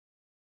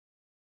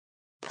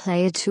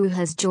Player 2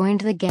 has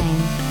joined the game.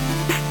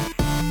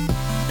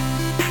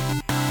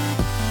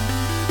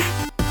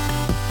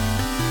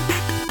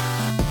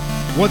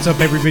 What's up,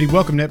 everybody?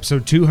 Welcome to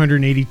episode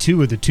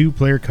 282 of the Two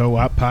Player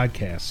Co-op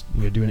Podcast.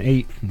 We're doing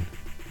 8.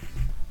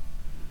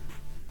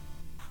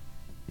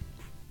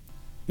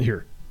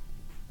 Here.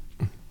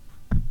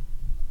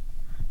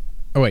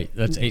 Oh, wait,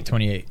 that's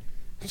 828.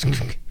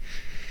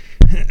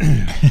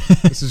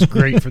 This is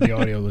great for the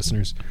audio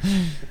listeners.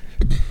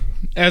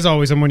 As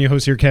always, I'm one of your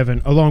hosts here,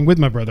 Kevin, along with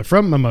my brother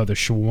from my mother,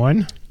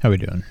 Sean. How we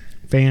doing?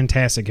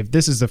 Fantastic. If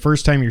this is the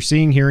first time you're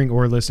seeing, hearing,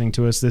 or listening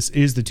to us, this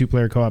is the Two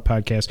Player Co-op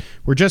Podcast,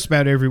 where just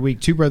about every week,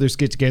 two brothers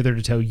get together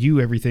to tell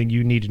you everything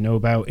you need to know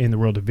about in the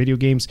world of video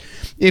games.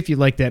 If you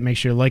like that, make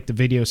sure to like the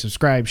video,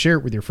 subscribe, share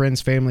it with your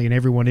friends, family, and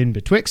everyone in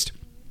betwixt.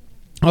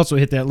 Also,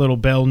 hit that little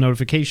bell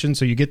notification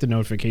so you get the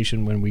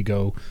notification when we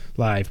go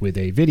live with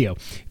a video.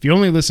 If you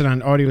only listen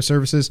on audio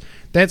services,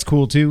 that's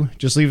cool too.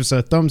 Just leave us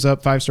a thumbs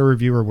up, 5-star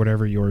review, or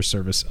whatever your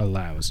service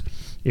allows.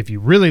 If you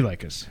really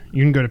like us,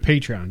 you can go to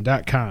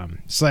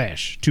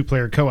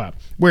patreon.com/2playercoop,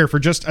 where for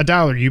just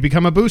 $1 you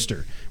become a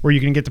booster, where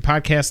you can get the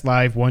podcast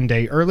live one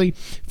day early.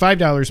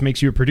 $5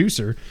 makes you a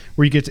producer,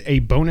 where you get a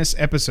bonus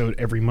episode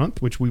every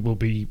month, which we will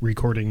be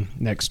recording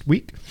next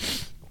week.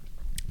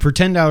 For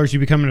 $10, you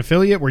become an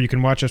affiliate, where you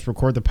can watch us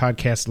record the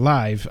podcast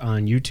live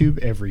on YouTube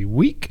every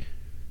week,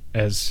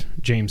 as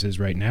James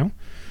is right now.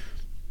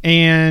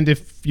 And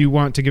if you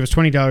want to give us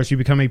 $20, you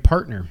become a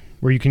partner,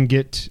 where you can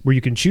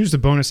choose the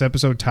bonus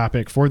episode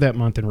topic for that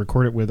month and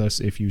record it with us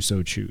if you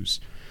so choose.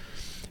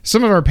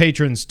 Some of our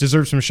patrons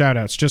deserve some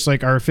shout-outs, just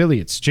like our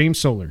affiliates, James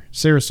Solar,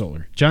 Sarah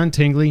Solar, John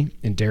Tingley,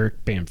 and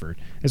Derek Bamford,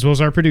 as well as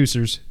our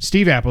producers,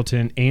 Steve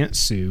Appleton, Aunt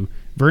Sue,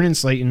 Vernon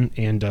Slayton,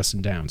 and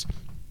Dustin Downs.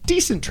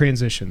 Decent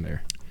transition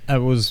there.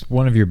 That was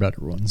one of your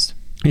better ones.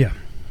 Yeah.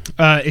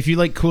 If you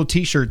like cool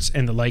t-shirts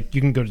and the like,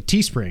 you can go to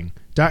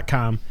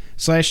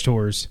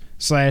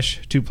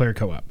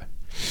teespring.com/tours/2playercoop.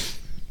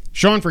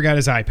 Sean forgot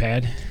his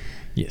iPad.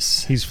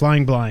 Yes. He's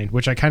flying blind,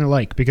 which I kind of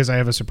like because I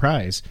have a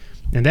surprise.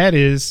 And that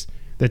is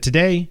that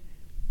today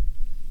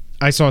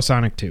I saw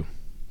Sonic 2.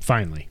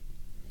 Finally.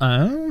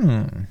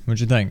 Oh. What'd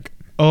you think?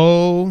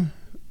 Oh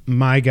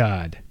my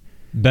God.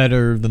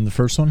 Better than the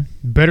first one?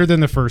 Better than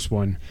the first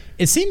one.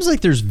 It seems like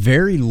there's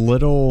very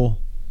little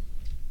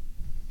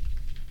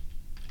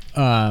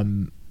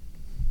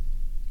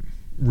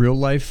real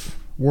life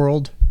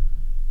world.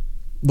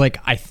 Like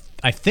I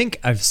think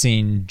I've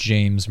seen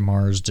James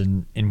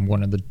Marsden in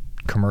one of the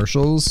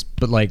commercials,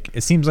 but like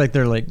it seems like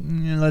they're like,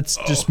 let's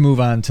just move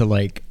on to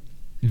like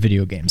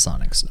video game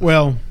Sonic stuff.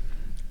 Well,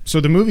 so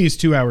the movie is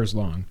 2 hours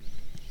long,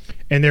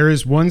 and there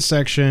is one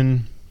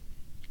section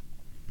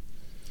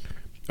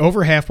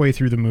over halfway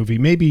through the movie,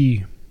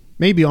 maybe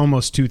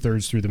almost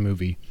 2/3 through the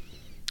movie,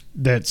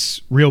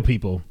 that's real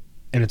people,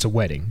 and it's a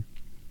wedding.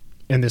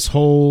 And this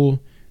whole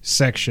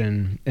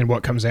section and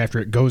what comes after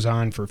it goes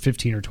on for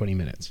 15 or 20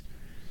 minutes.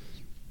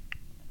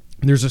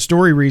 There's a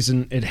story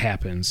reason it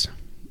happens,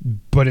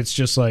 but it's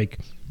just like,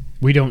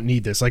 we don't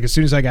need this. Like, as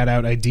soon as I got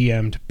out, I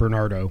DM'd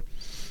Bernardo,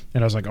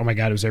 and I was like, oh my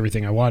God, it was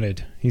everything I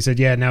wanted. He said,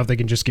 yeah, now if they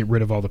can just get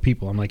rid of all the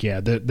people. I'm like,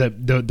 yeah,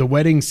 the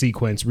wedding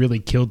sequence really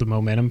killed the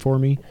momentum for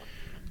me.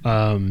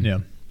 Yeah.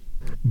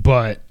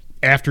 But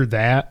after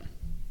that,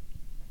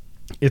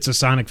 it's a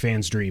Sonic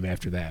fan's dream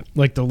after that.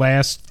 Like, the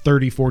last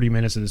 30-40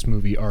 minutes of this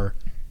movie are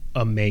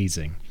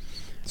amazing.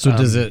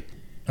 So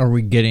are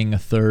we getting a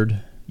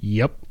third?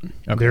 Yep.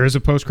 Okay. There is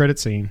a post-credit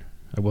scene.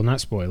 I will not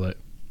spoil it,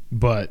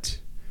 but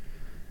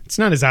it's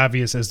not as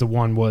obvious as the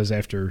one was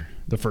after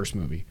the first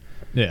movie.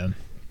 Yeah.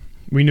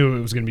 We knew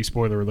it was going to be,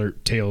 spoiler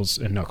alert, Tails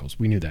and Knuckles.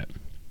 We knew that.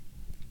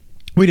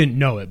 We didn't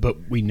know it,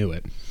 but we knew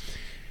it.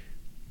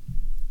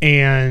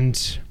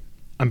 And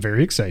I'm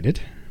very excited.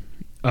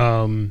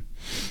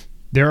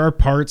 There are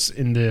parts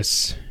in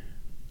this.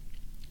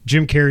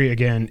 Jim Carrey,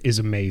 again, is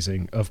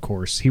amazing, of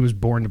course. He was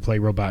born to play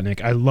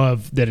Robotnik. I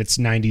love that it's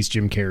 90s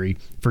Jim Carrey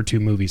for 2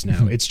 movies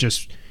now. It's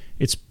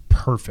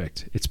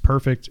perfect. It's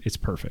perfect. It's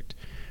perfect.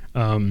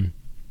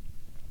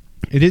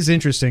 It is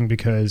interesting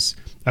because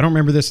I don't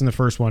remember this in the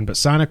first one, but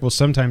Sonic will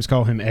sometimes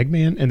call him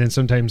Eggman, and then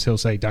sometimes he'll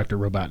say Dr.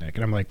 Robotnik.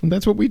 And I'm like, well,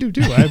 that's what we do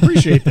too. I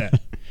appreciate that.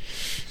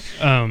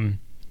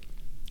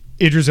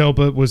 Idris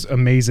Elba was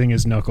amazing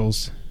as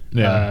Knuckles.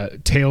 Yeah.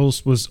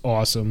 Tails was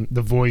awesome.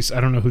 The voice, I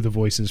don't know who the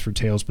voice is for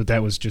Tails, but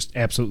that was just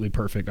absolutely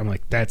perfect. I'm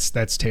like, that's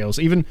Tails.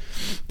 Even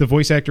the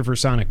voice actor for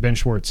Sonic, Ben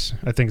Schwartz,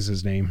 I think is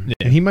his name. Yeah.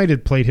 And he might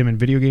have played him in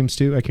video games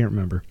too. I can't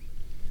remember.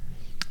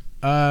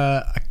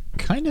 I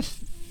kind of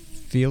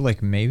feel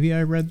like maybe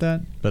I read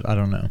that, but I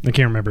don't know. I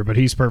can't remember, but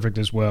he's perfect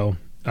as well.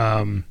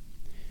 A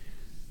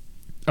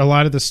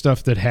lot of the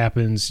stuff that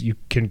happens, you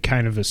can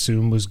kind of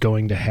assume was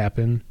going to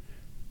happen,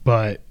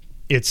 but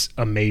it's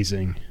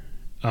amazing.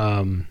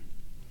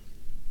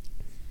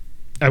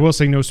 I will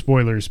say no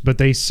spoilers, but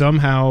they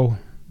somehow,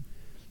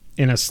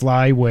 in a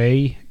sly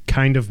way,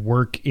 kind of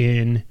work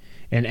in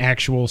an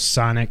actual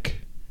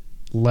Sonic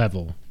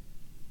level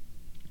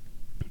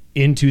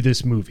into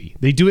this movie.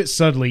 They do it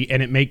subtly,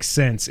 and it makes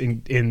sense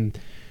in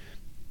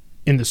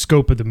the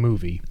scope of the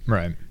movie.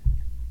 Right.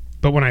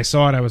 But when I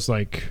saw it, I was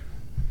like,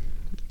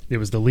 it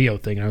was the Leo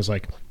thing. And I was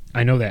like,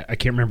 I know that. I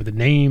can't remember the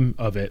name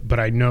of it, but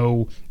I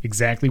know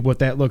exactly what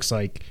that looks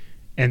like.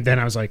 And then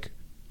I was like,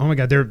 oh my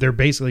God, they're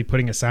basically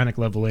putting a Sonic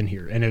level in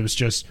here. And it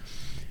was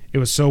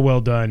so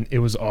well done. It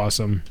was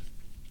awesome.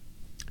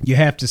 You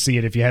have to see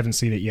it if you haven't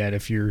seen it yet.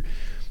 If you're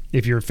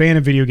a fan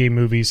of video game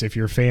movies, if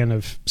you're a fan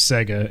of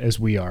Sega, as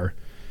we are,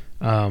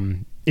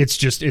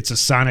 it's a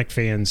Sonic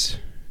fan's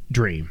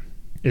dream.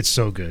 It's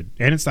so good.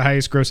 And it's the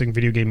highest grossing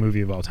video game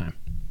movie of all time.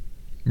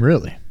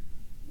 Really?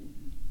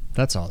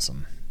 That's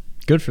awesome.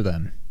 Good for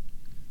them.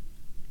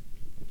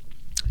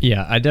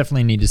 Yeah, I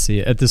definitely need to see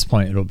it. At this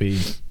point,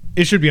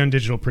 it should be on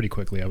digital pretty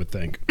quickly, I would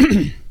think.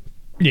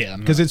 Yeah,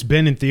 because it's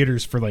been in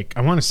theaters for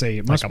I want to say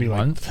it must like a be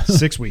month? like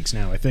 6 weeks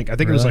now. I think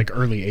it was like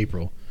early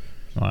April.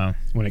 Wow.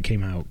 When it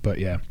came out. But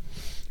yeah,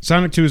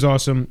 Sonic 2 is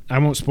awesome. I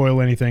won't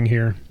spoil anything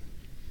here,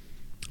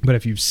 but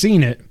if you've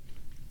seen it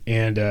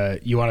and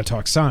you want to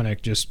talk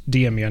Sonic, just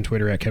DM me on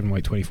Twitter at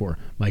KevinWhite24.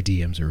 My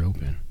DMs are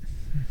open.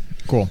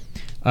 Cool.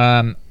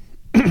 On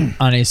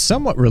a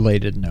somewhat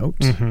related note,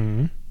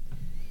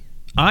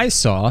 I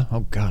saw.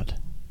 Oh God.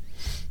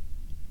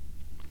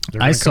 They're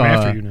gonna come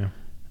after you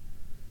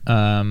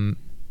now.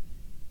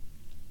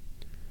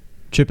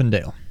 Chip and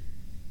Dale.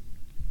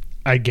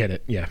 I get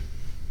it. Yeah.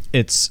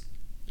 It's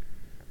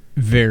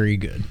very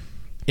good.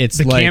 It's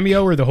the like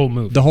cameo or the whole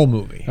movie? The whole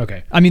movie.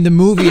 Okay. I mean, the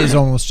movie is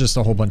almost just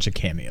a whole bunch of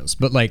cameos,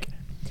 but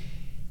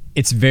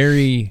it's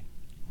very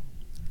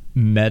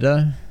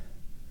meta.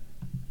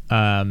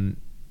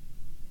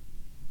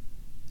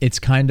 It's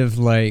kind of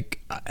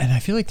like, and I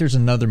feel like there's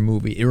another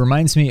movie. It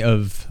reminds me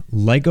of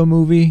Lego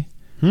Movie.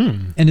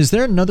 And is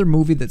there another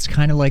movie that's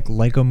kind of like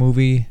Lego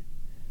Movie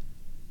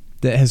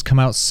that has come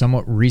out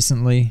somewhat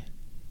recently?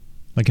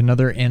 Like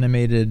another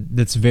animated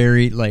that's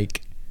very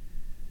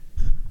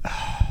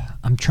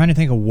I'm trying to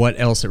think of what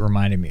else it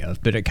reminded me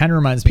of, but it kind of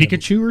reminds me of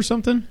Pikachu or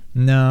something?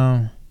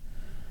 No.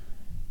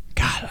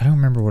 God, I don't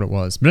remember what it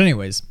was. But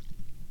anyways,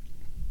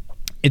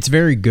 it's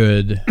very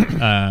good.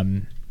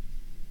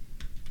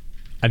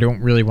 I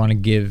don't really want to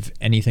give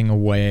anything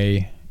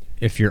away.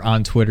 If you're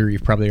on Twitter,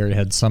 you've probably already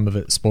had some of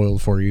it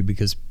spoiled for you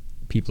because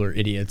people are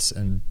idiots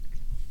and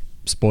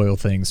spoil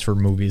things for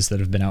movies that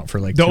have been out for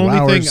 2 hours. The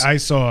only thing I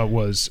saw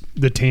was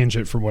the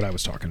tangent for what I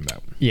was talking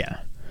about.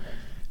 Yeah.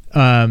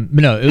 But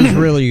no, it was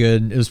really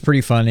good. It was pretty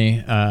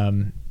funny.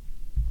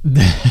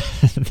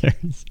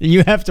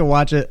 You have to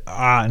watch it,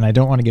 and I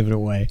don't want to give it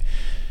away.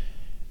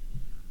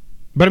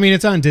 But I mean,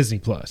 it's on Disney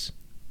Plus.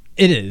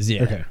 It is,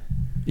 yeah. Okay.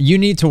 You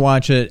need to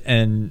watch it,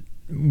 and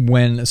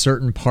when a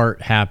certain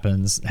part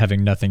happens,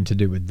 having nothing to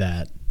do with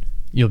that,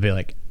 you'll be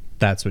like,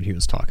 that's what he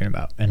was talking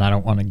about. And I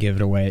don't want to give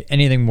it away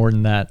anything more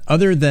than that,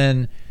 other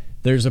than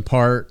there's a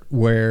part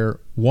where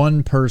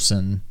one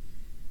person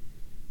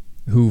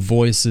who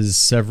voices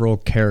several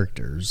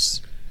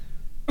characters,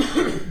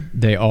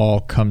 they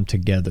all come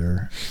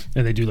together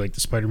and they do like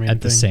the Spider-Man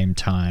at the same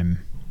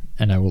time,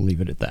 and I will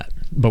leave it at that.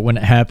 But when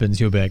it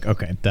happens, you'll be like,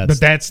 okay,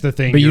 that's the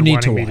thing. But you you're need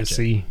wanting to me watch to it.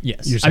 see.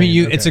 Yes, I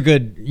mean, it's a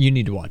good. You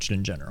need to watch it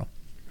in general.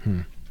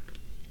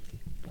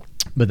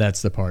 But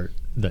that's the part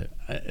that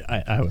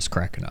I was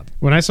cracking up.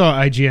 When I saw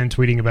IGN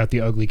tweeting about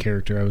the ugly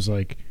character, I was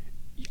like,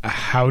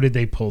 how did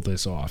they pull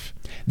this off?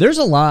 There's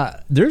a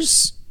lot.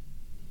 There's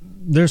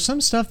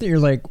some stuff that you're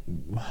like,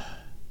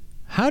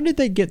 how did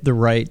they get the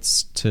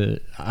rights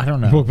to? I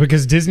don't know. Well,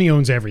 because Disney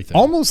owns everything.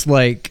 Almost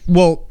like,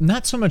 well,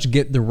 not so much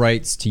get the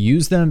rights to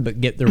use them,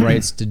 but get the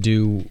rights to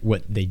do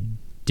what they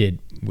did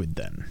with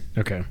them.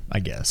 Okay. I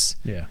guess.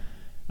 Yeah.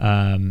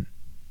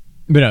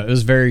 But no, it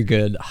was very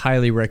good.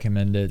 Highly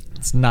recommend it.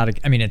 It's not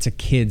it's a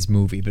kid's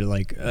movie, but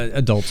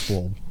adults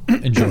will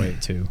enjoy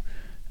it too.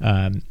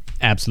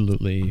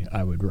 Absolutely,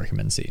 I would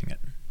recommend seeing it.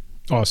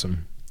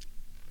 Awesome.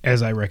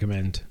 As I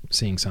recommend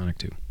seeing Sonic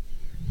 2.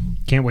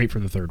 Can't wait for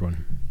the third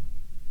one.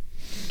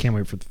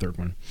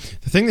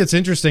 The thing that's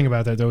interesting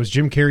about that, though, is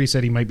Jim Carrey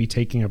said he might be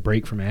taking a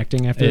break from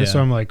acting after this.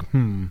 So I'm like,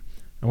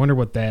 I wonder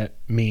what that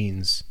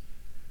means.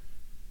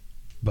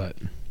 But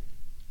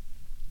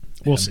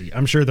we'll see.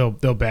 I'm sure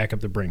they'll back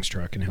up the Brinks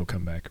truck and he'll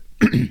come back.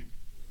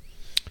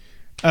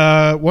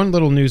 One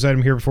little news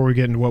item here before we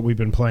get into what we've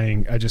been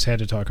playing. I just had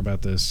to talk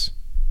about this,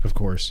 of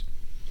course.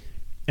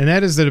 And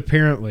that is that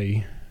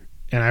apparently,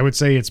 and I would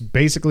say it's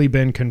basically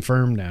been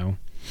confirmed now,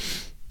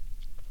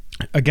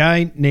 a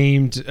guy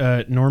named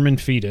Norman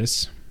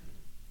Fetus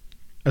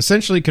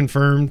essentially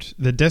confirmed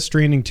that Death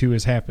Stranding 2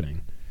 is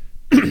happening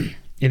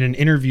in an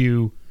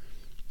interview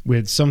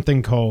with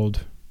something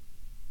called...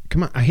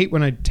 Come on, I hate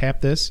when I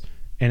tap this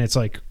and it's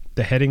like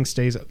the heading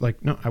stays...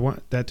 Like, no, I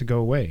want that to go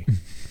away.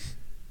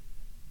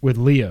 With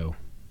Leo.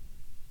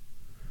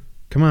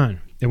 Come on.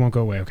 It won't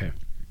go away. Okay.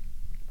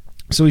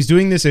 So he's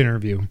doing this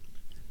interview,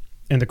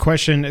 and the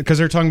question... Because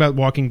they're talking about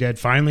Walking Dead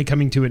finally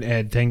coming to an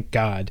end, thank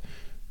God.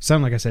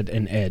 Sound like I said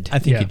an ed. I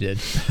think you did.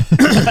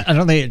 I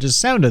don't think it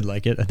just sounded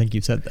like it. I think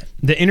you said that.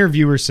 The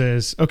interviewer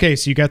says, okay,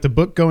 so you got the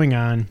book going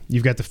on.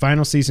 You've got the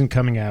final season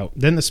coming out.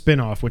 Then the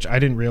spinoff, which I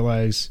didn't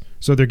realize.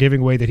 So they're giving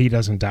away that he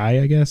doesn't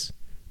die, I guess.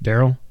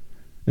 Daryl?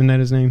 Isn't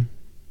that his name?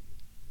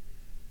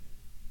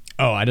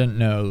 Oh, I didn't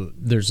know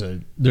there's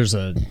a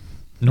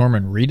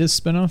Norman Reedus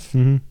spinoff.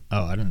 Mm-hmm.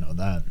 Oh, I didn't know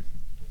that.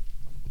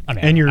 I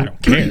mean, And I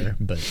don't care,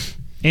 but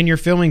And you're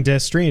filming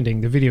Death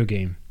Stranding, the video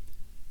game.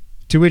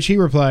 To which he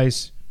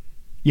replies,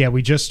 yeah,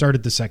 we just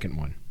started the second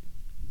one.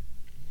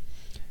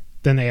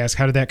 Then they ask,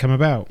 how did that come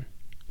about?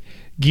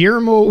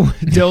 Guillermo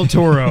del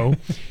Toro,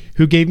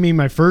 who gave me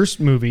my first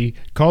movie,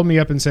 called me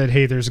up and said,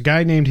 hey, there's a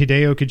guy named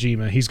Hideo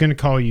Kojima. He's going to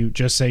call you.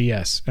 Just say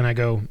yes. And I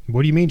go,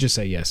 what do you mean just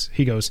say yes?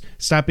 He goes,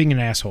 stop being an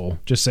asshole.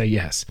 Just say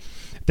yes.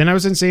 Then I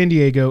was in San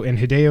Diego, and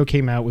Hideo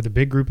came out with a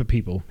big group of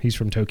people. He's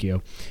from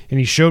Tokyo. And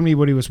he showed me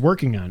what he was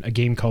working on, a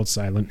game called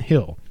Silent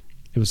Hill.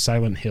 It was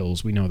Silent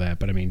Hills. We know that.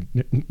 But, I mean,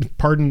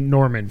 pardon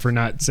Norman for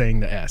not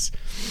saying the S.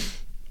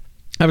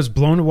 I was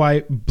blown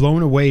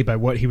away by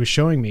what he was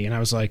showing me, and I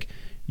was like,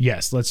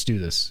 yes, let's do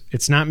this.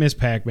 It's not Miss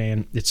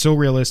Pac-Man. It's so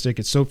realistic.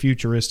 It's so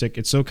futuristic.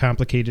 It's so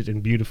complicated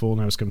and beautiful,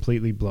 and I was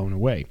completely blown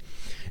away.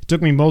 It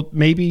took me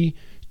maybe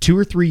 2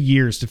 or 3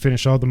 years to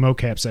finish all the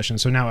mocap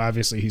sessions. So now,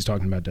 obviously, he's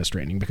talking about Death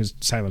Stranding because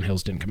Silent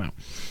Hills didn't come out.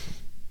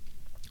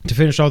 To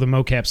finish all the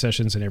mocap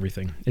sessions and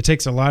everything. It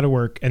takes a lot of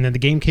work, and then the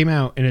game came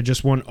out, and it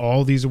just won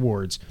all these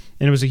awards.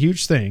 And it was a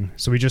huge thing,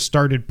 so we just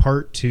started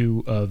part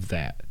 2 of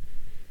that.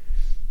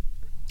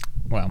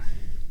 wow.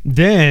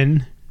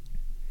 Then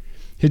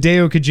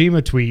Hideo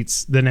Kojima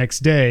tweets the next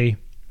day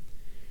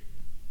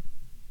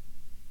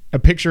a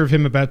picture of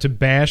him about to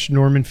bash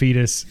Norman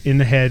Reedus in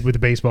the head with a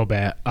baseball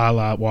bat, a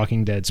la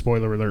Walking Dead.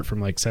 Spoiler alert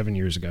from like 7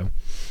 years ago.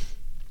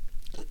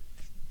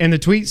 And the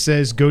tweet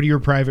says, go to your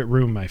private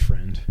room, my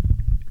friend.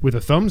 With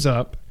a thumbs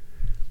up.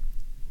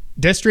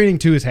 Death Stranding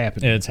 2 is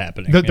happening. It's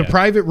happening. The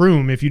private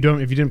room, if you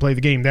didn't play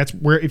the game, that's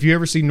where, if you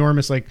ever see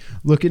Normus, like,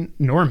 looking,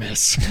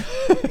 Normus.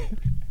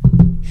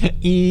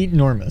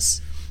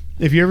 Enormous.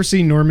 If you ever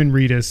see Norman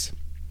Reedus,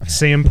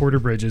 Sam Porter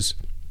Bridges,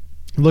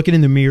 looking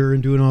in the mirror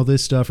and doing all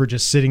this stuff, or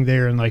just sitting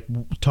there and like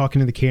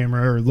talking to the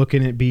camera or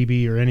looking at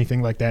BB or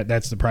anything like that,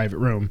 that's the private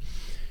room.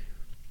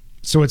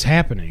 So it's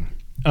happening.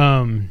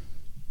 And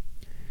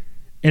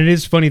it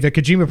is funny that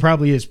Kojima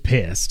probably is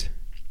pissed.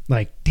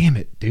 Like, damn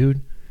it,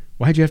 dude.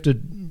 Why'd you have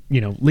to,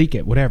 leak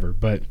it? Whatever.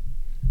 But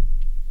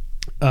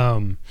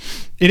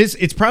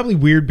it's probably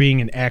weird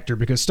being an actor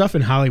because stuff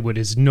in Hollywood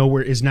is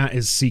not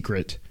as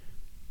secret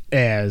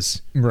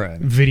as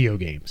video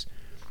games.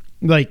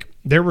 Like,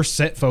 there were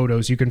set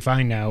photos you can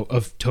find now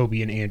of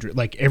Toby and Andrew,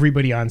 like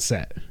everybody on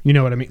set. You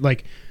know what I mean?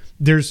 Like,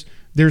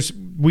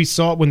 we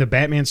saw when the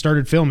Batman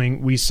started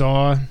filming, we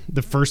saw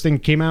the first thing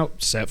that came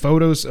out, set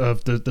photos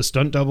of the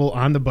stunt double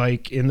on the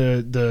bike in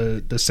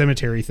the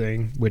cemetery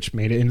thing, which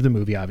made it into the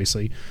movie,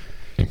 obviously.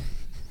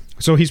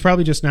 So he's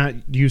probably just not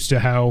used to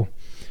how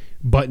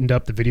buttoned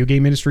up the video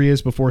game industry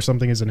is before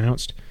something is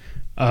announced.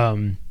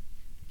 And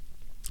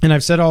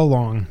I've said all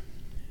along,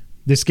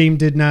 this game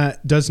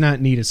does not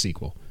need a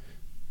sequel.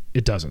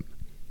 It doesn't.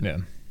 Yeah.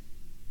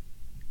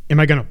 Am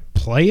I going to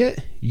play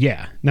it?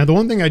 Yeah. Now, the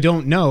one thing I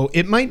don't know,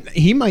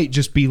 he might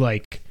just be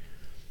like,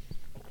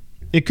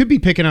 it could be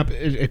picking up,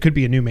 it could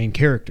be a new main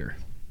character,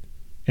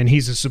 and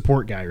he's a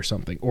support guy or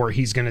something, or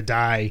he's going to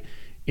die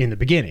in the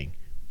beginning.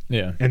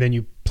 Yeah. And then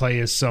you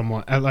play as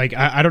someone, like,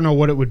 I don't know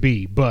what it would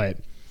be, but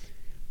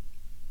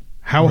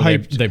how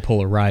hyped. They pull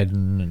a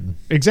Raiden and.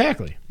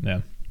 Exactly.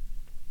 Yeah.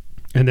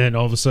 And then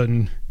all of a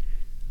sudden,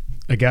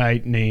 a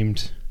guy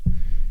named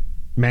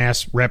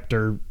Mass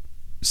Raptor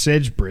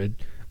Sedgebrid,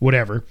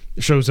 whatever,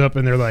 shows up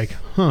and they're like,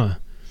 huh,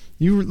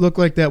 you look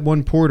like that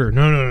one Porter.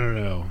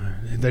 No.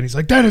 And then he's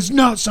like, that is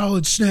not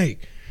Solid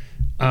Snake.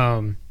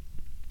 Why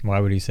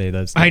would he say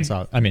that's not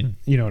Solid? I mean,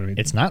 you know what I mean?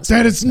 It's not Solid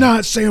That is Snake.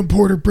 Not Sam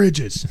Porter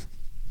Bridges.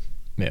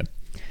 Yeah.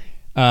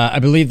 I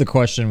believe the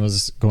question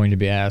was going to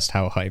be asked,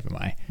 how hype am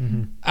I?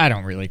 Mm-hmm. I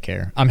don't really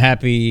care. I'm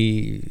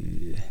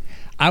happy.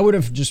 I would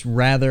have just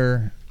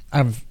rather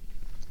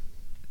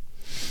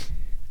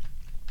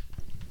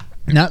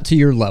not to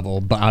your level,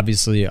 but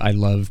obviously I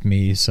love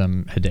me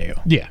some Hideo.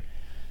 Yeah.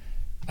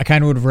 I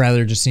kind of would have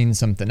rather just seen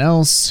something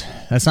else.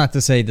 That's not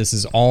to say this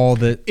is all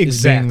that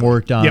is being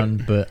worked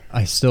on, but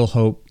I still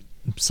hope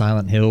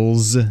Silent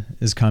Hills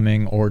is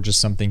coming or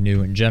just something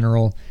new in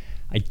general.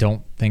 I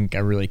don't think I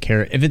really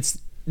care. If it's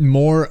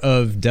more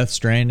of Death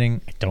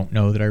Stranding, I don't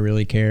know that I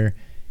really care.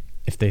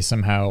 If they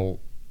somehow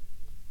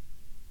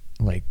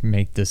like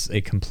make this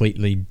a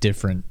completely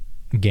different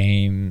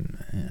game,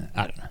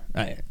 I don't know.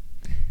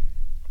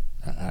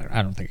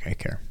 I don't think I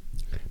care.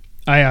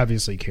 I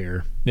obviously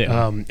care.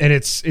 Yeah. And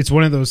it's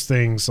one of those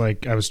things,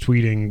 like I was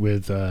tweeting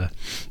with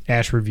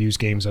Ash Reviews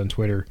Games on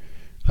Twitter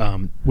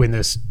when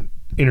this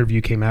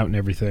interview came out and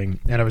everything,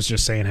 and I was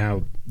just saying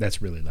how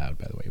that's really loud,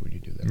 by the way, when you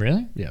do that.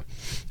 Really? Yeah.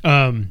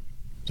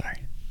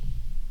 Sorry.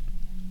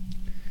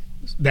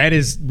 That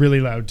is really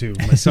loud too.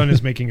 My son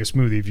is making a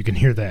smoothie, if you can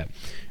hear that.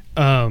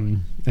 I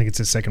think it's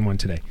his second one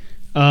today.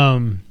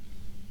 What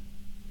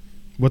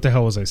the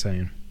hell was I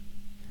saying?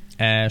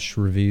 Ash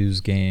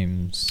Reviews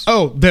Games.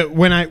 Oh,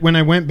 when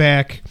I went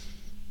back,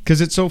 because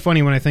it's so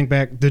funny when I think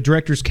back, the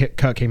director's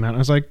cut came out, and I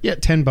was like, yeah,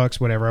 $10,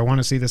 whatever. I want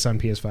to see this on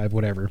PS5,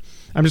 whatever.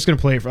 I'm just going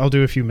to play it. I'll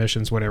do a few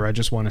missions, whatever. I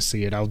just want to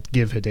see it. I'll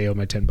give Hideo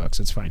my $10.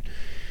 It's fine.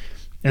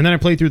 And then I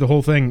played through the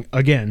whole thing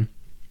again,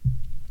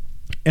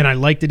 and I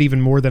liked it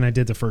even more than I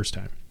did the first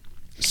time.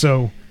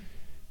 So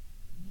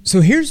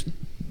here's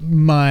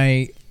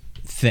my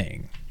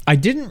thing. I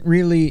didn't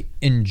really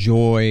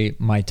enjoy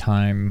my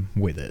time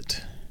with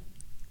it.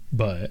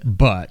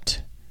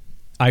 But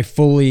I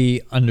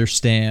fully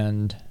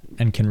understand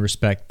and can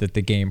respect that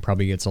the game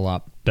probably gets a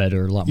lot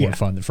better, a lot more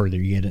fun the further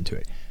you get into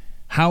it.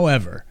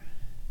 However,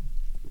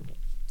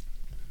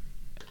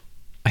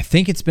 I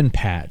think it's been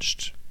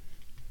patched.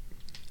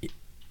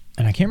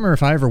 And I can't remember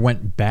if I ever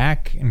went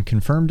back and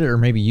confirmed it, or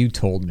maybe you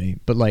told me.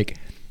 But like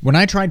when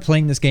I tried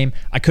playing this game,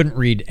 I couldn't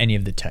read any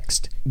of the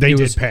text. They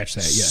did patch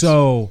that, yes.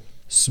 So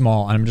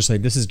small. And I'm just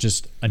like, this is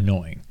just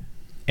annoying.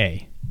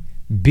 A.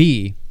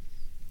 B.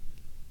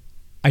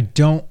 I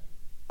don't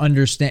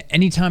understand.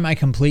 Anytime I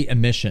complete a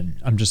mission,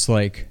 I'm just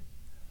like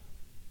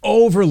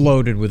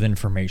overloaded with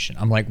information.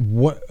 I'm like,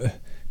 what?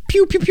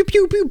 Pew, pew, pew,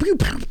 pew, pew, pew,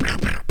 pew,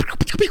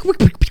 pew, pew,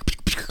 pew.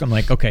 I'm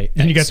like, okay.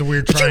 And you got the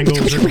weird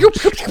triangles.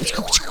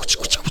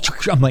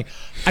 I'm like,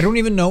 I don't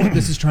even know what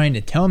this is trying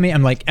to tell me.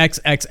 I'm like, X,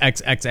 X,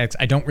 X, X, X.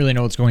 I don't really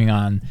know what's going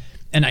on.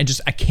 And I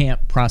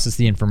can't process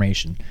the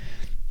information.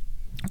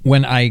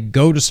 When I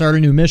go to start a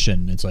new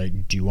mission, it's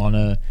like, do you want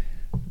to...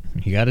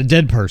 You got a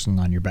dead person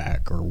on your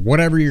back or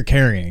whatever you're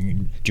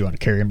carrying. Do you want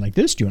to carry him like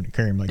this? Do you want to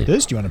carry him like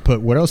this? Do you want to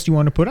put, what else do you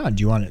want to put on?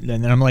 Do you want it?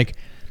 And then I'm like,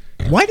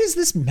 why does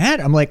this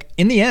matter? I'm like,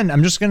 in the end,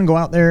 I'm just going to go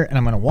out there and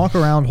I'm going to walk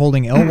around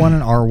holding L1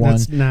 and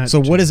R1. So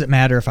what does it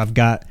matter if I've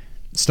got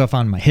stuff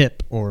on my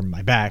hip or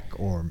my back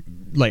or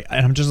like,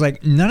 and I'm just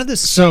like, none of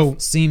this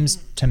stuff seems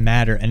to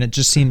matter. And it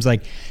just seems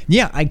like,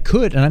 yeah, I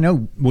could. And I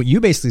know what you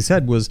basically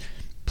said was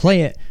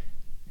play it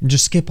and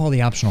just skip all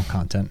the optional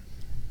content.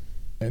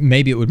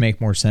 Maybe it would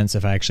make more sense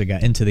if I actually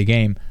got into the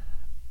game.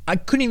 I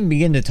couldn't even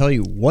begin to tell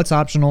you what's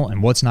optional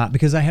and what's not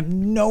because I have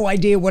no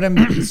idea what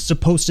I'm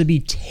supposed to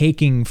be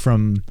taking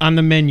from on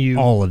the menu.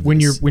 All of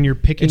this. When you're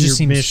picking it just your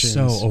seems missions,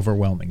 so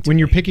overwhelming. When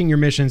you're picking your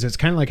missions, it's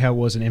kind of like how it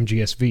was in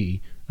MGSV.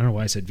 I don't know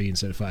why I said V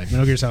instead of 5.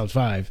 Metal Gear Solid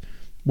 5,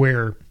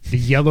 where the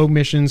yellow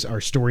missions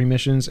are story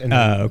missions. And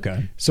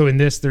okay. So in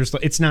this,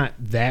 it's not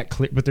that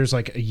clear, but there's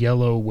like a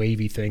yellow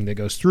wavy thing that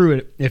goes through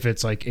it if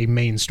it's like a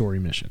main story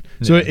mission.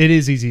 So it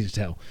is easy to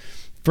tell.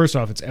 First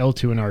off, it's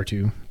L2 and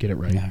R2. Get it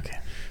right.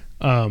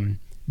 Okay.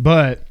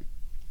 But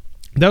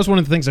that was one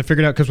of the things I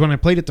figured out because when I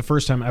played it the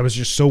first time, I was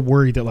just so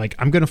worried that like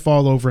I'm going to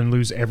fall over and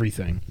lose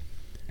everything.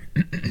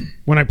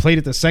 When I played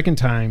it the second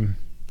time,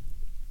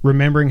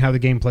 remembering how the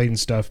game played and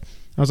stuff,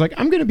 I was like,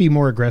 I'm going to be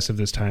more aggressive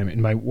this time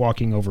in my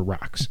walking over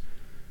rocks.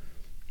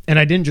 And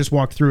I didn't just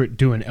walk through it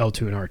doing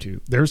L2 and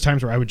R2. There was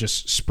times where I would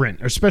just sprint,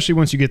 especially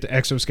once you get the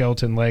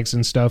exoskeleton legs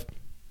and stuff.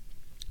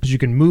 You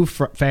can move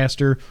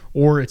faster,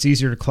 or it's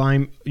easier to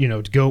climb,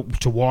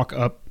 to walk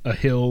up a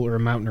hill or a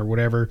mountain or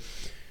whatever.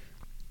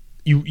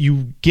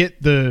 You get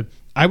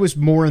I was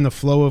more in the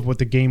flow of what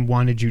the game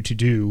wanted you to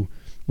do,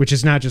 which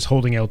is not just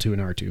holding L2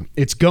 and R2.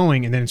 It's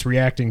going, and then it's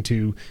reacting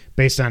to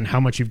based on how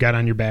much you've got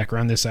on your back or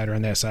on this side or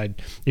on that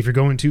side. If you're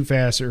going too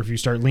fast or if you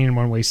start leaning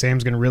one way,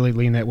 Sam's going to really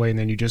lean that way, and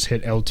then you just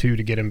hit L2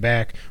 to get him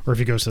back. Or if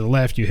he goes to the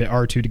left, you hit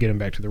R2 to get him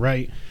back to the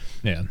right.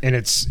 Yeah. And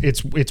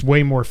it's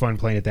way more fun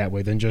playing it that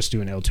way than just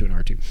doing L2 and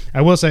R2.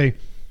 I will say,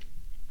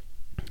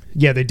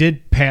 yeah, they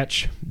did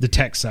patch the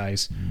text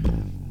size.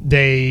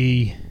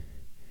 The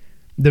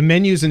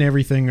menus and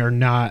everything are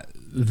not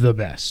the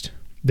best.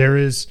 There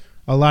is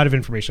a lot of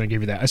information. I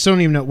gave you that. I still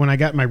don't even know when I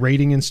got my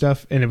rating and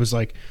stuff, and it was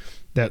like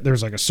that there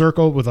was like a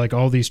circle with like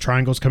all these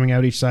triangles coming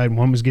out each side, and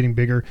one was getting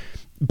bigger.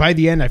 By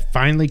the end, I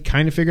finally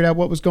kind of figured out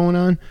what was going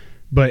on,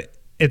 but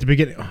at the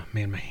beginning, oh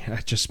man,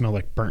 I just smell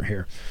like burnt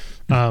hair.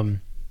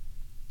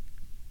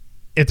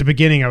 At the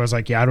beginning, I was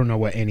like, yeah, I don't know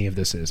what any of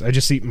this is. I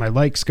just see my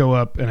likes go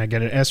up, and I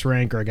get an S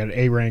rank, or I got an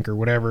A rank, or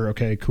whatever.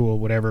 Okay, cool,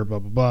 whatever, blah,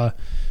 blah, blah.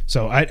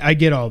 So I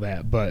get all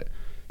that. But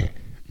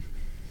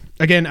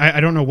again, I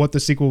don't know what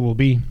the sequel will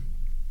be.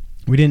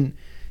 We didn't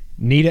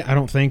need it, I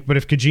don't think. But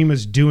if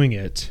Kojima's doing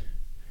it,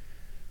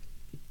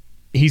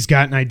 he's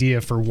got an idea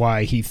for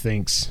why he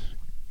thinks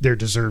there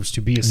deserves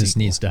to be a sequel. This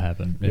needs to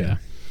happen. Yeah.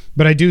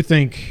 But I do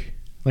think...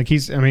 Like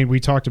we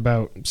talked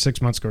about 6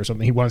 months ago or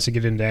something. He wants to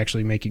get into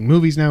actually making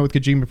movies now with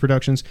Kojima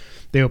Productions.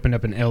 They opened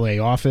up an LA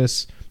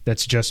office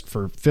that's just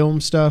for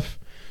film stuff.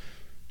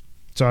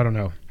 So I don't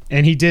know.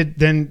 And he did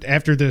then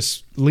after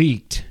this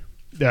leaked,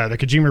 the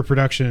Kojima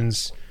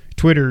Productions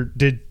Twitter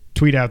did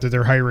tweet out that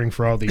they're hiring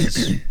for all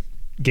these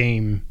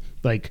game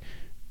like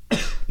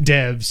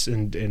devs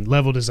and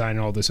level design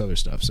and all this other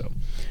stuff. So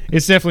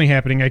it's definitely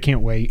happening. I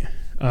can't wait.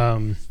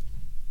 I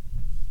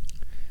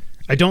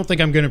don't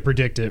think I'm going to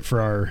predict it for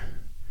our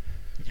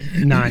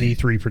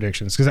non-E3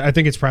 predictions because I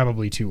think it's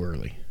probably too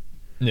early.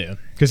 Yeah,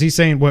 because he's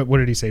saying what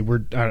did he say?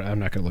 I'm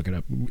not going to look it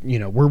up.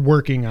 We're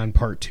working on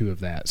part 2 of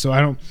that, so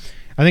I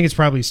think it's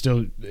probably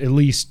still at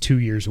least 2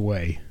 years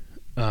away.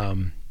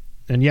 And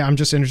yeah, I'm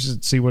just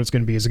interested to see what it's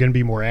going to be. Is it going to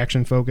be more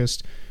action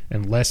focused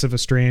and less of a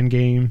Strand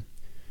game?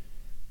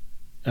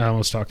 I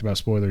almost talked about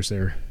spoilers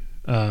there,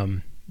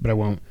 but I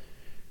won't.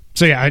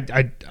 So yeah,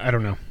 I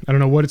don't know. I don't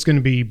know what it's going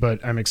to be,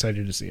 but I'm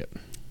excited to see it.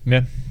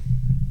 Yeah.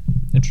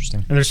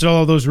 Interesting. And there's still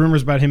all those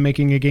rumors about him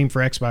making a game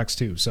for Xbox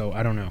too. So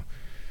I don't know.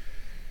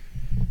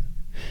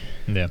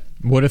 Yeah.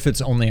 What if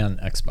it's only on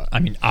Xbox? I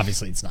mean,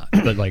 obviously it's not,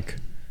 but like,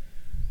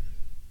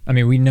 I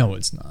mean, we know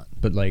it's not,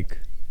 but like,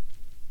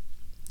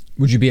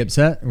 would you be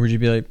upset? Or would you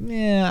be like,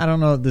 yeah, I don't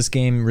know, this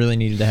game really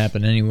needed to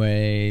happen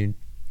anyway?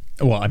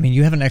 Well, I mean,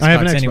 you have an Xbox, I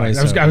have an Xbox. anyway.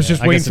 I was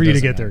just waiting for you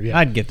to get there. Yeah.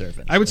 I'd get there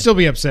eventually. I would still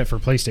be upset for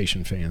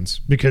PlayStation fans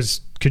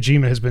because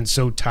Kojima has been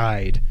so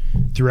tied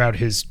throughout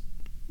his,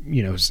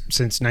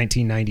 since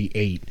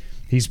 1998.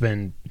 He's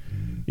been,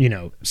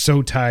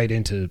 so tied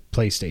into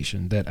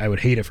PlayStation that I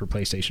would hate it for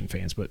PlayStation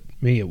fans, but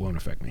me, it won't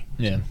affect me.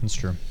 Yeah, that's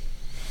true.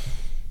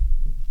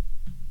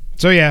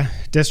 So yeah,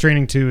 Death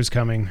Stranding 2 is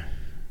coming.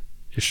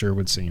 It sure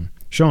would seem.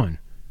 Sean,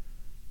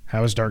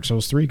 how is Dark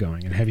Souls 3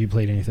 going, and have you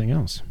played anything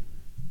else?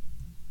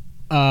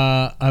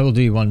 I will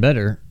do you one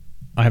better.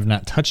 I have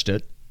not touched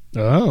it.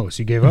 Oh,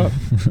 so you gave up.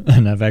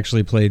 And I've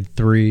actually played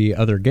 3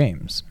 other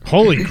games.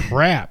 Holy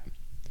crap.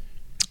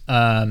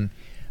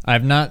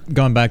 I've not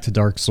gone back to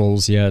Dark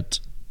Souls yet.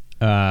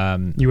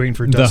 You waiting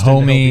for the Dustin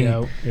homie, to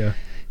help you out? Yeah.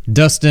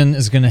 Dustin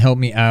is going to help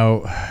me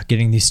out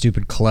getting these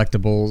stupid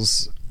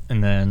collectibles,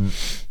 and then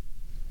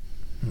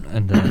I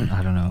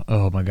don't know.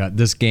 Oh my god,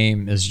 this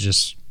game is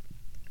just,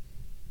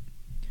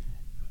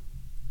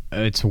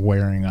 it's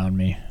wearing on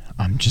me.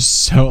 I'm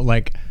just so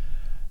like,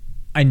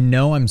 I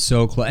know I'm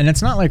so close, and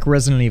it's not like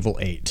Resident Evil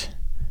 8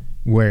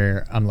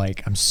 where I'm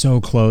like, I'm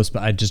so close,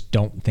 but I just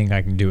don't think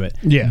I can do it.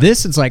 Yeah.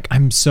 This, it's like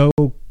I'm so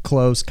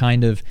close,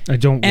 kind of. I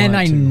don't and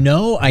want I to.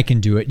 know I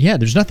can do it. Yeah,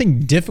 there's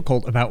nothing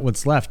difficult about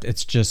what's left.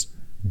 It's just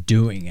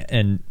doing it.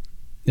 And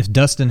if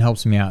Dustin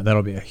helps me out,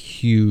 that'll be a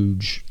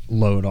huge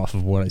load off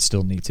of what I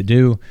still need to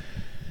do.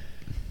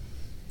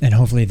 And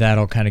hopefully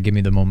that'll kind of give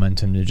me the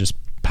momentum to just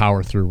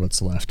power through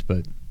what's left,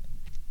 but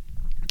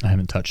I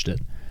haven't touched it.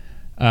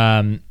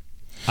 I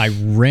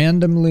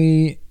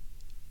randomly...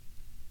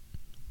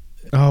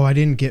 Oh, I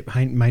didn't get...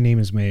 My name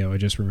is Mayo. I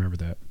just remembered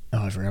that.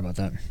 Oh, I forgot about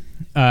that.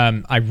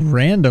 I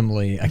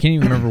randomly... I can't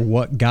even remember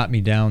what got me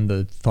down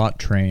the thought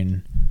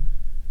train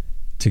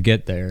to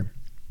get there.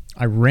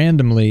 I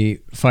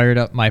randomly fired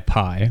up my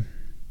Pi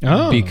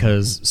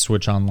because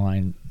Switch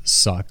Online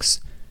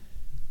sucks.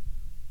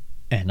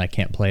 And I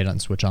can't play it on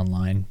Switch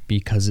Online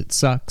because it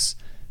sucks.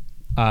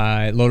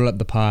 I loaded up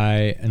the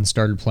Pi and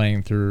started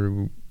playing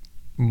through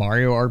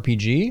Mario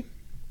RPG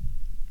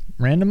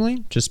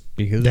randomly, just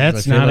because that's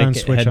I feel not like on it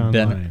Switch had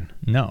Online.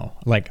 No,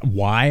 like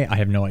why? I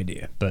have no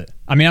idea. But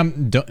I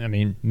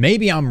mean,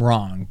 maybe I'm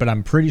wrong, but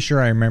I'm pretty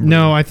sure I remember.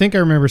 No, I think I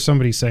remember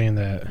somebody saying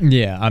that.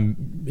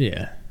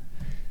 Yeah.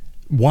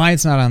 Why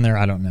it's not on there,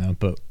 I don't know,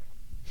 but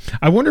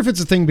I wonder if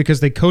it's a thing because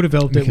they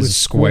co-developed it with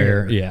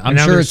Square. Yeah, I'm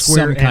sure it's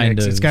some kind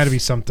of... It's got to be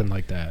something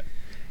like that.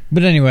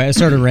 But anyway, I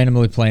started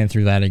randomly playing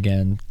through that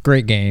again.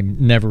 Great game.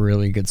 Never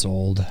really gets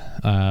old.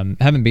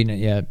 Haven't beaten it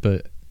yet,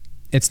 but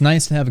it's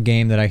nice to have a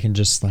game that I can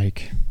just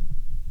like...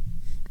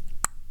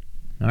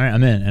 All right,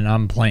 I'm in, and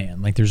I'm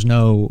playing. Like, there's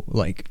no,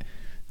 like...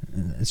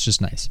 It's just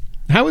nice.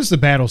 How is the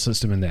battle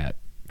system in that?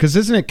 Because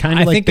isn't it kind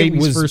of like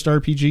Baby's first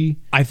RPG?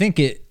 I think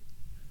it...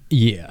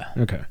 Yeah.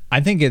 Okay.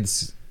 I think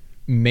it's...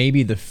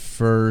 maybe the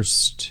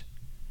first...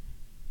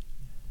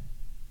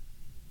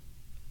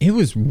 It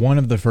was one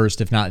of the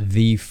first, if not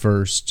the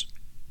first,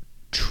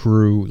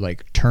 true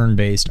like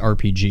turn-based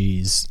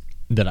RPGs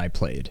that I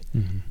played.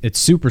 Mm-hmm. It's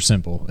super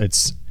simple.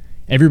 It's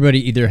everybody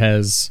either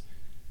has,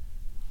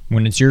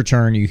 when it's your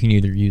turn, you can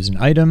either use an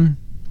item.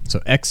 So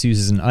X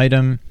uses an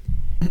item,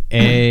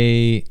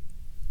 A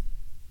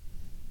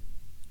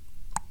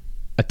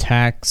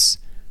attacks,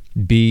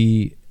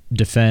 B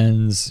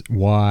defends,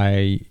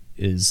 Y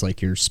is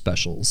like your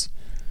specials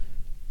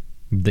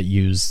that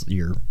use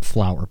your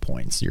flower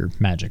points, your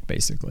magic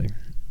basically.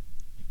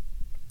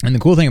 And the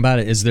cool thing about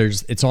it is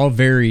it's all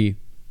very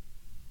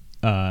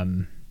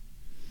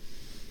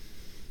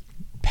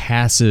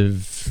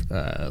passive,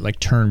 like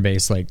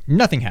turn-based, like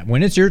nothing happens.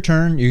 When it's your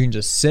turn, you can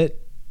just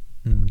sit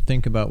and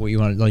think about what you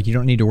want. Like you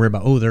don't need to worry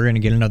about, oh, they're going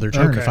to get another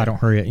turn if I don't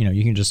hurry it.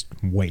 You can just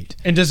wait.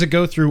 And does it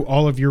go through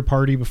all of your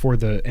party before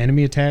the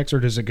enemy attacks,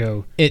 or does it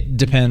go... It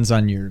depends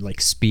on your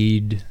like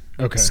speed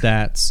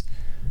stats.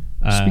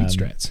 Speed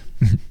strats.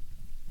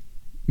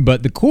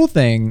 But the cool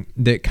thing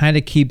that kind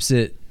of keeps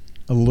it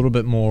a little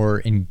bit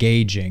more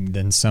engaging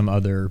than some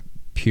other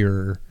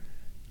pure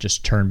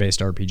just turn-based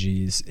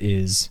RPGs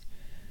is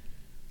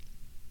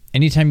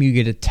anytime you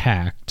get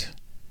attacked,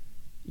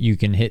 you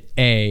can hit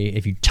A.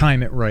 If you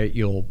time it right,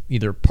 you'll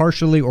either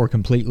partially or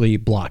completely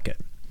block it.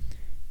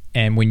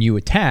 And when you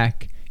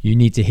attack, you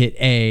need to hit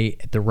A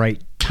at the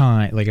right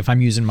time. Like if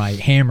I'm using my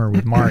hammer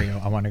with Mario,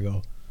 I want to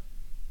go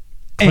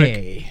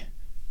A.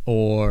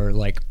 Or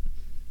like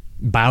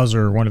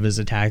Bowser, one of his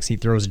attacks, he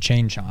throws a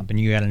chain chomp, and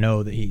you got to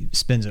know that he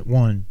spins it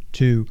 1,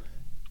 2,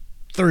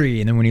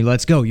 3, and then when he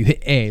lets go, you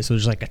hit A. So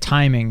there's like a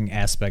timing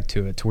aspect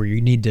to it, to where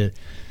you need to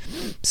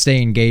stay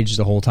engaged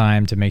the whole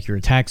time to make your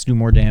attacks do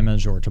more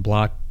damage or to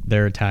block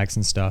their attacks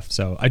and stuff.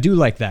 So I do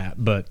like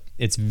that, but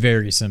it's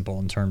very simple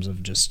in terms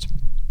of just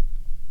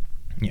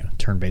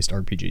turn-based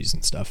RPGs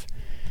and stuff.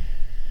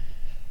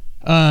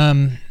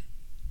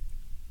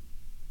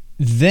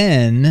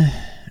 Then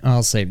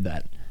I'll save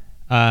that.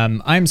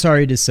 I'm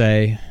sorry to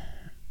say,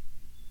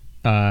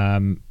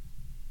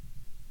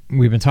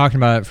 we've been talking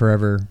about it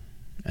forever,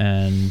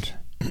 and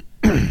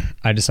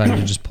I decided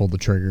to just pull the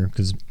trigger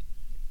because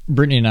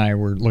Brittany and I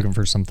were looking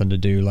for something to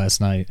do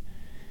last night,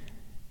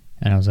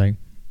 and I was like,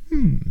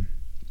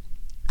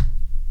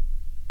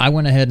 I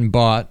went ahead and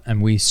bought,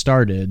 and we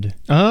started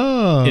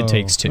It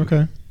Takes Two.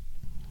 Okay.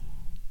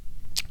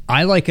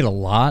 I like it a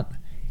lot.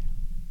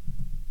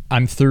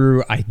 I'm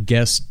through, I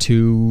guess,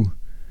 2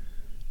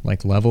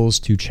 levels,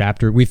 2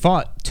 chapters. We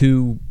fought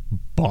 2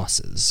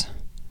 bosses.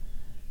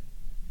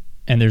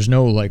 And there's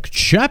no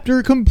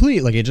chapter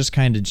complete. It just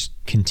kind of just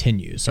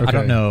continues. So I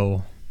don't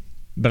know.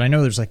 But I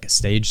know there's a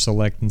stage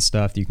select and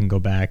stuff that you can go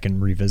back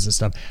and revisit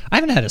stuff. I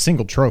haven't had a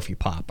single trophy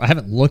pop. I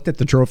haven't looked at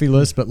the trophy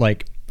list, but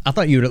I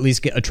thought you would at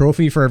least get a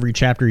trophy for every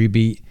chapter you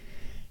beat.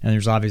 And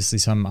there's obviously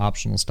some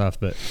optional stuff,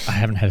 but I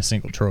haven't had a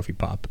single trophy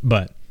pop.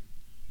 But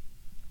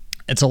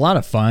it's a lot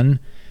of fun.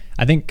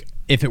 I think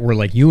if it were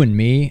you and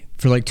me,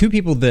 for 2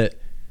 people that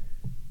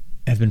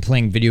have been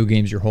playing video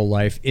games your whole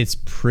life, it's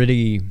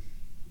pretty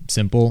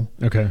simple.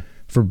 Okay.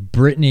 For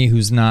Brittany,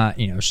 who's not,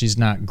 she's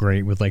not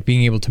great with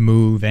being able to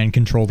move and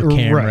control the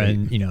camera, right.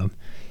 and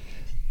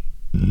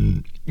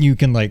you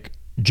can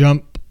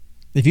jump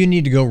if you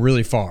need to go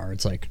really far.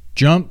 It's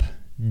jump,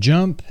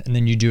 and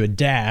then you do a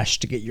dash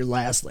to get your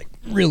last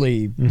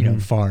really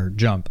far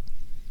jump.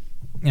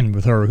 And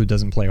with her, who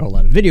doesn't play a whole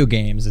lot of video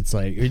games, it's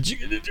and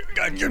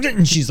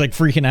she's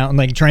freaking out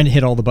and trying to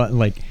hit all the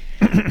buttons.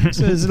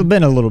 So it's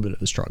been a little bit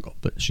of a struggle,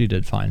 but she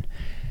did fine.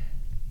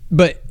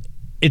 But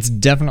it's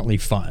definitely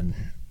fun.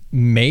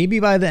 Maybe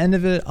by the end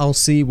of it, I'll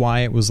see why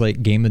it was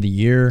game of the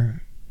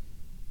year,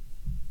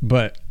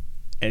 but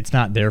it's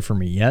not there for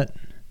me yet.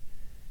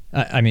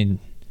 I mean,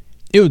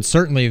 it would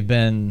certainly have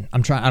been. I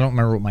don't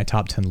remember what my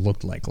top 10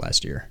 looked like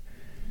last year.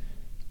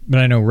 But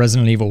I know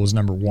Resident Evil was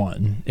number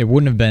 1. It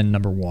wouldn't have been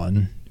number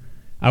 1.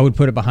 I would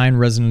put it behind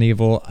Resident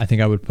Evil. I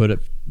think I would put it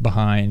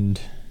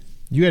behind...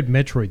 You had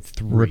Metroid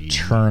 3.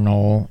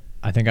 Returnal.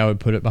 I think I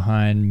would put it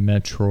behind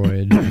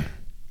Metroid.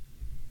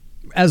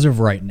 As of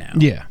right now.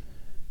 Yeah.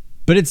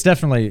 But it's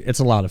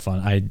a lot of fun.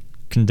 I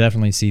can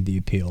definitely see the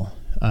appeal.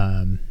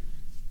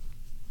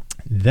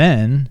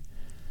 Then,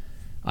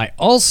 I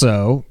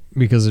also,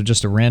 because of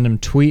just a random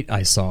tweet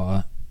I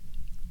saw...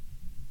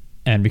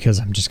 And because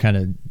I'm just kind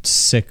of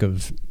sick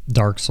of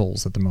Dark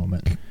Souls at the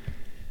moment,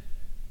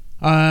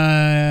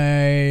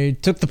 I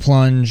took the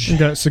plunge. You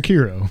got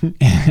Sekiro.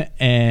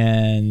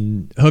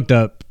 And hooked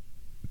up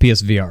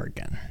PSVR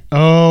again.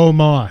 Oh,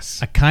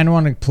 Moss. I kind of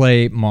want to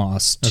play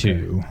Moss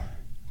too.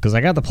 Because I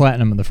got the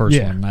platinum in the first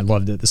one and I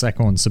loved it. The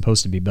second one's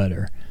supposed to be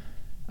better.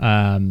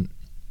 But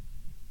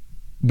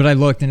I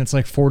looked and it's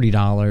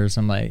 $40.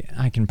 I'm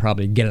I can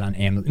probably get it on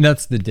Amazon.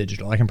 That's the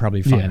digital. I can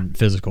probably find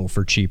physical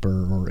for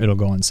cheaper, or it'll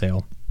go on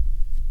sale.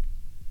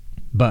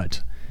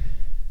 But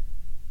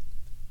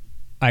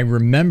I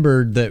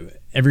remembered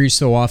that every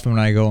so often when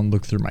I go and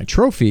look through my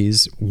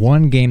trophies,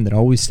 one game that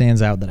always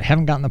stands out that I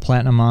haven't gotten the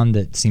platinum on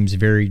that seems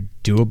very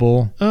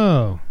doable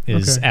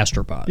is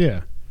Astrobot.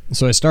 Yeah.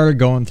 So I started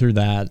going through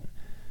that.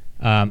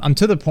 I'm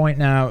to the point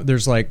now,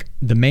 there's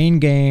the main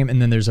game,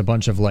 and then there's a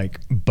bunch of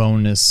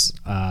bonus,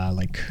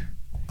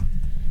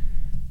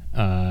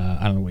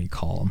 I don't know what you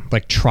call them,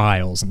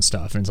 trials and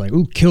stuff. And it's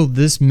ooh, kill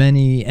this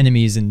many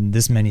enemies in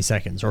this many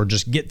seconds, or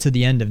just get to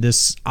the end of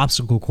this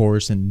obstacle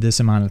course in this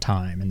amount of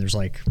time. And there's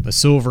a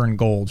silver and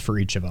gold for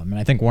each of them. And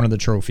I think one of the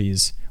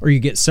trophies, or you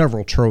get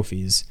several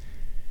trophies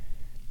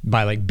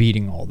by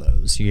beating all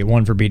those. You get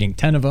one for beating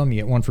 10 of them, you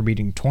get one for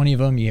beating 20 of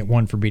them, you get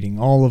one for beating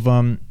all of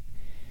them.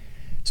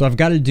 So I've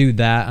got to do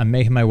that. I'm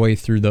making my way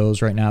through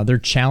those right now. They're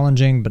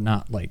challenging, but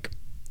not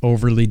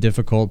overly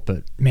difficult.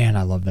 But man,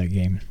 I love that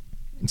game.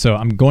 So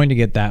I'm going to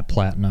get that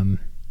platinum.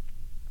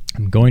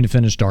 I'm going to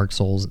finish Dark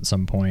Souls at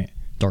some point.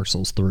 Dark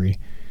Souls 3.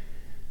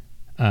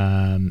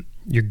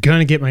 You're going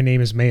to get My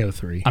Name is Mayo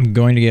 3. I'm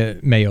going to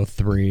get Mayo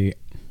 3.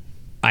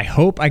 I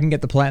hope I can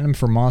get the platinum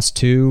for Moss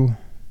 2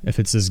 if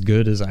it's as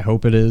good as I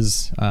hope it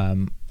is.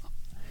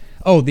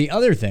 The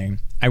other thing,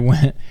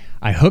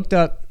 I hooked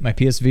up my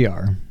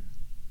PSVR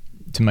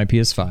to my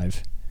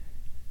PS5.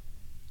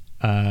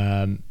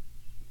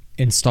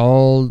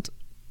 Installed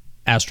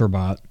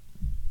Astrobot.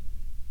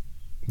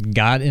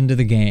 Got into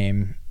the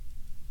game,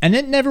 and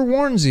it never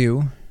warns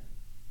you.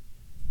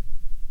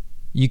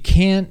 You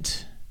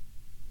can't.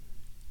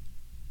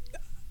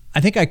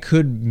 I think I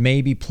could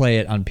maybe play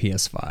it on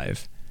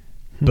PS5,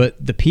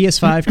 but the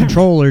PS5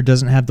 controller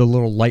doesn't have the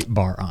little light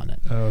bar on it.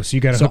 Oh, so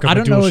you got to hook up I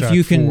don't a know if DualShock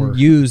you can 4.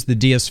 use the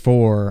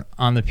DS4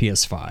 on the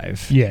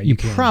PS5. Yeah, you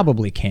can.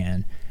 Probably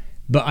can.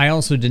 But I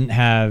also didn't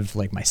have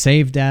my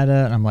save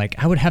data, and I'm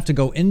I would have to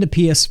go into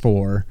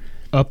PS4.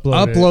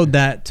 Upload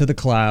that to the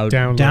cloud,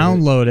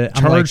 download it,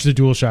 charge the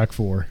DualShock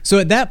 4. So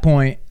at that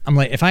point, I'm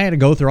if I had to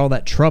go through all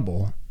that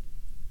trouble,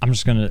 I'm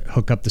just going to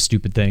hook up the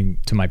stupid thing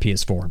to my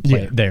PS4 and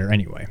play it there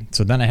anyway.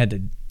 So then I had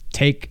to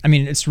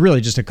it's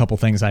really just a couple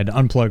things I had to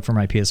unplug from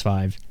my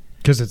PS5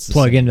 because it's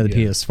plug into the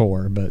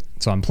PS4. But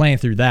so I'm playing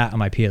through that on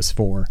my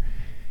PS4.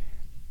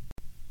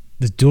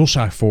 the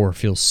DualShock 4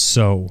 feels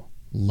so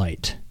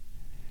light.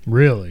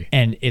 Really?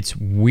 And it's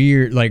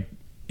weird. Like,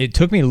 it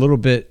took me a little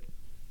bit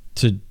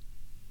to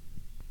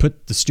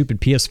put the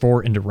stupid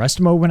PS4 into rest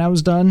mode when I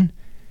was done.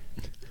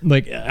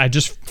 Like, I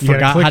just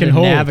forgot how to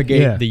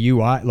navigate the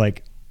UI.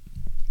 Like,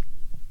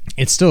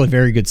 it's still a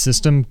very good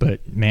system,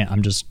 but man,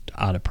 I'm just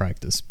out of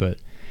practice. But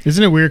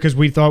isn't it weird because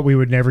we thought we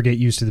would never get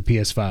used to the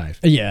PS5?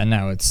 Yeah,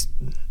 now it's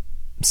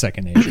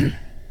second nature.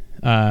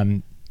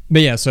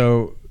 But yeah,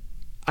 so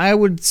I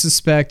would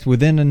suspect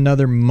within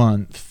another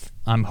month,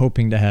 I'm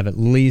hoping to have at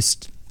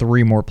least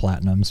 3 more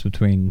platinums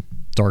between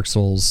Dark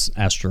Souls,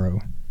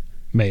 Astro,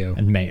 Mayo,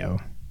 and Mayo,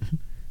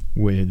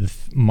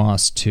 with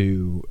Moss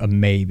 2 a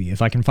maybe.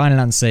 If I can find it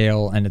on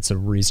sale and it's a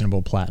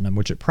reasonable platinum,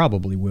 which it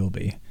probably will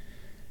be.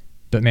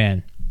 But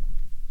man,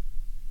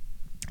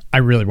 I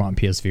really want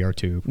PSVR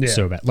 2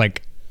 so bad.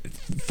 Like,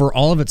 for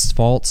all of its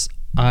faults,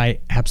 I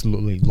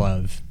absolutely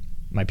love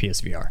my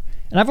PSVR.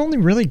 And I've only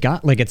really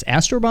got, like, it's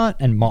Astrobot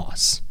and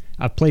Moss.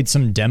 I've played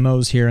some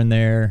demos here and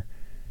there.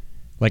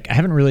 Like, I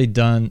haven't really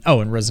done... Oh,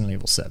 and Resident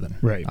Evil 7.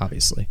 Right.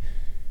 Obviously.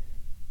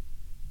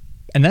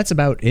 And that's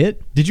about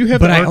it. Did you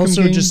have But the I Arkham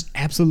also game? just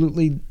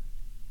absolutely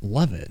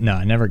love it. No,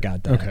 I never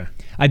got that. Okay.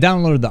 I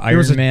downloaded the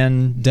Iron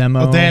Man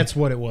demo. Oh, that's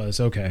what it was.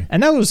 Okay.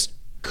 And that was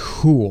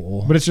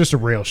cool. But it's just a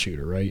rail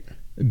shooter, right?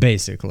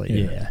 Basically,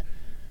 yeah.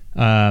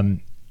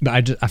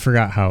 But I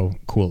forgot how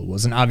cool it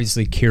was, and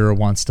obviously Kira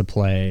wants to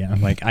play.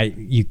 I'm like,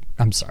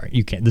 I'm sorry,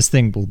 you can't. This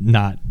thing will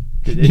not.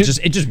 It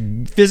just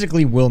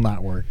physically will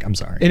not work. I'm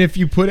sorry. And if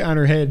you put it on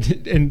her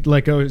head and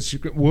let go,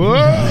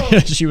 whoa,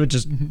 she would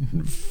just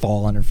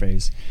fall on her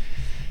face.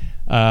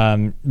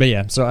 But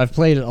yeah, so I've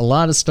played a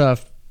lot of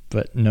stuff,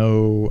 but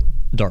no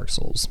Dark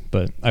Souls.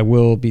 But I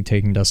will be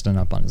taking Dustin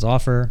up on his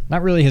offer.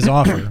 Not really his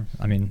offer.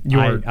 I mean,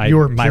 my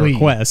plea.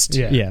 request.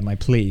 Yeah, my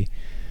plea.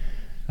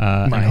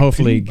 And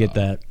hopefully get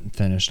that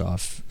finished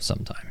off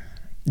sometime.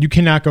 You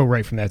cannot go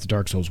right from that to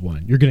Dark Souls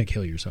 1. You're going to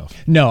kill yourself.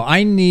 No,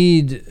 I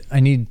need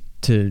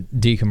to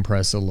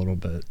decompress a little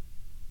bit.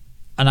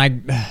 And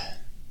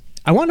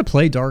I want to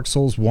play Dark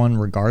Souls 1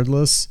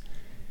 regardless.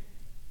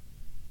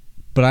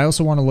 But I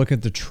also want to look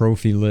at the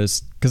trophy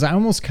list, because I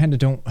almost kind of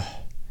don't...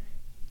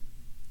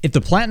 If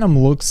the platinum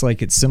looks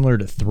like it's similar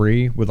to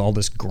 3 with all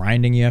this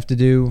grinding you have to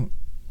do,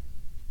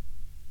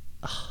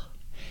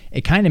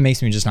 it kind of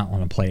makes me just not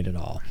want to play it at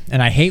all.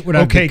 And I hate what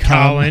I've become.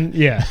 Colin.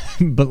 Yeah.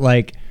 But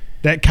like...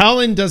 That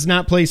Colin does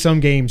not play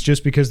some games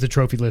just because the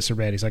trophy lists are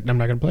bad. He's like, I'm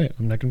not going to play it.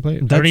 I'm not going to play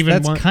it.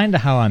 That's kind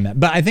of how I'm at.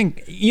 But I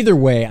think either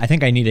way, I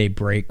think I need a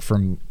break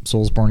from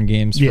Soulsborne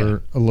games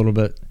for a little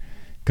bit,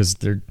 because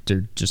they're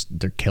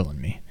killing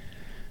me.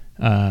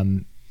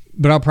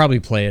 But I'll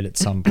probably play it at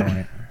some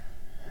point.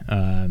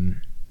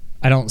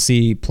 I don't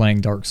see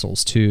playing Dark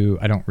Souls 2.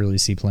 I don't really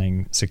see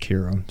playing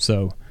Sekiro.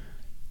 So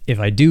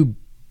if I do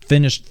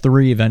finish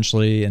 3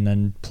 eventually and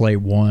then play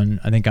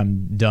 1, I think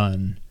I'm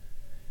done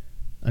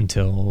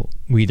until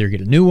we either get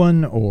a new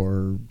one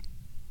or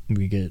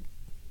we get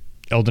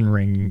Elden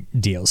Ring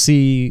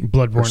DLC,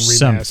 Bloodborne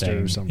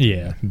remaster or something.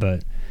 Yeah,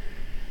 but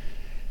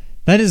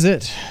that is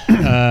it.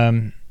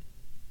 A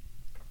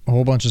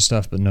whole bunch of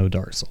stuff, but no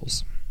Dark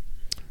Souls.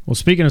 Well,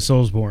 speaking of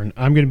Soulsborne,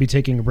 I'm going to be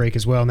taking a break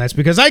as well, and that's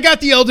because I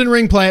got the Elden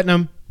Ring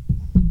Platinum.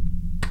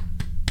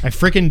 I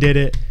freaking did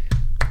it.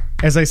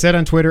 As I said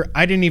on Twitter,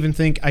 I didn't even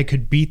think I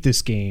could beat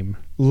this game,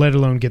 let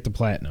alone get the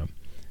Platinum.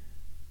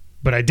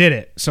 But I did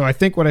it. So I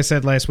think what I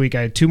said last week,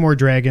 I had 2 more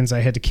dragons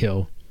I had to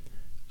kill.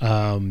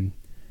 And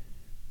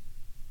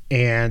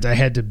I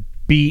had to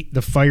beat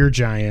the fire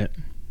giant,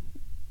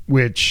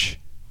 which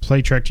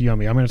play Trek to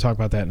Yummy. I'm going to talk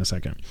about that in a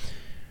second.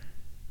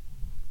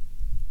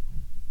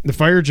 The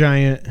fire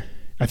giant,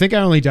 I think I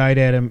only died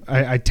at him.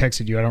 I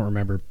texted you. I don't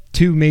remember.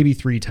 2, maybe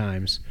 3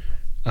 times.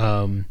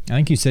 I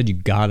think you said you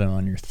got him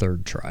on your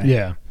 3rd try.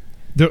 Yeah.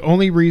 The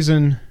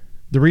reason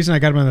I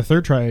got him on the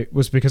 3rd try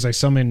was because I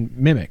summoned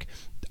Mimic.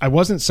 I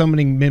wasn't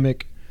summoning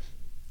Mimic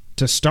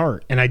to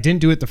start, and I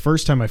didn't do it the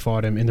first time I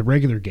fought him in the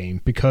regular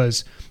game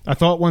because I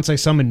thought once I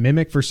summoned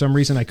Mimic, for some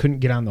reason I couldn't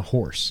get on the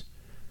horse.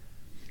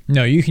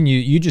 No, you can.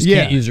 You just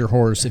can't use your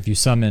horse if you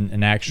summon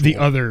an actual... The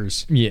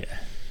others. Yeah.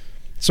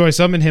 So I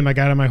summoned him, I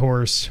got on my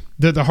horse.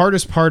 The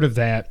hardest part of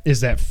that is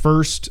that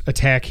first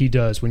attack he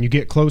does. When you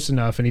get close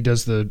enough and he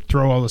does the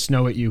throw all the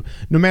snow at you,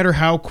 no matter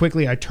how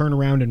quickly I turn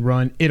around and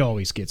run, it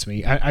always gets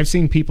me. I've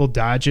seen people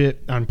dodge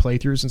it on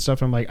playthroughs and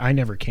stuff. I'm like, I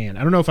never can.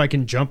 I don't know if I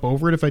can jump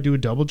over it if I do a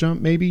double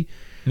jump, maybe.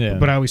 Yeah.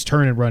 But I always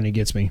turn and run and he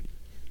gets me.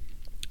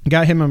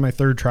 Got him on my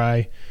 3rd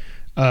try.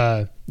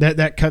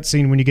 That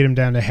cutscene when you get him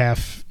down to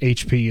half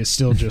HP is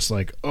still just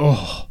like,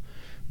 oh,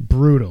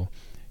 brutal.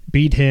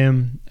 Beat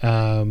him.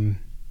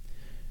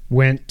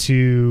 Went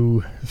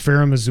to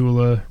Farum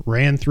Azula,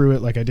 ran through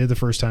it like I did the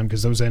first time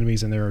because those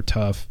enemies in there are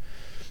tough.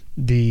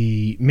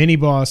 The mini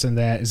boss in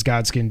that is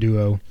Godskin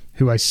Duo,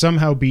 who I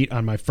somehow beat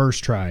on my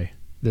 1st try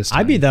this time.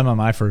 I beat them on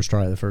my 1st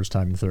try the first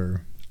time through.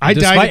 I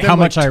Despite died how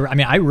much I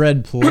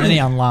read plenty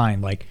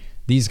online, like,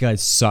 these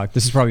guys suck.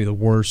 This is probably the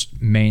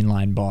worst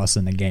mainline boss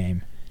in the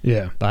game.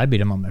 Yeah. But I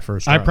beat him on my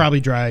first try. I probably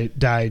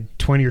died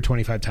 20 or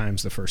 25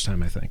 times the first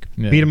time, I think.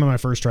 Yeah. Beat him on my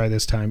first try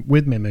this time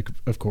with Mimic,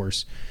 of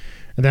course.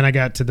 And then I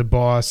got to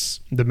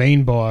the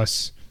main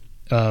boss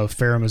of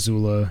Farum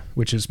Azula,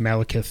 which is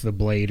Malekith the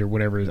Blade or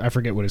whatever. I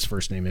forget what his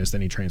first name is.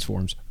 Then he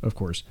transforms, of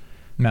course.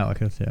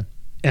 Malekith, yeah.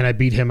 And I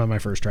beat him on my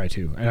first try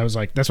too. And I was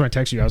like, that's when I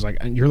texted you. I was like,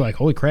 and you're like,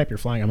 holy crap, you're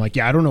flying. I'm like,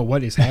 yeah, I don't know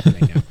what is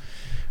happening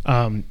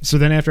now. So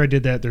then after I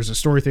did that, there's a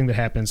story thing that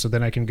happens. So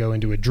then I can go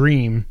into a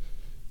dream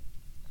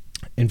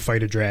and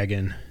fight a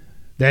dragon.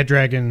 That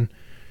dragon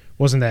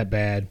wasn't that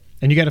bad.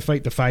 And you got to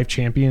fight the 5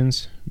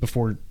 champions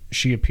before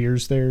she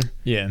appears there.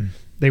 Yeah.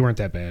 They weren't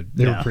that bad.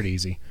 They were pretty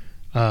easy.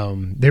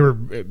 They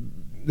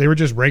were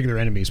just regular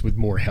enemies with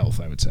more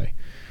health, I would say.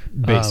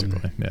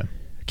 Basically, yeah.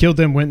 Killed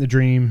them, went in the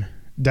dream,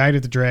 died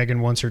at the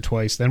dragon once or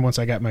twice. Then once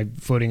I got my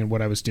footing in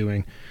what I was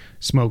doing,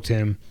 smoked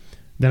him.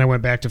 Then I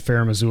went back to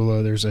Farum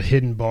Azula. There's a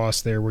hidden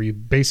boss there where you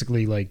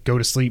basically like go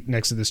to sleep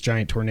next to this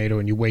giant tornado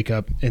and you wake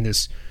up in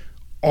this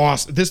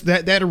awesome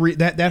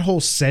that whole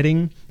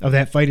setting of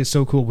that fight is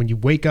so cool. When you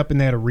wake up in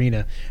that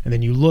arena and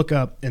then you look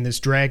up and this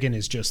dragon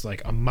is just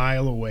like a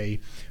mile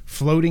away,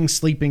 floating,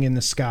 sleeping in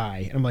the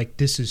sky. And I'm like,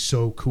 this is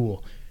so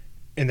cool.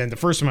 And then the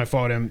first time I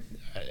fought him,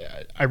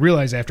 I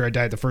realized after I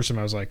died the first time,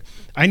 I was like,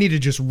 I need to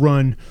just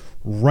run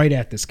right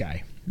at this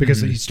guy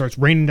because he starts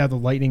raining down the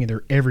lightning and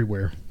they're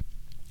everywhere.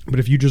 But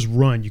if you just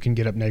run, you can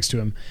get up next to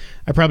him.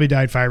 I probably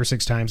died 5 or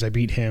 6 times. I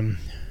beat him.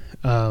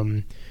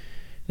 And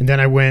then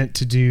I went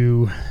to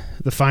do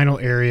the final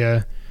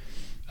area.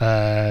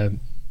 The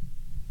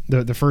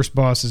first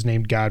boss is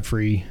named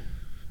Godfrey.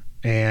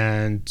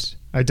 And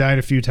I died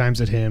a few times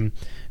at him.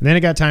 And then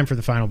it got time for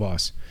the final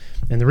boss.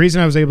 And the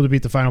reason I was able to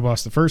beat the final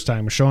boss the first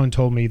time was Sean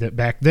told me that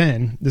back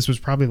then, this was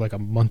probably like a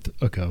month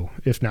ago,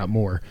 if not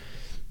more,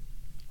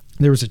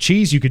 there was a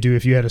cheese you could do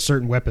if you had a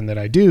certain weapon that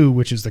I do,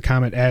 which is the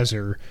Comet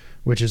Azure,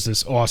 which is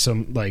this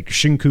awesome like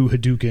Shinku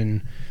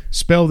Hadouken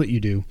spell that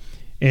you do.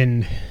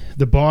 And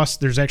the boss,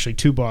 there's actually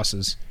 2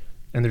 bosses,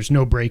 and there's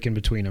no break in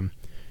between them.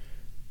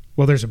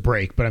 Well, there's a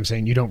break, but I'm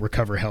saying you don't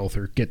recover health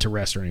or get to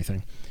rest or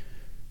anything.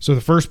 So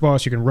the first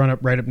boss, you can run up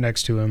right up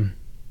next to him,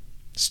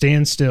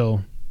 stand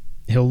still,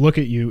 he'll look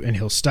at you, and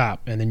he'll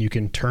stop, and then you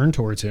can turn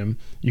towards him.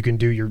 You can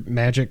do your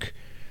magic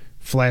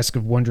flask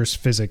of wondrous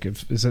physic.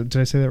 Did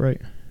I say that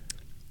right?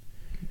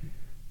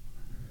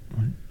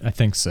 I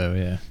think so,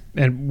 yeah.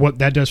 And what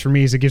that does for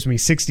me is it gives me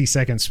 60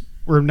 seconds,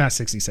 or not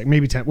 60 seconds,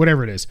 maybe 10,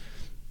 whatever it is,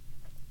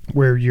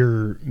 where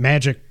your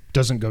magic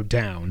doesn't go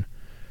down.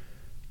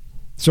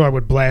 So I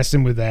would blast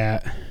him with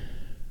that,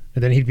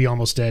 and then he'd be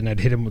almost dead, and I'd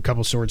hit him with a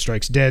couple sword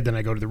strikes dead. Then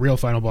I go to the real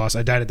final boss.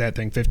 I died at that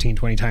thing 15,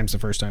 20 times the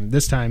first time.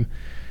 This time,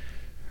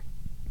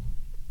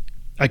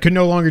 I could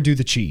no longer do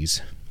the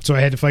cheese. So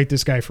I had to fight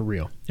this guy for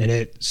real, and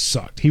it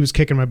sucked. He was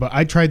kicking my butt.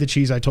 I tried the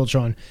cheese, I told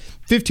Sean,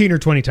 15 or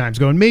 20 times,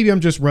 going, maybe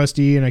I'm just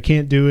rusty and I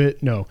can't do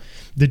it. No.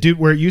 The dude,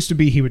 where it used to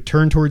be, he would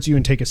turn towards you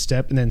and take a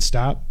step and then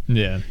stop.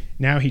 Yeah.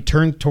 Now he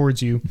turns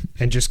towards you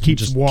and just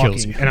keeps Just walking.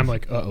 kills you. And I'm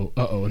like,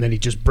 uh-oh. And then he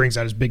just brings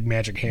out his big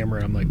magic hammer,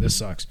 and I'm like, this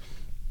sucks.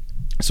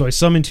 So I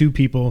summoned 2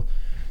 people.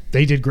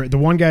 They did great. The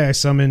one guy I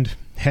summoned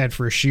had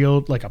for a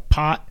shield like a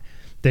pot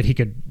that he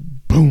could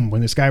boom when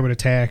this guy would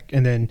attack,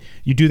 and then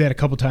you do that a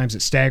couple times,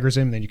 it staggers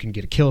him, then you can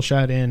get a kill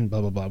shot in, blah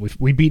blah blah.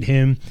 We beat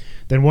him.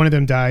 Then one of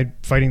them died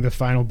fighting the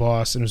final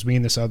boss, and it was me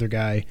and this other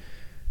guy,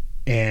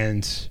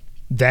 and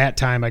that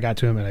time I got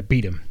to him and I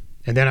beat him.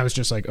 And then I was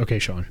just like, okay,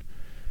 Sean,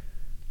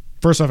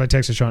 first off, I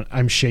texted Sean,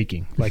 I'm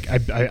shaking, like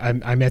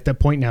I'm at that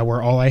point now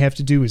where all I have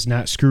to do is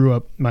not screw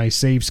up my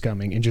save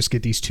scumming and just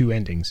get these 2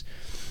 endings.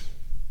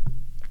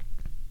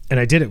 And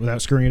I did it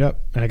without screwing it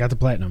up, and I got the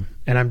platinum,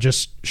 and I'm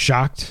just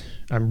shocked.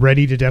 I'm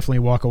ready to definitely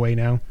walk away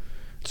now.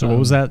 So what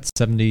was that?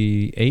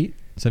 78?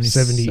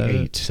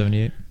 78.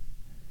 78.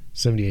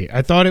 78.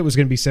 I thought it was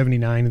going to be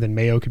 79, and then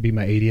Mayo could be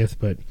my 80th,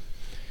 but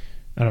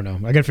I don't know.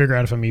 I got to figure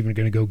out if I'm even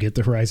going to go get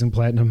the Horizon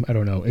Platinum. I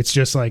don't know. It's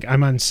just like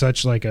I'm on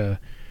such like a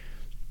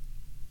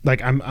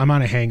I'm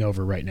on a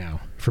hangover right now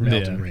from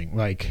Elden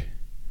Ring.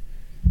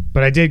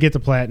 But I did get the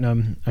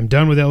platinum. I'm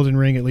done with Elden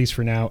Ring, at least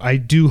for now. I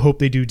do hope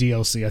they do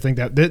DLC. I think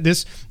that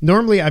this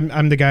normally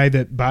I'm the guy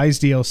that buys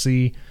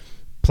DLC,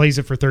 plays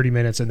it for 30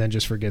 minutes, and then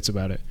just forgets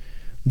about it.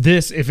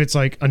 This, if it's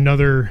like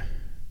another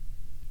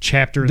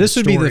chapter, This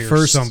would be the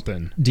first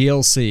something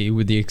DLC,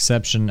 with the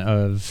exception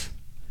of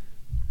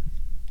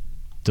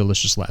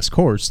Delicious Last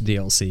Course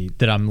DLC,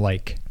 that I'm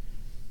like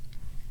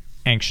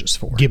anxious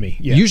for. Gimme,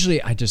 yeah.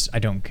 Usually I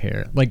don't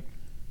care. Like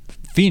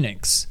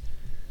Phoenix.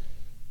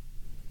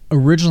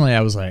 Originally,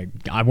 I was like,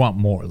 I want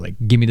more. Like,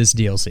 give me this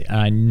DLC. And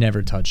I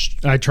never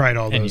touched. I tried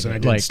all those, and I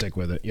didn't like, stick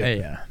with it.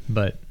 Yeah,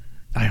 but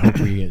I hope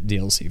we get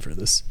DLC for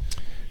this.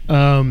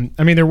 I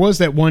mean, there was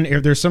that one.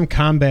 There's some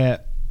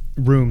combat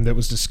room that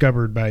was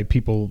discovered by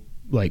people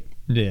like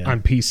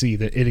on PC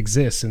that it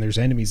exists, and there's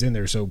enemies in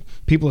there. So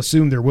people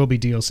assume there will be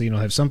DLC, and it'll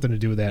have something to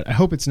do with that. I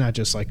hope it's not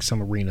just like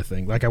some arena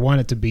thing. Like, I want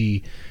it to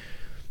be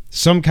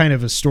some kind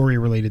of a story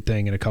related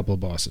thing and a couple of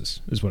bosses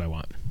is what I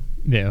want.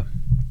 Yeah,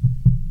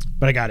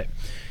 but I got it.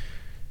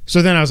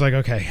 So then I was like,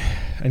 okay,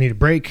 I need a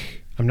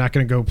break. I'm not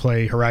going to go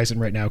play Horizon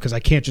right now because I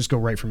can't just go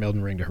right from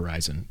Elden Ring to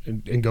Horizon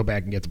and go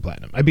back and get the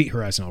platinum. I beat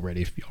Horizon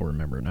already, if y'all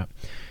remember or not.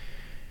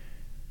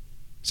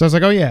 So I was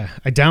like, oh yeah,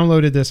 I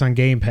downloaded this on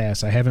Game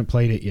Pass. I haven't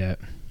played it yet.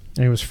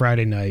 And it was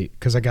Friday night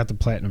because I got the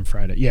platinum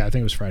Friday. Yeah, I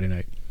think it was Friday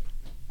night.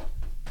 I'm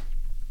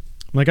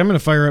like, I'm going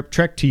to fire up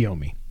Trek to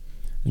Yomi.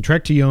 And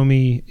Trek to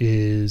Yomi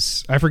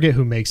is, I forget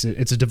who makes it.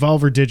 It's a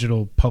Devolver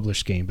Digital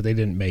published game, but they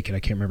didn't make it. I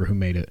can't remember who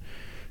made it.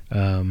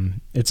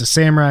 It's a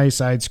samurai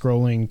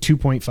side-scrolling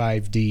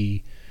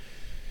 2.5D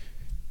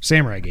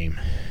samurai game.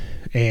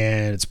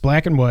 And it's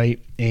black and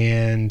white,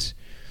 and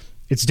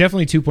it's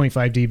definitely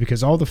 2.5D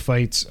because all the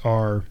fights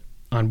are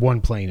on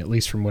one plane, at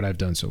least from what I've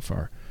done so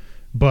far.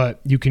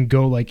 But you can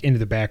go like into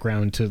the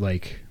background to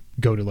like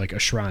go to like a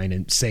shrine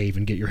and save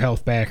and get your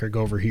health back, or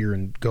go over here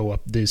and go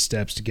up these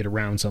steps to get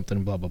around something,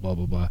 and blah, blah, blah,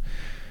 blah, blah.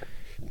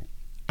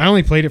 I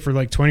only played it for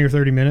like 20 or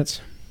 30 minutes.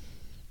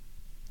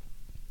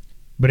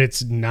 But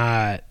it's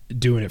not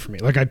doing it for me.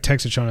 Like I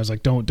texted Sean, I was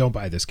like, don't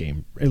buy this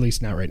game. At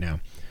least not right now.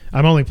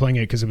 I'm only playing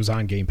it because it was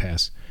on Game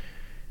Pass.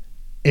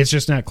 It's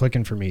just not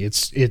clicking for me.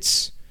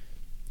 It's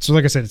so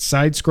like I said, it's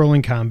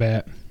side-scrolling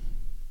combat.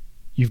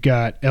 You've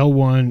got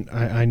L1.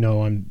 I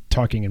know I'm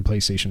talking in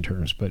PlayStation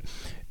terms, but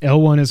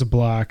L1 is a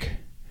block.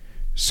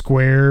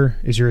 Square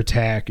is your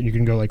attack. And you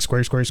can go like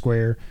square, square,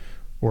 square,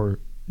 or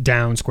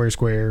down, square,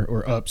 square,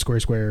 or up, square,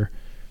 square.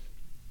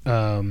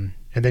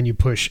 And then you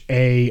push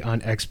A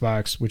on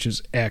Xbox, which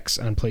is X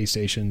on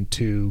PlayStation,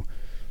 to,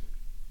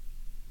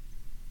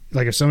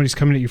 like, if somebody's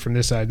coming at you from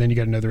this side, then you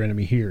got another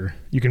enemy here.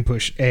 You can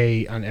push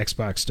A on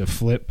Xbox to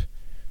flip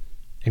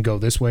and go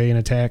this way and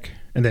attack,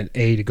 and then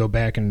A to go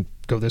back and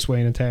go this way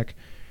and attack.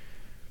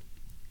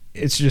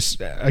 It's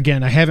just,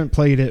 again, I haven't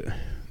played it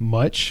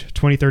much,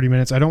 20, 30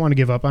 minutes. I don't want to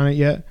give up on it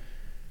yet,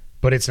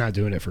 but it's not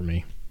doing it for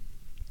me.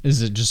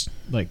 Is it just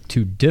like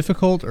too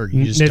difficult, or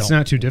you just it's don't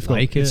not too difficult.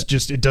 like It's it?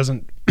 just, it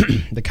doesn't,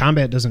 the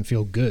combat doesn't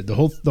feel good. The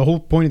whole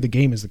point of the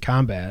game is the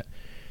combat.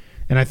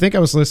 And I think I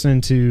was listening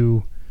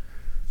to,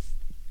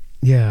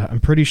 I'm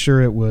pretty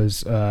sure it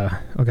was, oh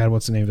God,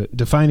 what's the name of it?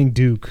 Defining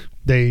Duke.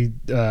 They,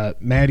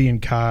 Maddie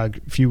and Cog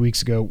a few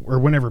weeks ago, or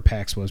whenever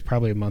PAX was,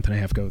 probably a month and a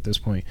half ago at this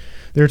point,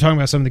 they were talking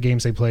about some of the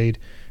games they played.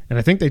 And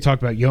I think they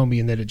talked about Yomi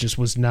and that it just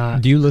was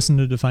not. Do you listen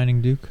to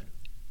Defining Duke?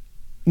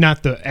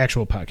 Not the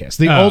actual podcast.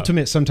 The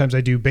ultimate sometimes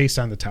I do based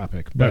on the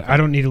topic, but Okay. I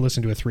don't need to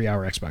listen to a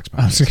 3-hour Xbox podcast.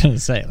 I was going to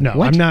say, like, No,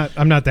 what?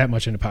 I'm not that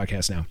much into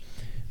podcasts now.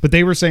 But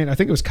they were saying, I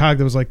think it was Cog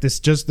that was like,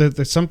 this just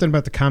there's something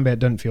about the combat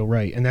doesn't feel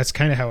right. And that's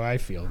kind of how I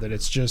feel, that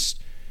it's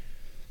just,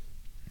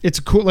 it's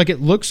cool. Like,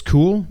 it looks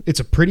cool. It's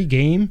a pretty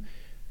game,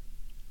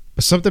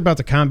 but something about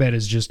the combat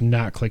is just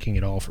not clicking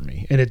at all for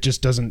me. And it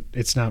just doesn't,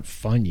 it's not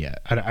fun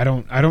yet. I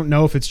don't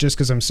know if it's just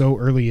because I'm so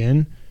early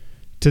in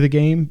to the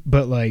game,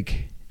 but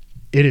like,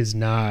 it is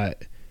not,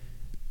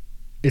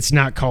 it's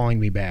not calling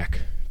me back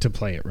to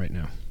play it right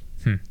now.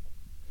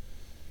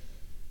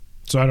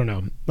 So I don't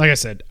know. Like I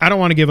said, I don't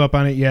want to give up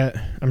on it yet.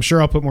 I'm sure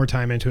I'll put more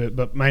time into it,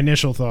 but my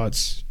initial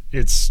thoughts,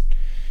 it's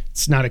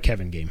not a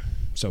Kevin game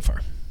so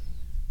far.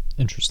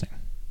 Interesting.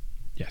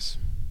 Yes.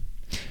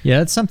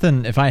 Yeah, it's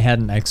something, if I had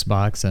an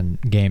Xbox and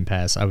Game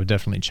Pass, I would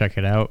definitely check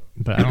it out.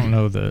 But I don't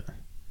know the,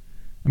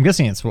 I'm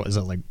guessing it's, what is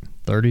it, like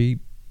 30,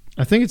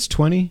 I think it's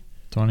 20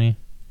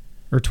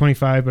 or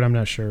 25, but I'm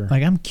not sure.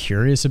 Like, I'm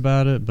curious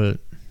about it, but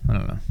I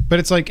don't know. But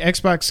it's like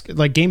Xbox,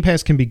 like Game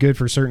Pass can be good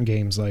for certain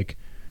games. Like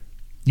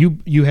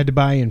you had to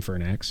buy in for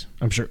an X.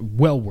 I'm sure,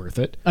 well worth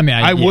it. I mean,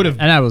 I would have,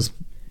 and I was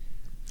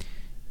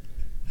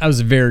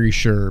very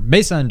sure,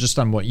 based on just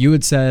on what you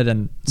had said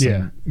and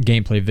some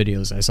gameplay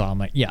videos I saw. I'm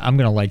like, yeah, I'm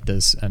gonna like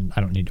this, and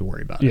I don't need to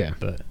worry about it.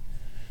 But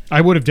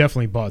I would have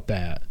definitely bought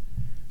that.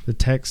 The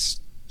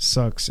text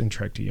sucks in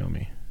Trek to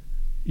Yomi.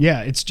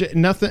 Yeah, it's just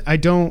nothing. I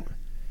don't.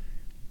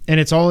 And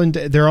it's all in.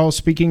 They're all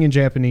speaking in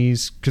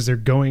Japanese because they're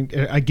going.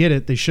 I get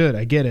it. They should.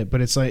 I get it.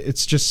 But it's like,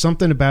 it's just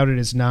something about it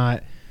is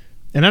not.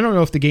 And I don't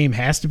know if the game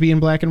has to be in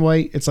black and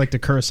white. It's like the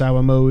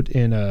Kurosawa mode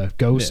in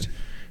Ghost. Yeah.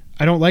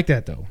 I don't like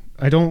that though.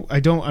 I don't.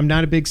 I'm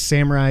not a big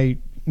samurai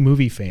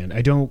movie fan.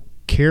 I don't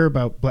care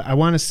about. But I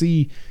want to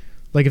see,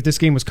 like, if this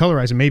game was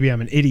colorized, and maybe I'm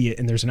an idiot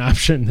and there's an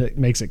option that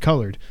makes it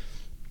colored,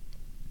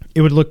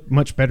 it would look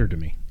much better to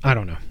me. I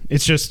don't know.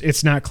 It's just,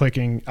 it's not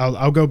clicking.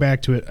 I'll go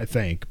back to it, I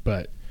think,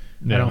 but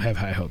I don't have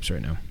high hopes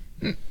right now.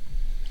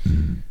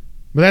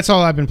 But that's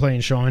all I've been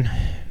playing, Sean.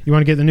 You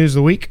want to get the news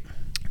of the week?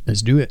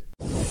 let's do it.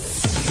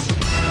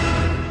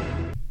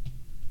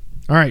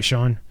 All right,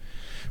 Sean.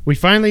 We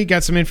finally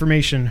got some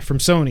information from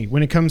Sony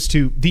when it comes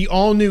to the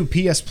all-new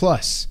PS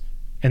Plus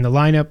and the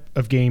lineup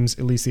of games,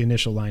 at least the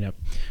initial lineup.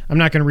 I'm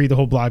not going to read the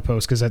whole blog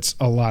post because that's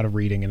a lot of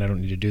reading and I don't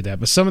need to do that.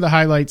 But some of the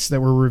highlights that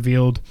were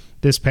revealed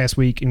this past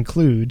week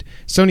include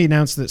Sony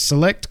announced that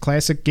select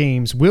classic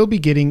games will be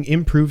getting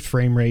improved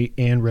frame rate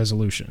and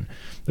resolution.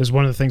 This is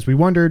one of the things we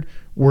wondered.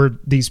 Were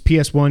these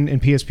PS1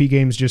 and PSP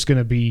games just going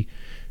to be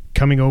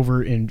coming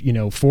over in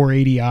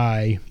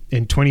 480i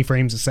in 20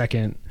 frames a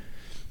second?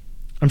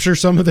 I'm sure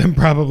some of them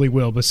probably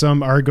will, but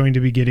some are going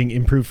to be getting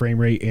improved frame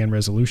rate and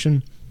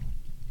resolution.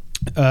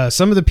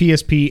 Some of the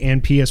PSP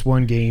and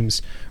PS1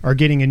 games are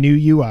getting a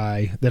new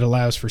UI that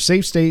allows for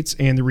save states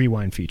and the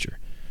rewind feature.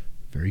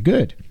 Very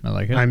good. I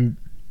like it.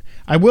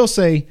 I will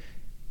say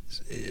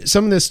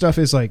some of this stuff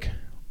is like,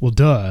 well,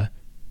 duh.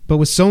 But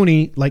with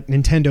Sony, like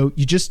Nintendo,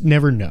 you just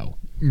never know.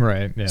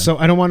 Right. Yeah. So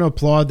I don't want to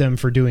applaud them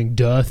for doing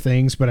duh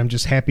things, but I'm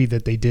just happy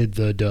that they did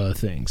the duh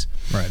things.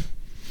 Right.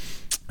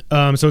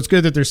 So it's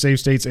good that there's save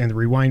states and the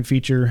rewind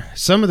feature.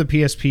 Some of the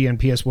PSP and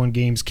PS1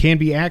 games can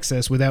be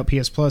accessed without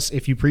PS Plus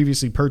if you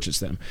previously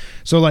purchased them.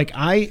 So, like,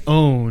 I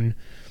own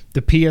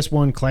the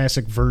PS1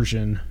 classic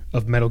version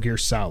of Metal Gear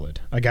Solid.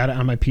 I got it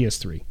on my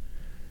PS3.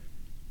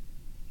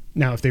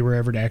 Now, if they were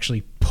ever to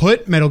actually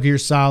put Metal Gear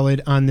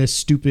Solid on this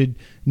stupid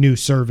new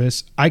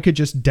service, I could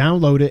just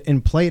download it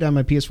and play it on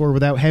my PS4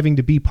 without having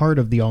to be part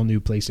of the all-new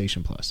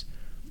PlayStation Plus.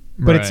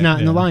 But it's not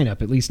in the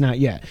lineup, at least not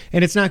yet.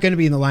 And it's not going to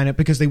be in the lineup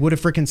because they would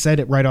have freaking said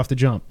it right off the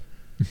jump.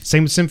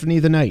 Same with Symphony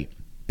of the Night.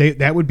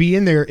 That would be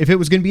in there. If it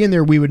was going to be in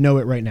there, we would know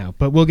it right now.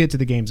 But we'll get to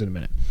the games in a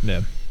minute.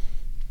 Yeah.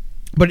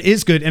 But it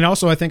is good. And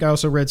also, I think I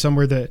also read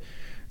somewhere that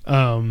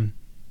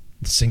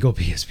single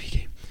PSP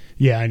game.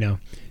 Yeah, I know.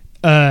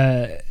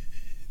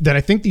 That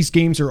I think these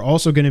games are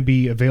also going to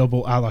be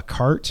available a la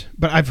carte.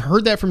 But I've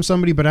heard that from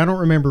somebody, but I don't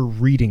remember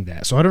reading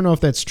that. So I don't know if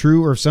that's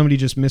true or if somebody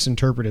just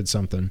misinterpreted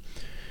something.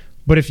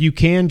 But if you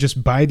can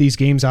just buy these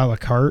games a la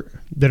carte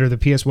that are the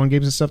PS1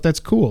 games and stuff, that's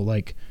cool.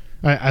 Like,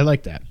 I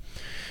like that.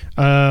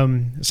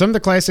 Some of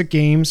the classic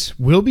games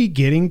will be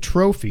getting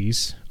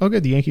trophies. Oh,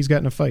 good. The Yankees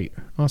got in a fight.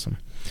 Awesome.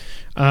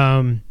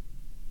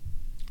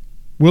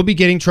 We'll be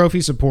getting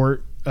trophy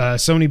support.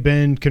 Sony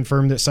Bend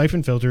confirmed that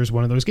Siphon Filter is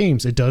one of those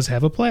games. It does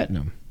have a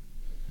platinum.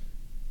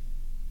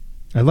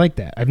 I like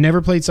that. I've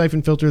never played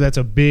Siphon Filter. That's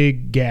a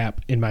big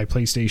gap in my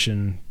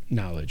PlayStation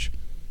knowledge.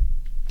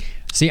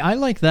 See, I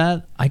like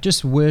that. I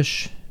just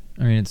wish,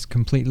 I mean, it's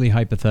completely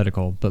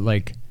hypothetical, but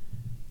like,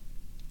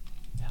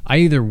 I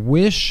either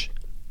wish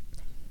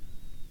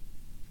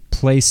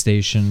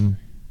PlayStation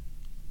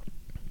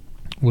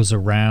was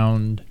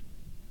around,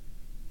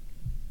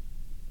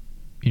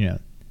 you know,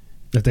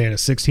 that they had a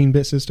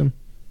 16-bit system?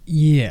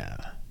 Yeah.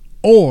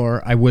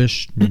 Or I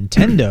wish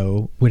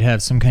Nintendo would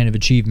have some kind of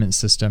achievement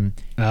system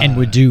and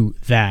would do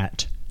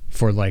that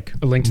for like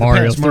A Link to the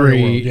Mario Past, 3.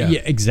 Mario World,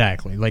 yeah.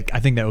 Exactly. Like, I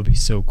think that would be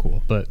so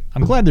cool. But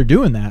I'm glad they're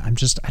doing that.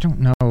 I don't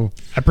know.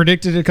 I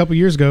predicted it a couple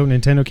years ago.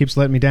 Nintendo keeps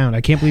letting me down.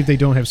 I can't believe they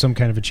don't have some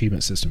kind of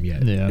achievement system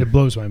yet. Yeah. It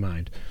blows my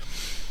mind.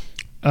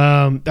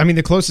 I mean,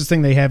 the closest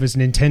thing they have is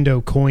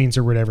Nintendo coins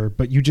or whatever,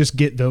 but you just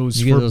get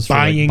those for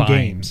buying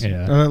games.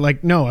 Yeah.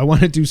 Like, no, I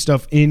want to do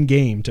stuff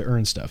in-game to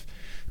earn stuff.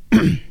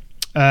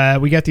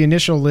 We got the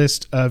initial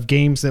list of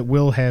games that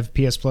will have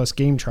PS Plus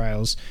game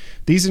trials.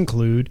 These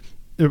include,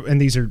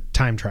 and these are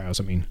time trials,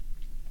 I mean,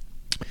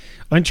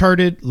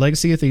 Uncharted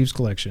Legacy of Thieves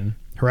Collection,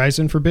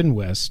 Horizon Forbidden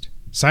West,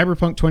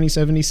 Cyberpunk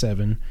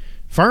 2077,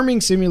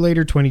 Farming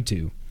Simulator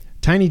 22,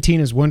 Tiny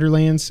Tina's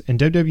Wonderlands, and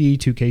WWE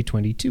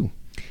 2K22.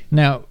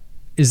 Now,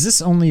 is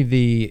this only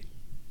the...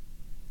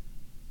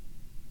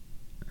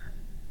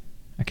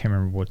 I can't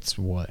remember what's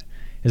what.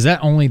 Is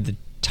that only the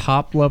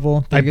top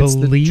level that I gets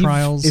believe the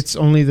trials? it's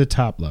only the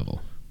top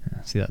level.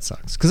 See, that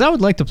sucks. Because I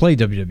would like to play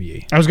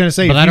WWE. I was going to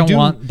say, But if I you don't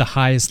want the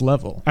highest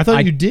level. I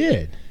thought you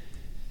did.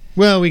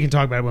 Well, we can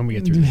talk about it when we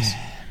get through this.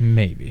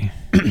 Maybe.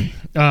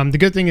 The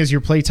good thing is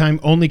your playtime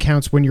only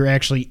counts when you're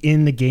actually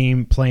in the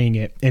game playing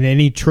it, and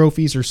any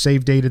trophies or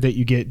save data that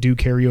you get do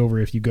carry over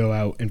if you go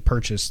out and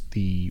purchase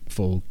the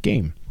full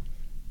game.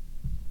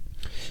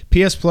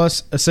 PS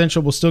Plus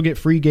Essential will still get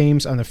free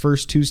games on the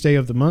first Tuesday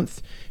of the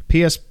month.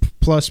 PS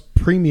Plus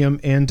Premium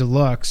and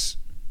Deluxe.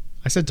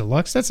 I said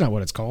Deluxe? That's not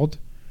what it's called.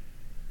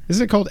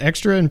 Isn't it called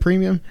Extra and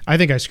Premium? I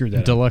think I screwed that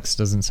up. Deluxe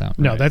doesn't sound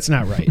right. No, that's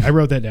not right. I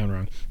wrote that down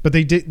wrong. But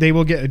they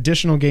will get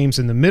additional games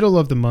in the middle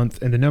of the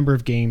month, and the number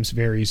of games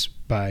varies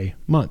by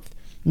month.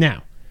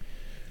 Now,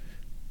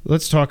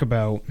 let's talk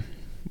about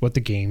what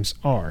the games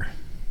are.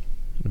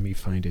 Let me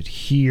find it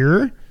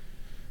here.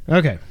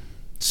 Okay.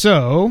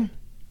 So,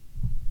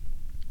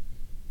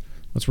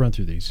 let's run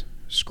through these.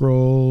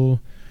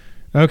 Scroll.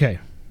 Okay.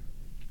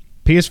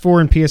 PS4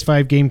 and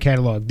PS5 game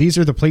catalog. These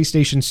are the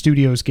PlayStation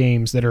Studios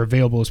games that are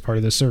available as part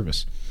of this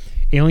service.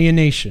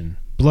 Alienation,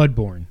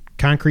 Bloodborne,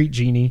 Concrete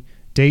Genie,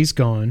 Days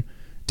Gone,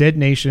 Dead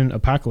Nation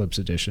Apocalypse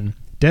Edition,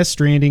 Death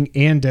Stranding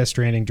and Death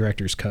Stranding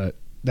Director's Cut.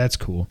 That's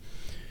cool.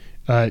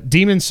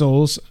 Demon's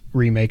Souls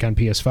remake on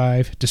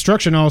PS5.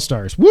 Destruction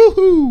All-Stars.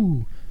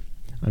 Woohoo!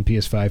 On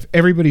PS5.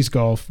 Everybody's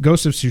Golf.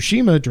 Ghost of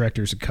Tsushima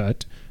Director's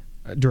Cut.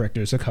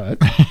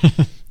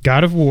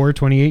 God of War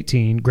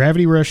 2018,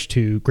 Gravity Rush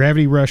 2,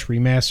 Gravity Rush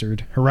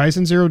Remastered,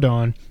 Horizon Zero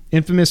Dawn,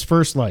 Infamous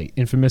First Light,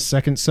 Infamous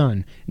Second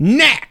Son,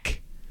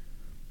 Knack!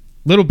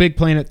 Little Big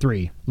Planet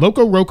 3,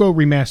 Loco Roco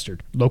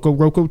Remastered, Loco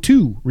Roco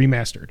 2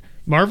 Remastered,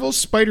 Marvel's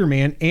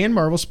Spider-Man and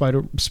Marvel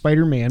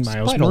Spider-Man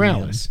Miles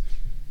Morales.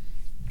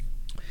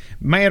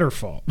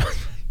 Matterfall.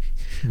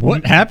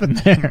 What happened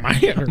there?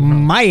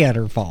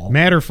 Matterfall,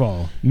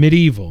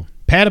 Medieval,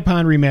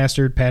 Patapon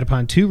Remastered,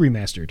 Patapon 2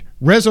 Remastered,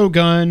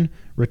 Resogun,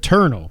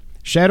 Returnal,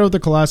 Shadow of the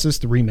Colossus,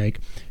 the remake,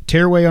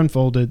 Tearaway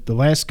Unfolded, The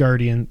Last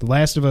Guardian, The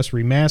Last of Us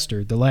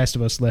Remastered, The Last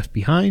of Us Left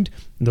Behind.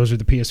 And those are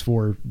the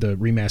PS4, the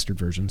remastered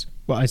versions.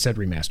 Well, I said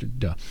remastered,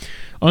 duh.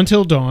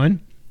 Until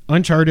Dawn,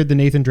 Uncharted, the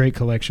Nathan Drake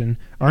Collection,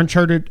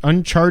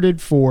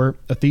 Uncharted 4,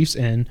 A Thief's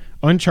End,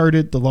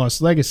 Uncharted, The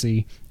Lost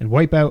Legacy, and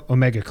Wipeout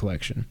Omega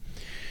Collection.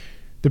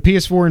 The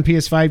PS4 and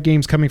PS5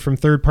 games coming from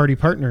third-party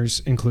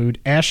partners include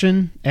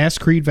Ashen, Assassin's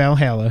Creed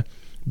Valhalla,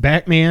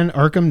 Batman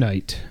Arkham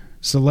Knight,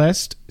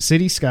 Celeste,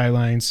 City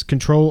Skylines,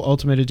 Control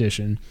Ultimate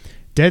Edition,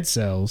 Dead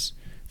Cells,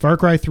 Far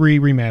Cry 3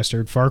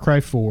 Remastered, Far Cry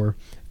 4,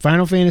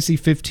 Final Fantasy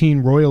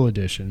 15 Royal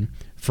Edition,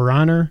 For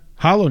Honor,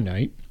 Hollow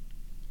Knight,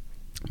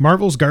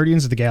 Marvel's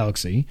Guardians of the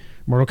Galaxy,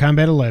 Mortal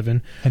Kombat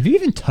 11. Have you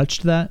even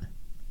touched that?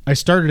 I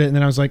started it and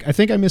then I was like, I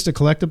think I missed a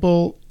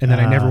collectible, and then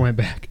I never went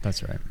back.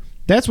 That's right.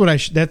 That's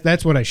what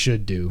that's what I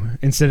should do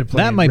instead of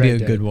playing. That might Red be a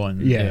Dead. good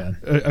one. Yeah.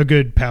 A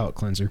good palate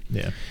cleanser.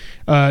 Yeah.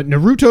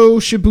 Naruto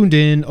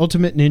Shippuden,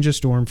 Ultimate Ninja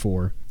Storm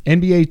 4,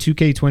 NBA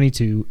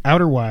 2K22,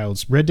 Outer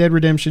Wilds, Red Dead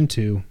Redemption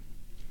 2,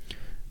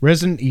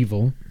 Resident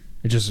Evil.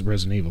 It just is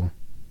Resident Evil.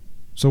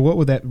 So what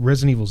would that,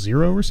 Resident Evil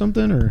 0 or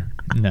something? Or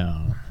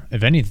No.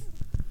 If any, it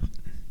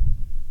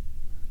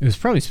was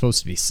probably supposed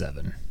to be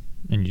 7,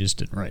 and you just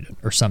didn't write it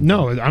or something.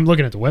 no, I'm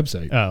looking at the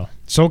website. Oh.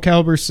 Soul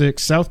Calibur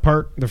 6, South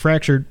Park, The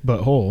Fractured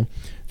But Whole,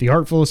 The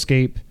Artful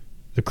Escape,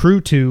 The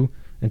Crew 2,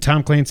 and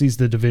Tom Clancy's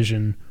The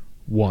Division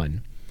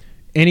 1.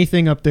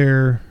 Anything up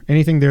there,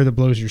 anything there that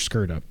blows your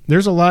skirt up.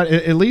 There's a lot,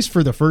 at least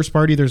for the first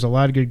party, there's a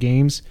lot of good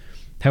games.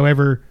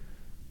 However,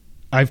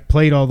 I've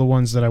played all the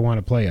ones that I want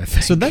to play, I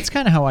think. So that's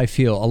kind of how I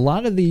feel. A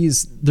lot of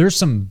these, there's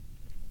some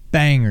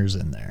bangers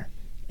in there.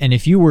 And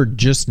if you were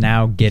just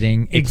now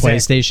getting a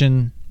Exactly.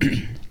 PlayStation,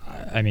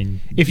 I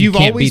mean, if you you've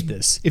can't always beat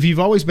this. if you've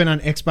always been on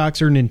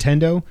Xbox or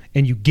Nintendo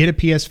and you get a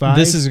PS5,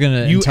 This is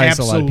gonna you entice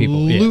a lot of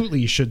people, yeah.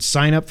 absolutely should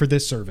sign up for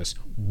this service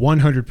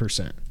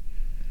 100%.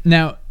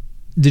 Now,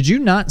 did you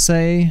not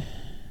say,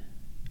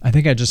 I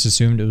think I just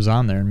assumed it was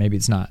on there, and maybe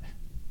it's not,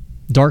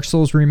 Dark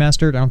Souls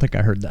Remastered? I don't think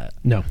I heard that.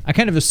 No. I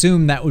kind of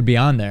assumed that would be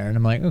on there, and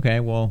I'm like, okay,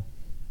 well,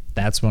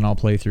 that's when I'll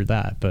play through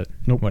that, but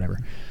Nope. whatever.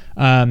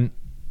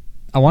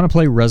 I want to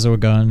play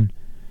Resogun.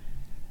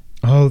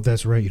 Oh,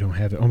 that's right. You don't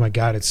have it. Oh my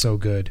God, it's so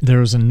good. There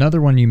was another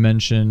one you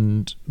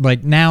mentioned.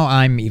 Like, now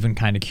I'm even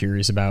kind of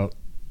curious about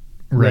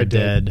Red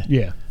Dead.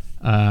 Yeah.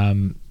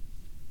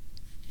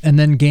 And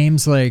then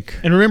games like...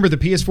 And remember, the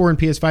PS4 and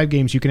PS5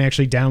 games, you can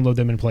actually download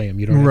them and play them.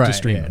 You don't have to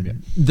stream them yet.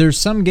 There's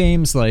some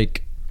games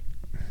like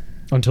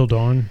Until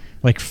Dawn.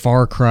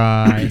 Far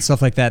Cry and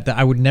stuff like that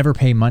I would never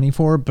pay money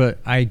for, but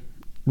I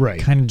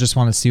Right. kind of just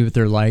want to see what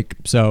they're like.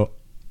 So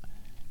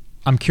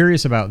I'm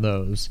curious about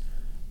those.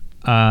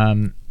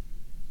 I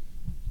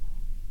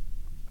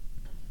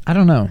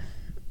don't know.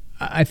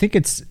 I think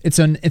it's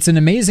an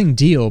amazing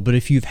deal, but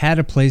if you've had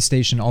a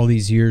PlayStation all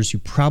these years, you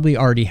probably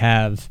already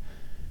have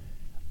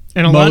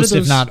And a lot of most,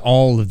 those, if not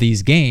all, of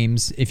these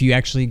games, if you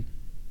actually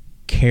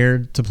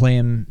cared to play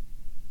them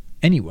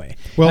anyway.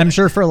 Well, I'm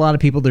sure for a lot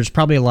of people, there's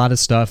probably a lot of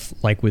stuff,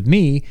 like with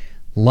me,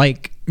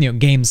 like,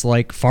 games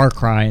like Far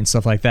Cry and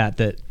stuff like that,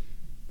 that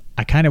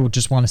I kind of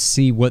just want to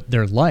see what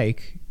they're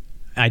like.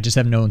 I just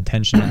have no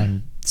intention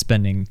on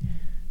spending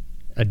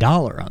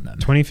 $1 on them.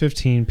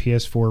 2015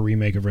 PS4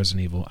 remake of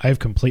Resident Evil. I have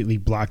completely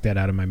blocked that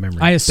out of my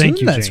memory. I assume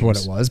Thank you, that's James. what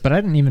it was, but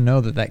I didn't even know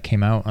that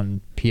came out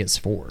on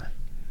PS4.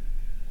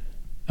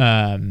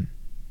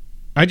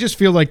 I just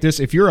feel like this,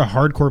 if you're a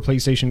hardcore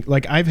PlayStation,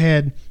 like I've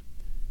had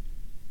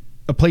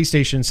a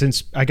PlayStation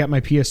since I got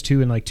my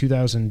PS2 in like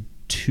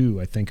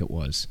 2002, I think it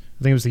was.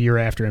 I think it was the year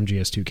after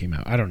MGS2 came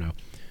out. I don't know.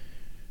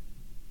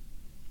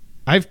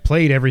 I've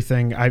played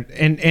everything.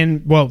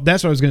 Well,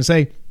 that's what I was going to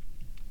say.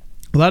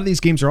 A lot of these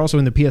games are also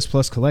in the PS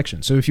Plus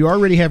collection. So if you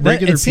already have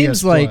regular it seems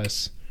PS like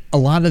Plus, a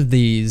lot of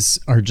these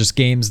are just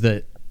games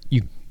that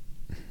you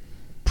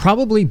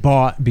probably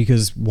bought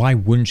because why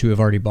wouldn't you have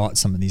already bought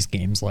some of these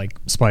games like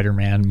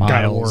Spider-Man, Miles,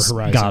 God of War,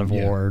 Horizon, God of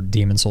War,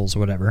 Demon Souls,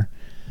 whatever.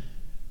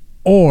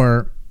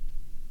 Or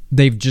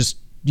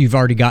you've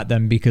already got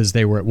them because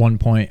they were at one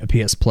point a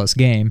PS Plus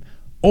game,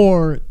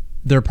 or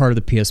they're part of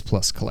the PS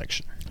Plus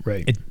collection.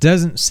 right? It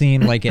doesn't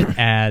seem like it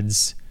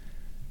adds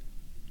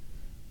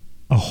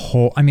a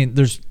whole... I mean,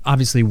 there's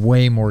obviously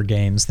way more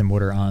games than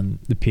what are on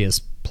the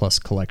PS Plus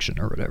collection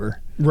or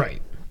whatever.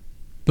 Right.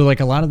 But like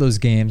a lot of those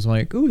games, I'm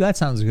like, ooh, that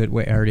sounds good.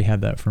 Wait, I already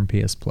have that from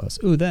PS Plus.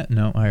 Ooh,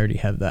 no, I already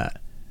have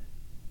that.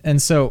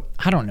 And so,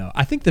 I don't know.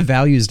 I think the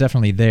value is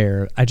definitely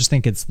there. I just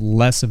think it's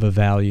less of a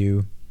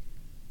value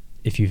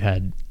if you've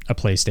had a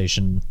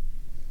PlayStation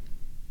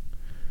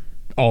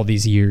all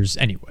these years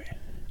anyway.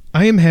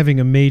 I am having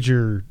a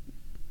major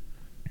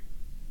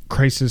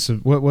crisis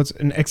of what's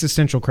an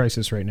existential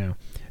crisis right now.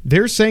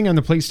 They're saying on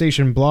the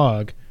PlayStation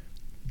blog,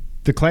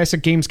 the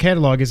classic games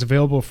catalog is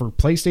available for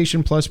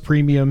PlayStation Plus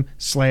Premium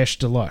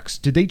 /Deluxe.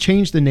 Did they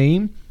change the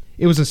name?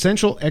 It was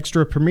Essential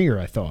Extra Premier,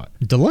 I thought.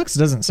 Deluxe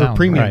doesn't sound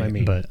premium, right, I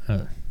mean. but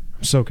I'm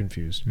so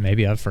confused.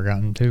 maybe I've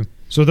forgotten too.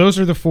 So those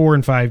are the 4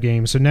 and 5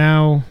 games. So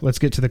now let's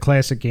get to the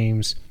classic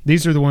games.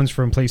 These are the ones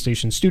from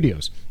PlayStation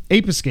Studios.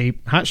 Ape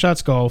Escape, Hot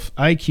Shots Golf,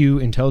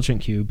 IQ,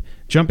 Intelligent Cube,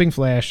 Jumping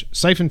Flash,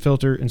 Siphon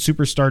Filter, and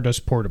Super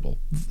Stardust Portable.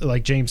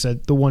 Like James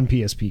said, the one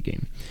PSP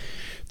game.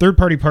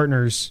 Third-party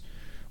partners,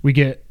 we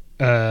get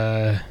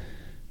Mr.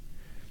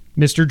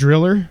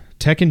 Driller,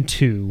 Tekken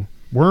 2,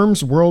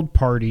 Worms World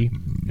Party,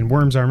 and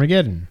Worms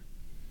Armageddon.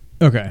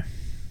 Okay.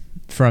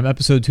 From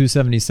episode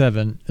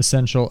 277,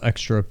 Essential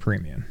Extra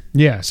Premium.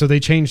 Yeah, so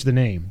they changed the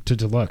name to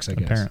Deluxe, I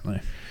guess.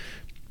 Apparently.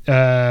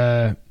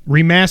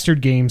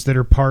 Remastered games that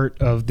are part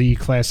of the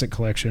classic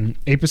collection.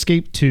 Ape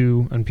Escape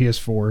 2 on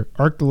PS4,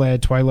 Arc the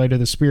Lad, Twilight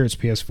of the Spirits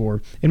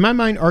PS4. In my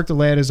mind, Arc the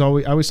Lad is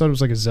always, I always thought it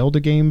was like a Zelda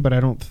game, but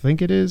I don't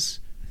think it is.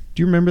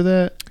 Do you remember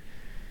that?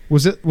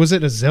 Was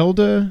it a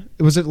Zelda?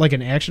 Was it like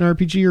an action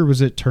RPG or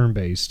was it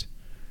turn-based?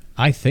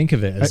 I think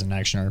of it as an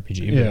action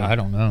RPG, but I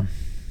don't know.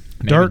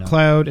 Maybe Dark not.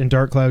 Cloud and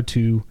Dark Cloud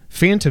 2,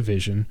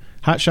 Fantavision,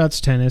 Hot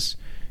Shots Tennis,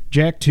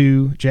 Jak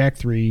 2, Jak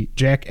 3,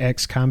 Jak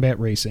X Combat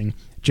Racing,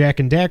 Jak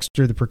and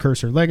Daxter, The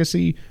Precursor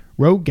Legacy,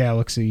 Rogue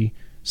Galaxy,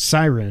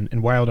 Siren,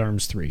 and Wild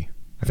Arms 3.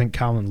 I think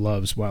Colin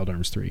loves Wild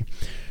Arms 3.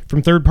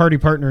 From third-party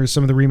partners,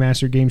 some of the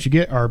remastered games you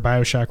get are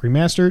BioShock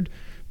Remastered,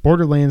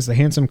 Borderlands The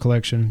Handsome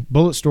Collection,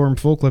 Bulletstorm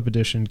Full Clip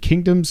Edition,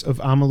 Kingdoms of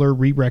Amalur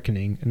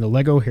Re-Reckoning, and the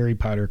Lego Harry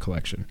Potter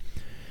Collection.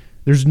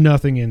 There's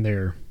nothing in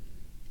there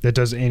that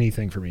does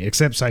anything for me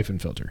except Siphon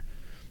Filter.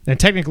 And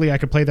technically, I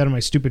could play that on my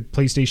stupid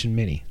PlayStation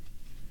Mini.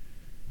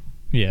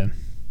 Yeah.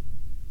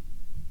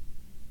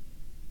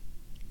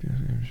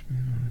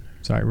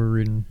 Sorry, we're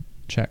reading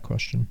chat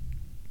question.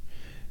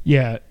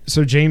 Yeah,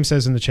 so James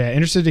says in the chat,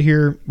 interested to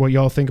hear what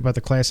y'all think about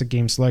the classic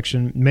game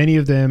selection. Many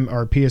of them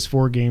are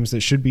PS4 games that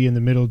should be in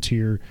the middle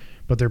tier,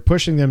 but they're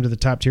pushing them to the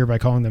top tier by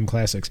calling them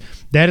classics.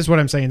 That is what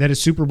I'm saying. That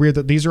is super weird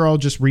that these are all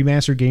just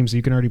remastered games that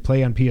you can already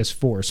play on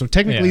PS4. So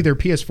technically they're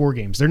PS4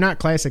 games. They're not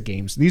classic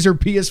games. These are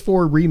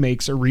PS4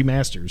 remakes or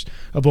remasters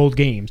of old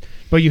games,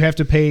 but you have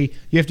to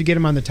get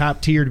them on the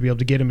top tier to be able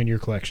to get them in your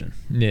collection.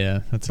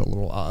 Yeah, that's a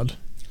little odd.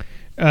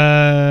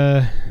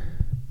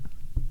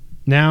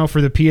 Now for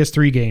the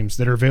PS3 games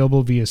that are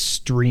available via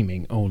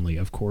streaming only,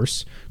 of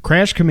course.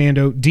 Crash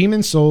Commando,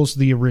 Demon's Souls,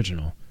 the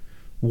original.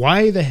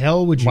 Why the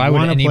hell would you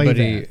want to play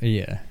that?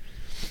 Yeah.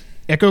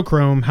 Echo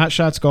Chrome, Hot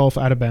Shots Golf,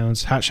 Out of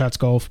Bounds, Hot Shots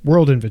Golf,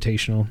 World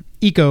Invitational,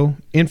 Eco,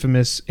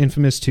 Infamous,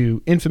 Infamous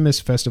 2, Infamous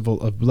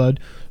Festival of Blood,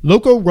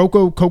 Loco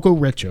Roco Coco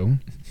Recho,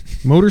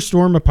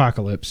 Motorstorm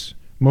Apocalypse,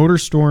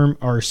 Motorstorm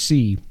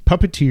RC,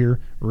 Puppeteer,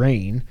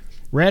 Rain,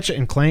 Ratchet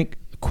and Clank,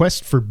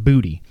 Quest for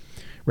Booty,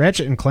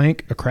 Ratchet and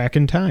Clank, A Crack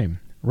in Time,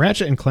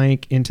 Ratchet and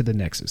Clank, Into the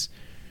Nexus.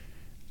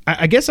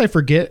 I guess I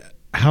forget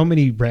how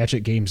many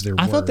Ratchet games there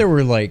were. I thought there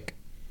were like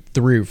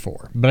 3 or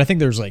 4, but I think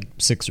there's like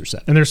 6 or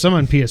 7. And there's some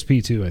on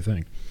PSP too, I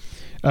think.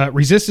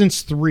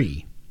 Resistance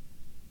 3.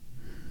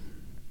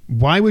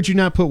 Why would you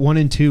not put 1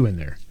 and 2 in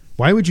there?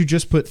 Why would you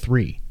just put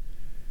 3?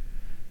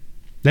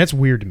 That's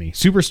weird to me.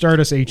 Super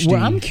Stardust HD. What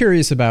I'm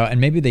curious about,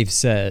 and maybe they've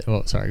said...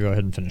 Well, sorry, go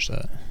ahead and finish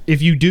that.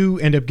 If you do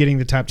end up getting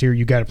the top tier,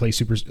 you got to play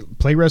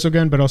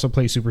Resogun, but also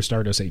play Super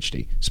Stardust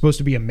HD. It's supposed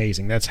to be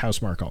amazing. That's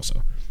Housemarque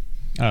also.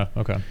 Oh,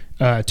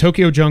 okay.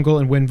 Tokyo Jungle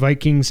and When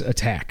Vikings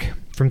Attack.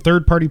 From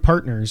third-party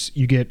partners,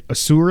 you get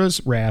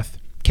Asura's Wrath,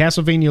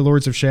 Castlevania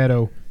Lords of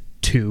Shadow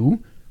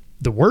 2,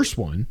 the worst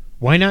one.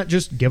 Why not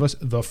just give us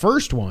the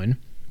first one?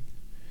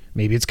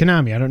 Maybe it's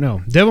Konami, I don't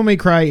know. Devil May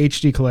Cry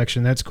HD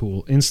Collection, that's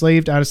cool.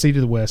 Enslaved, Odyssey to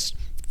the West,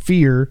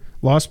 Fear,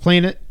 Lost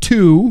Planet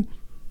 2,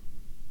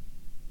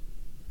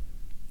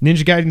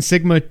 Ninja Gaiden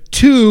Sigma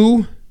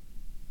 2,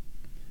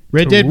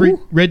 Red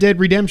Dead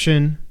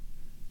Redemption,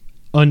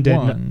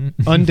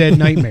 Undead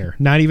Nightmare.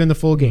 Not even the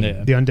full game,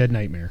 The Undead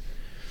Nightmare.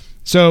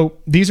 So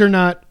these are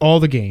not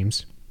all the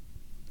games,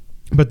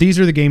 but these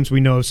are the games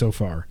we know of so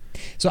far.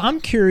 So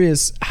I'm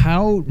curious,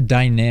 how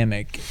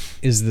dynamic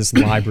is this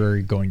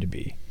library going to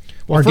be?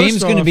 Well, are first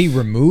games going to off- be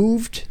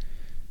removed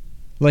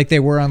like they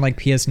were on like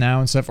PS Now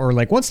and stuff? Or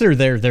like once they're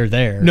there, they're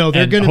there? No,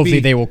 they're and gonna hopefully be-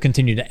 they will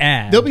continue to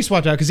add. They'll be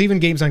swapped out because even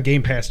games on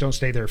Game Pass don't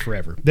stay there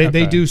forever. They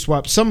Okay. do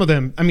swap. Some of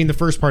them, I mean, the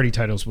first-party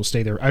titles will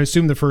stay there. I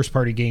assume the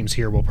first-party games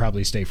here will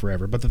probably stay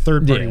forever, but the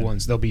third-party Yeah.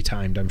 ones, they'll be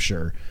timed, I'm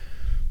sure.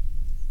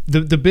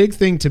 The big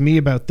thing to me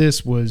about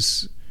this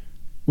was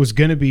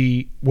going to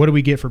be, what do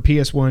we get for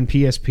PS1,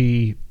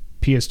 PSP,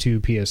 PS2,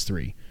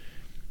 PS3?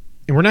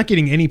 And we're not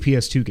getting any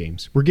PS2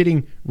 games. We're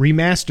getting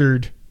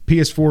remastered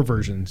PS4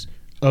 versions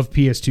of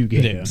PS2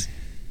 games. Yeah.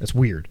 That's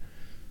weird.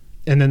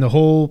 And then the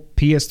whole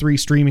PS3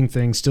 streaming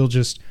thing still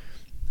just...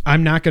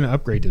 I'm not going to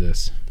upgrade to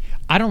this.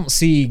 I don't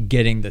see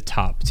getting the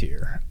top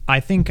tier.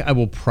 I think I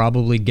will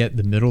probably get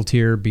the middle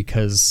tier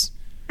because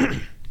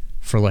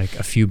for like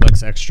a few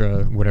bucks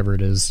extra, whatever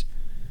it is,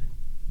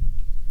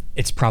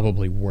 it's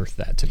probably worth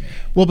that to me.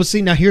 Well, but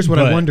see, now here's what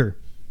I But- wonder.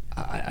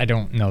 I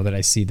don't know that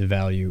I see the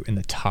value in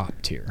the top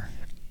tier.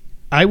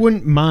 I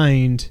wouldn't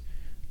mind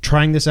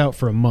trying this out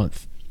for a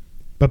month.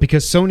 But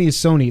because Sony is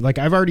Sony, like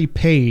I've already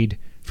paid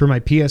for my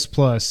PS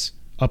Plus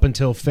up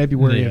until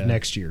February of Yeah.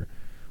 next year.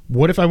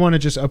 What if I want to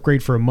just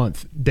upgrade for a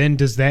month? Then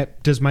does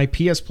my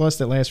PS Plus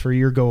that lasts for a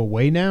year go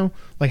away now?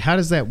 Like, how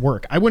does that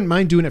work? I wouldn't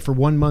mind doing it for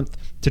 1 month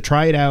to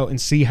try it out and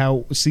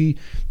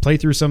play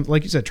through some,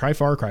 like you said, try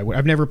Far Cry.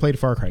 I've never played a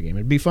Far Cry game.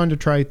 It'd be fun to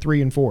try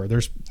 3 and 4.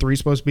 There's 3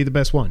 supposed to be the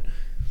best one.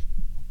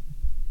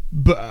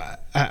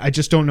 But I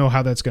just don't know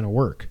how that's going to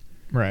work.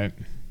 Right.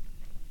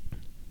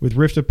 With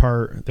Rift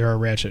Apart, there are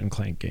Ratchet and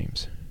Clank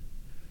games.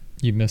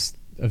 You missed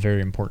a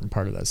very important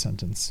part of that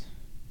sentence.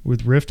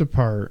 With Rift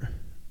Apart...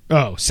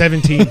 Oh,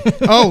 17.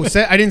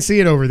 I didn't see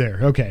it over there.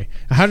 Okay.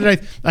 How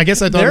did I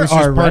guess I thought it was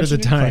just part of the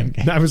time.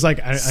 I was like,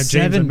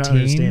 James, I'm not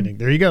understanding.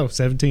 There you go,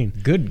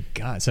 17. Good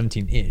God,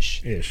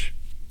 17-ish. Ish.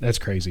 That's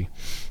crazy.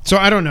 So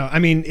I don't know. I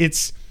mean,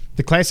 it's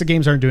the classic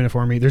games aren't doing it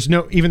for me. There's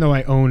no, even though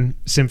I own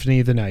Symphony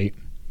of the Night,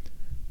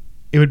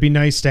 it would be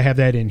nice to have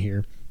that in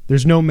here.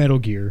 There's no Metal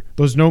Gear.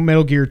 There's no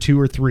Metal Gear 2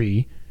 or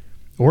 3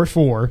 or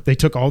 4. They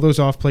took all those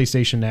off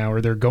PlayStation now,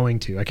 or they're going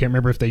to. I can't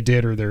remember if they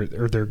did or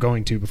they're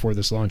going to before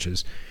this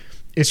launches.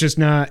 It's just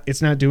not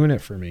doing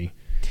it for me.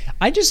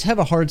 I just have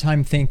a hard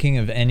time thinking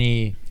of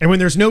any. And when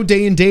there's no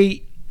day and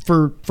date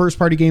for first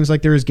party games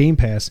like there is Game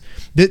Pass,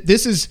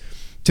 this is,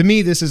 to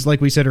me, this is,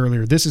 like we said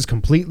earlier, this is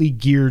completely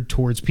geared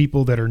towards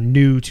people that are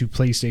new to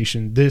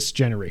PlayStation this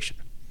generation.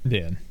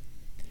 Yeah.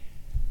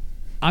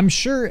 I'm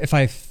sure if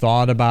I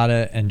thought about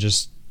it and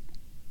just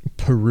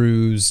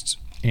perused,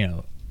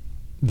 the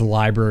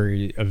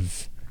library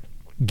of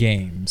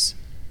games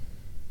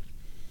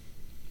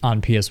on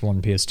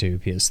PS1, PS2,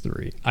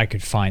 PS3, I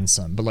could find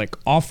some. But like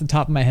off the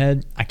top of my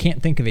head, I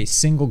can't think of a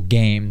single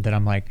game that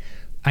I'm like,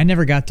 I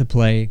never got to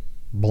play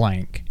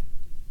blank.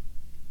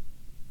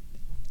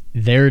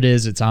 There it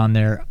is. It's on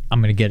there.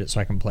 I'm going to get it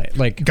so I can play it.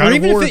 Like, or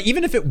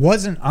even if it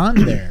wasn't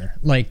on there,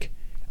 like,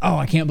 oh,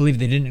 I can't believe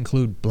they didn't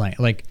include blank.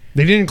 Like,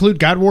 they didn't include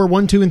God of War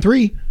 1, 2, and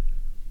 3.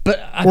 But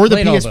or the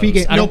PSP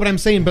game. No, but I'm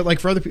saying, but like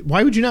for other people,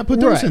 why would you not put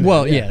those in there?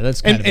 Well, yeah, that's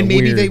kind of and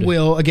maybe weird. they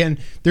will. Again,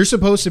 there's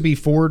supposed to be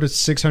 400 to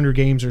 600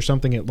 games or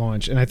something at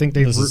launch, and I think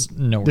this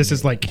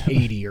is like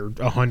 80 or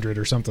 100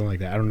 or something like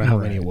that. I don't know how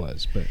many it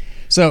was, but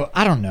so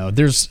I don't know.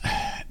 There's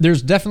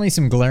definitely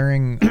some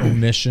glaring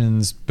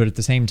omissions, but at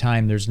the same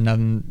time, there's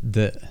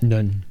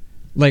none.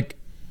 Like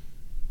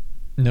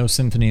no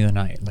Symphony of the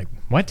Night. Like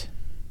what?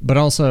 But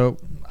also,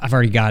 I've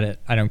already got it.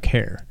 I don't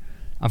care.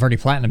 I've already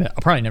platinumed it.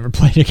 I'll probably never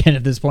play it again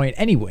at this point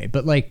anyway,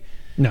 but like...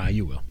 Nah,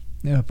 you will.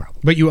 No problem.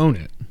 But you own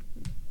it.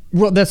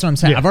 Well, that's what I'm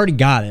saying. Yeah. I've already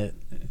got it.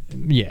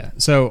 Yeah.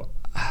 So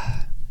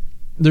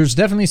there's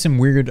definitely some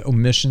weird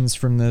omissions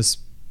from this,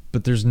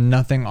 but there's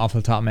nothing off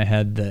the top of my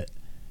head that,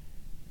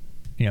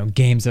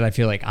 games that I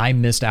feel like I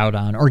missed out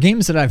on, or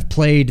games that I've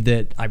played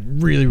that I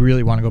really,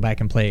 really want to go back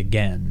and play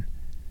again.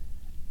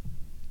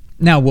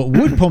 Now, what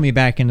would pull me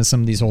back into some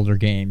of these older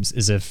games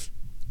is if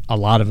a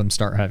lot of them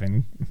start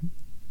having...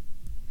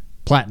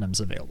 platinums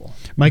available.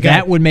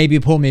 That would maybe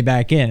pull me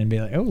back in and be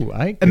like,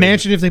 oh,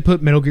 imagine if they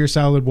put Metal Gear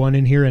Solid 1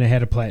 in here and it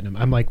had a platinum.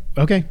 I'm like,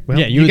 okay, well,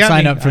 yeah, you would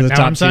sign up for the top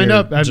tier. I'm signed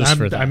up.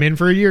 I'm in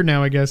for a year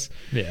now, I guess.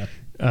 Yeah.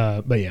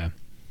 But yeah,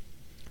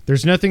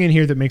 there's nothing in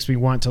here that makes me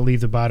want to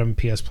leave the bottom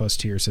PS Plus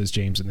tier, says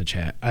James in the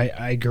chat.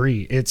 I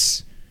agree.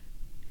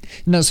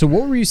 No, so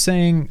what were you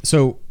saying?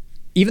 So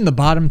even the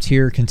bottom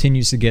tier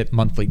continues to get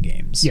monthly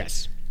games.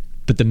 Yes.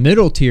 But the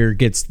middle tier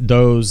gets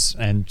those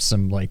and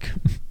some like...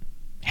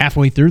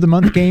 halfway through the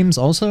month games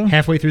also?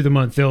 Halfway through the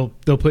month, they'll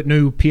put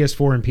new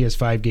PS4 and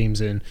PS5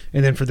 games in,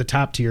 and then for the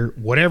top tier,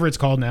 whatever it's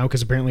called now,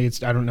 because apparently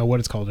I don't know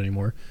what it's called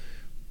anymore,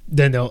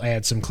 then they'll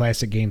add some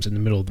classic games in the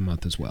middle of the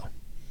month as well.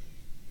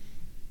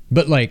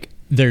 But like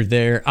they're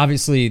there.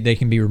 Obviously, they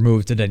can be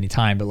removed at any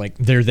time, but like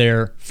they're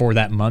there for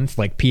that month.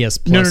 Like PS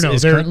Plus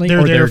is currently,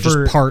 or they're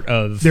just part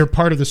of. They're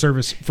part of the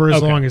service for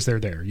as long as they're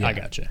there. Yeah, I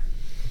gotcha.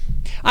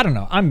 I don't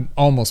know. I'm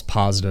almost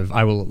positive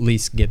I will at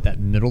least get that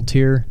middle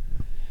tier.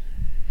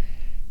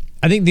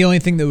 I think the only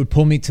thing that would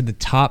pull me to the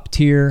top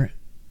tier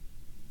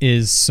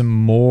is some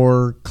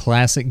more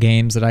classic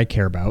games that I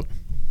care about.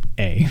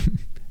 A.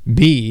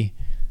 B.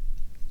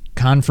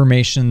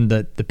 Confirmation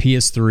that the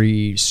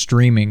PS3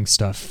 streaming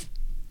stuff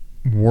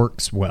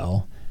works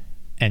well.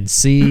 And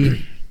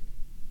C.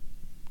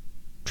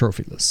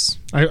 Trophyless.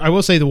 I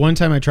will say the one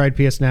time I tried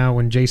PS Now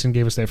when Jason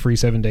gave us that free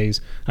 7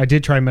 days, I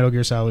did try Metal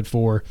Gear Solid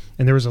 4,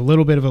 and there was a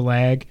little bit of a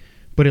lag,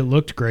 but it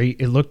looked great.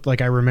 It looked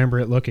like I remember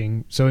it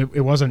looking, so it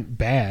wasn't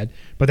bad.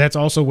 But that's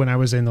also when I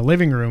was in the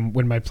living room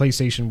when my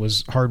PlayStation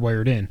was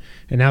hardwired in.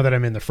 And now that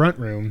I'm in the front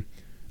room,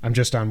 I'm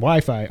just on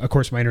Wi-Fi. Of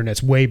course, my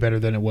internet's way better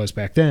than it was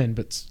back then,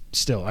 but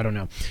still, I don't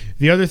know.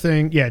 The other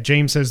thing, yeah,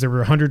 James says there were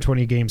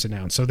 120 games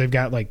announced, so they've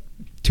got like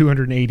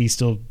 280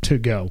 still to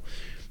go.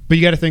 But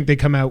you got to think they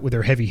come out with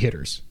their heavy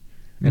hitters.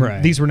 And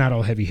right. These were not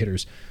all heavy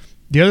hitters.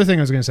 The other thing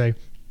I was going to say,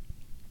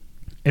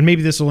 and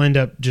maybe this will end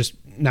up just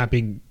not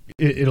being...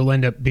 It'll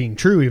end up being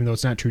true, even though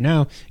it's not true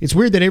now. It's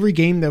weird that every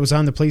game that was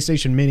on the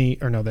PlayStation Mini,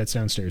 or no, that's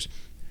downstairs.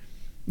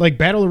 Like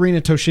Battle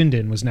Arena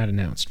Toshinden was not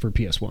announced for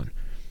PS1.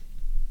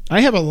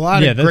 I have a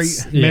lot of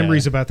great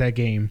memories about that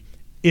game.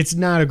 It's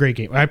not a great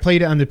game. I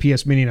played it on the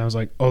PS Mini and I was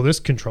like, oh, this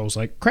controls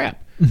like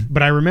crap.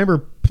 But I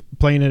remember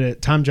playing it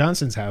at Tom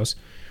Johnson's house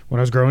when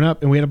I was growing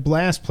up, and we had a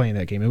blast playing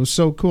that game. It was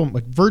so cool.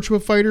 Like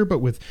Virtua Fighter, but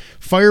with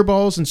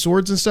fireballs and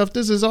swords and stuff.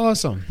 This is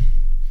awesome.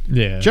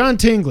 Yeah. John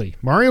Tingley,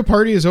 Mario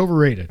Party is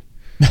overrated.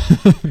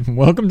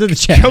 Welcome to the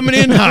chat. Coming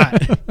in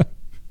hot.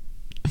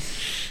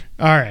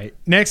 All right.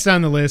 Next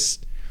on the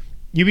list,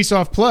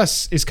 Ubisoft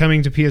Plus is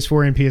coming to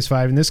PS4 and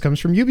PS5, and this comes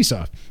from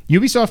Ubisoft.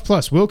 Ubisoft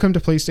Plus will come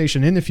to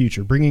PlayStation in the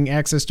future, bringing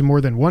access to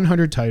more than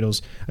 100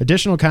 titles,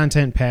 additional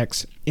content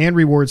packs, and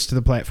rewards to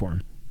the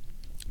platform.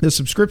 The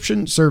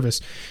subscription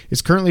service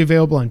is currently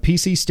available on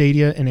PC,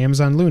 Stadia, and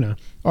Amazon Luna,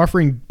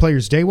 offering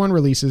players day one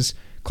releases,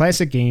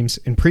 classic games,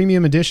 and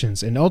premium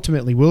editions, and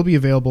ultimately will be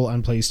available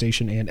on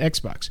PlayStation and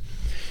Xbox.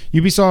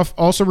 Ubisoft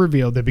also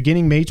revealed that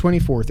beginning May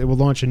 24th, it will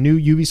launch a new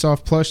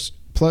Ubisoft Plus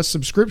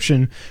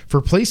subscription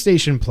for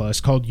PlayStation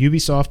Plus called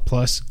Ubisoft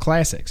Plus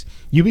Classics.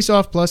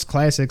 Ubisoft Plus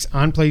Classics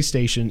on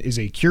PlayStation is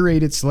a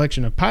curated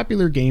selection of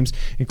popular games,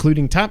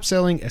 including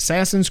top-selling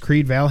Assassin's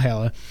Creed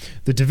Valhalla,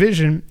 The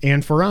Division,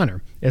 and For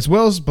Honor, as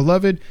well as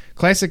beloved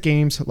classic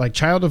games like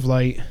Child of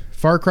Light,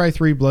 Far Cry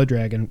 3 Blood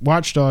Dragon,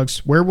 Watch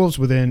Dogs, Werewolves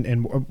Within,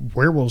 and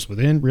Werewolves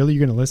Within? Really?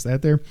 You're going to list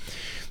that there?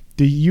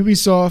 The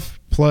Ubisoft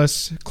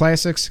Plus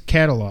Classics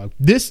catalog.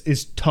 This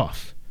is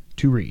tough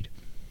to read.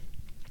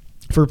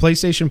 For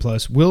PlayStation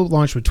Plus, will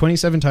launch with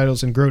 27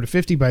 titles and grow to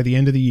 50 by the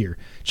end of the year.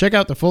 Check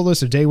out the full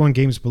list of day one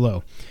games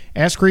below.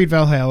 Assassin's Creed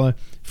Valhalla,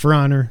 For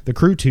Honor, The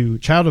Crew 2,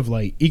 Child of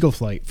Light, Eagle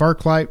Flight, Far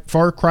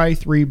Cry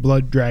 3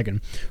 Blood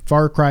Dragon,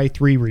 Far Cry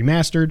 3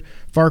 Remastered,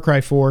 Far Cry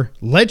 4,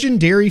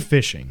 Legendary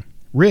Fishing,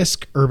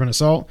 Risk, Urban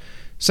Assault,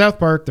 South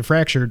Park, The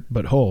Fractured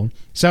But Whole,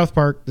 South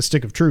Park, The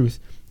Stick of Truth,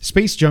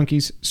 Space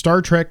Junkies,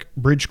 Star Trek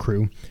Bridge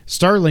Crew,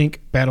 Starlink,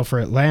 Battle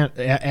for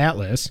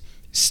Atlas,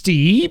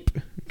 Steep,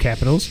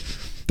 capitals,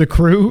 The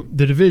Crew,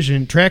 The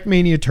Division,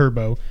 Trackmania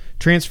Turbo,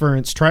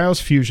 Transference,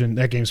 Trials Fusion,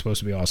 that game's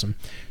supposed to be awesome,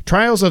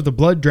 Trials of the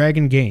Blood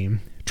Dragon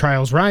game,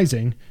 Trials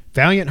Rising,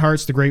 Valiant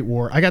Hearts, The Great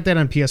War. I got that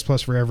on PS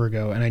Plus forever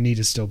ago, and I need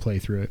to still play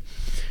through it.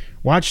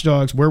 Watch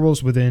Dogs,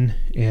 Werewolves Within,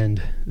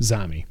 and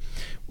Zombie.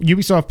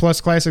 Ubisoft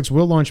Plus Classics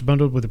will launch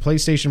bundled with the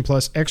PlayStation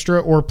Plus Extra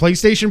or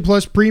PlayStation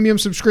Plus Premium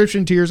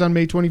subscription tiers on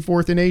May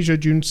 24th in Asia,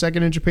 June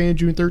 2nd in Japan,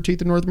 June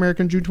 13th in North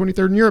America, and June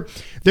 23rd in Europe.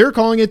 They're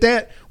calling it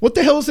that. What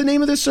the hell is the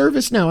name of this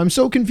service now? I'm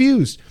so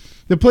confused.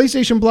 The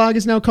PlayStation blog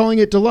is now calling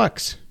it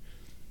Deluxe.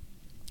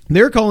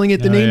 They're calling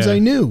it the names I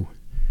knew.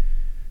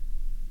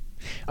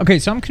 Okay,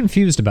 so I'm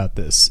confused about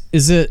this.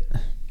 Is it...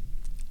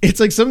 It's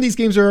like some of these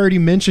games are already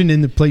mentioned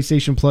in the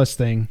PlayStation Plus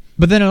thing.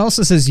 But then it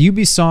also says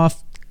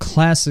Ubisoft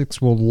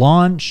Classics will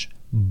launch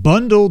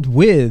bundled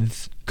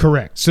with...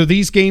 Correct. So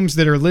these games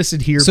that are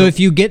listed here... So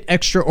if you get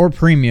Extra or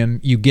Premium,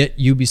 you get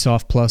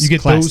Ubisoft Plus You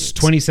get Classics. those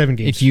 27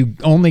 games. If you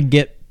only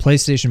get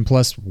PlayStation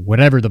Plus,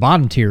 whatever the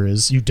bottom tier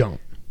is... You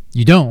don't.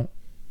 You don't.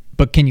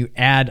 But can you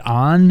add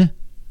on?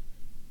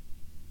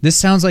 This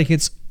sounds like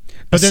it's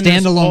a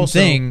standalone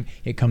thing.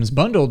 It comes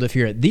bundled if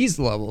you're at these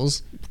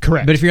levels.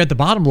 Correct. But if you're at the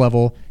bottom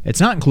level,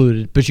 it's not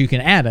included, but you can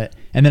add it.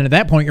 And then at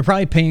that point, you're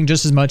probably paying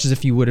just as much as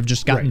if you would have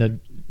just gotten the...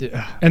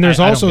 And there's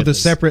also the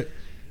separate,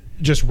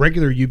 just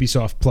regular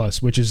Ubisoft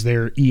Plus, which is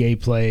their EA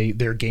Play,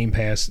 their Game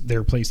Pass,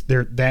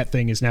 that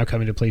thing is now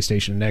coming to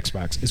PlayStation and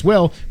Xbox as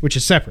well, which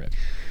is separate.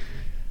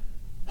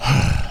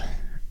 I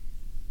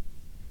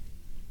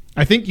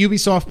think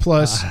Ubisoft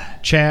Plus,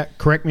 chat,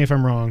 correct me if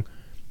I'm wrong,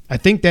 I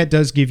think that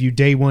does give you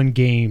day one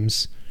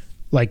games,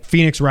 like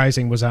Phoenix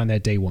Rising was on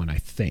that day one, I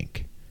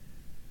think.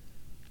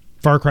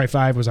 Far Cry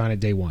 5 was on it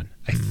day one,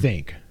 I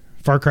think.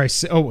 Far Cry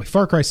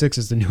 6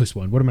 is the newest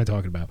one. What am I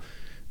talking about?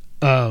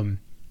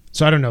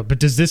 So I don't know, but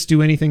does this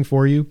do anything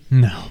for you?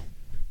 No.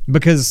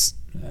 Because,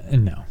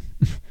 no.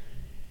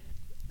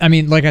 I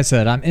mean, like I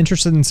said, I'm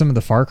interested in some of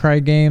the Far Cry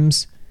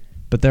games,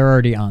 but they're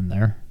already on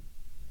there.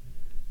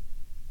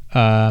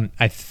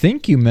 I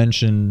think you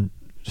mentioned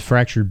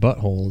Fractured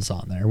Butthole is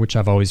on there, which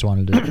I've always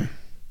wanted to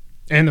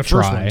And the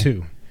first one,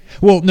 too.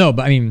 Well, no,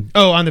 but I mean...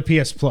 Oh, on the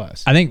PS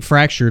Plus. I think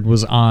Fractured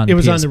was on It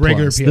was PS on the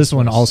regular Plus. PS This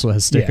one Plus. also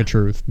has Stick of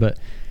Truth, but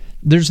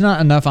there's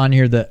not enough on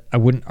here that I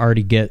wouldn't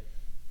already get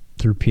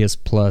through PS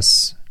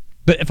Plus.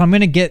 But if I'm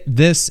going to get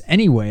this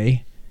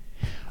anyway,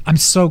 I'm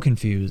so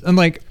confused. I'm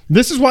like...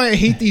 This is why I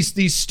hate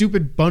these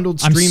stupid bundled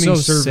streaming I'm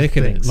so service sick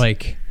of things. it.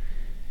 Like...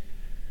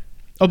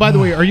 Oh, by the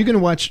way, are you going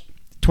to watch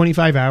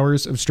 25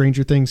 hours of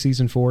Stranger Things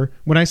season 4?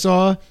 When I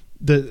saw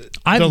the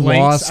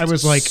lengths, I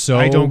was like,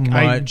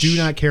 I do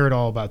not care at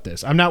all about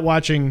this. I'm not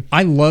watching.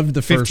 I loved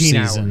the first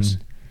 15 season. hours.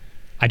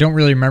 I don't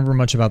really remember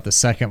much about the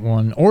second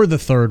one or the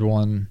third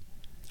one.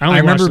 I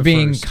remember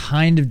being first.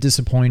 kind of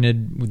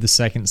disappointed with the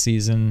second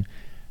season.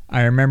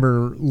 I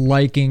remember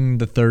liking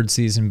the third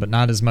season, but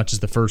not as much as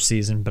the first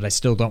season, but I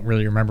still don't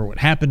really remember what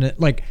happened.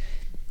 Like,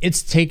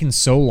 it's taken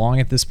so long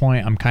at this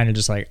point, I'm kind of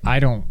just like, I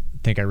don't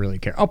think I really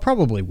care. I'll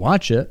probably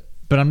watch it,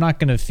 but I'm not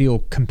going to feel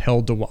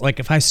compelled to watch. Like,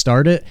 if I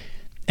start it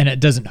and it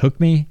doesn't hook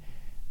me,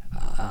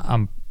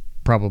 I'm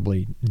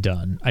probably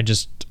done.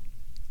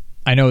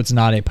 I know it's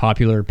not a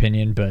popular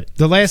opinion, but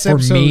The last for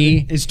episode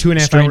me, is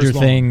 2.5 Stranger hours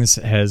long. Things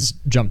has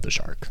jumped the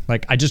shark.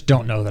 Like, I just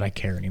don't know that I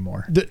care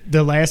anymore.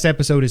 The last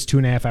episode is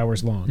 2.5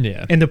 hours long.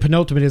 Yeah. And the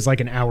penultimate is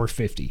like an hour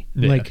 50.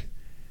 Yeah. Like,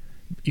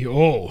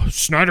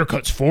 Snyder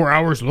Cut's 4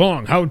 hours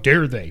long. How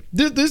dare they?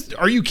 This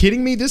are you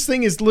kidding me? This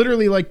thing is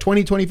literally like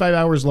 25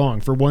 hours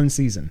long for one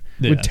season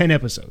with Yeah. 10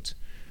 episodes.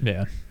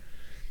 Yeah.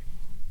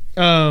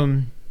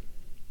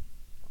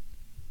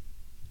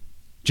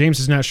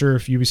 James is not sure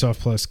if Ubisoft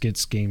Plus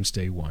gets games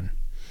day one.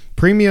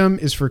 Premium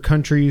is for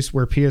countries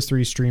where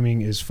PS3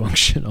 streaming is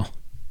functional.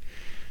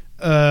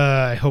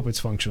 I hope it's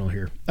functional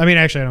here. I mean,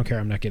 actually, I don't care.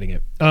 I'm not getting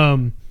it.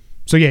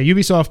 So yeah,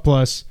 Ubisoft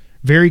Plus,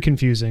 very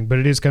confusing, but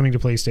it is coming to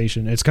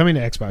PlayStation. It's coming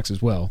to Xbox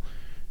as well.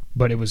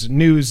 But it was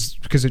news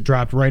because it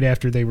dropped right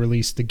after they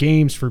released the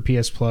games for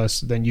PS Plus.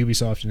 Then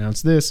Ubisoft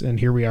announced this, and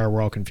here we are.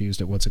 We're all confused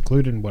at what's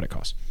included and what it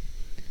costs.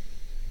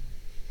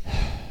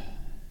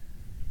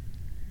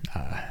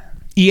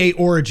 EA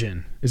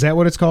Origin. Is that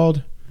what it's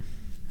called?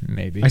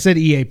 Maybe. I said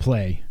EA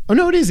Play. Oh,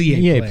 no, it is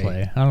EA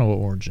Play. I don't know what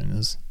Origin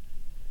is.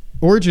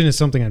 Origin is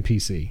something on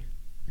PC.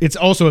 It's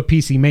also a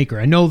PC maker.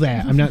 I know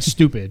that. I'm not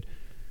stupid.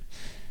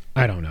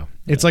 I don't know.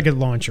 It's like a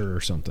launcher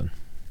or something.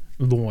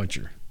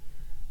 Launcher.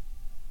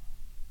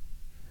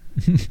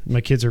 My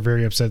kids are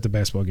very upset at the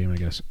basketball game, I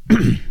guess.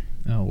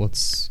 Oh,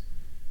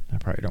 I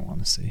probably don't want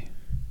to see.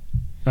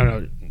 I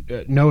don't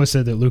know. Noah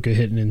said that Luka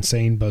hit an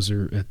insane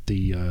buzzer at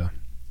the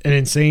an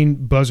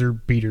insane buzzer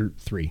beater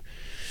 3.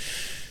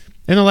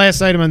 And the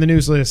last item on the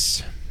news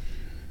list: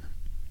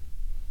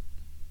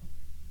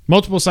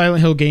 multiple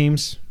Silent Hill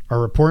games are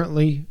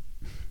reportedly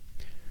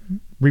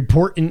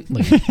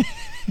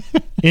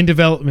in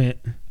development.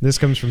 This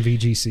comes from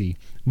VGC.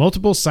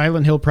 Multiple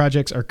Silent Hill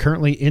projects are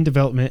currently in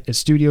development at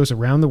studios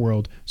around the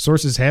world.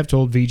 Sources have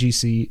told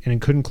VGC, and it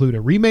could include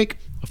a remake,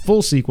 a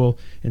full sequel,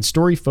 and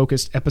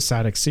story-focused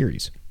episodic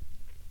series.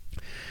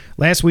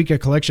 Last week, a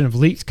collection of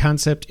leaked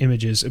concept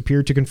images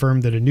appeared to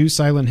confirm that a new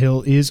Silent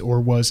Hill is or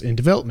was in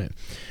development.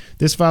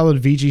 This followed a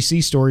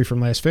VGC story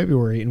from last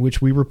February in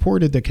which we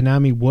reported that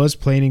Konami was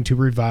planning to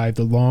revive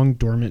the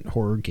long-dormant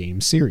horror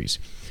game series.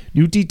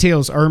 New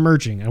details are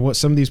emerging on what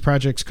some of these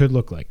projects could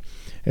look like.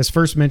 As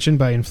first mentioned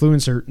by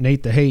influencer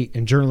Nate the Hate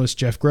and journalist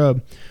Jeff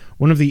Grubb,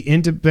 one of the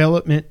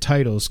in-development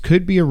titles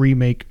could be a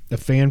remake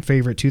of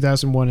fan-favorite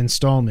 2001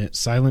 installment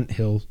Silent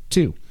Hill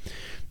 2.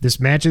 This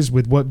matches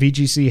with what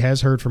VGC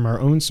has heard from our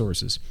own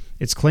sources.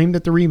 It's claimed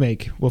that the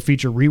remake will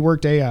feature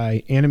reworked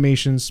AI,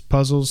 animations,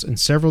 puzzles, and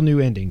several new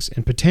endings,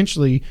 and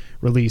potentially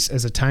release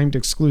as a timed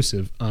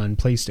exclusive on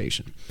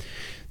PlayStation.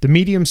 The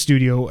Medium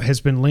Studio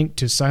has been linked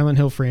to Silent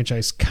Hill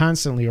franchise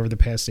constantly over the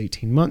past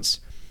 18 months.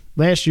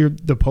 Last year,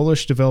 the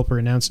Polish developer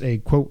announced a,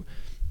 quote,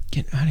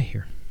 get out of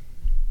here.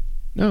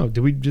 No,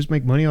 did we just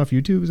make money off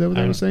YouTube? Is that what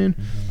I was saying?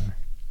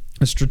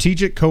 A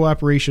strategic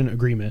cooperation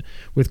agreement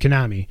with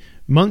Konami,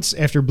 months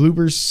after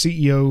Bloober's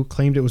CEO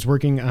claimed it was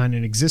working on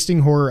an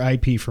existing horror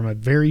IP from a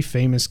very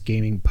famous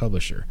gaming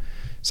publisher.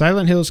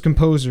 Silent Hill's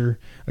composer,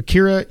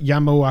 Akira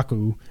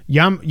Yamaoka,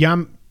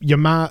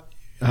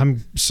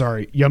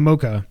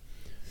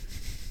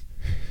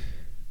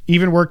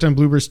 even worked on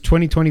Bloober's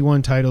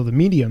 2021 title, The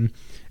Medium,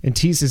 and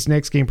teased his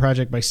next game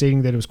project by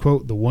stating that it was,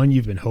 quote, the one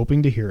you've been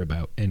hoping to hear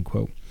about, end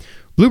quote.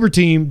 Bloober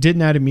team did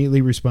not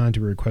immediately respond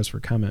to a request for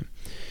comment.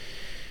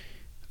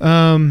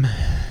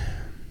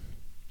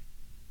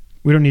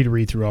 We don't need to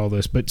read through all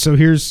this, but so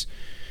here's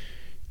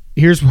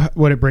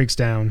what it breaks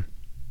down.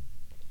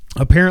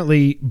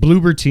 Apparently,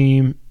 Bloober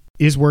team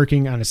is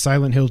working on a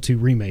Silent Hill 2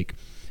 remake.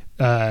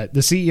 The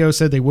CEO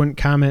said they wouldn't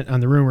comment on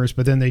the rumors,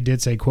 but then they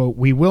did say, quote,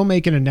 we will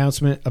make an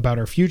announcement about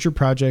our future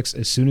projects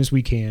as soon as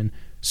we can.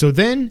 So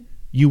then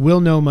you will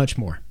know much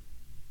more,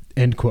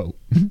 end quote.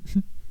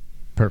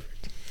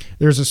 Perfect.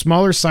 There's a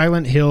smaller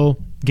Silent Hill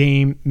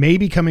game,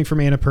 maybe coming from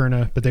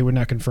Annapurna, but they would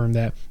not confirm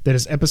that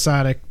is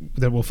episodic,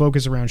 that will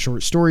focus around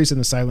short stories in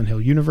the Silent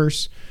Hill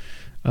universe.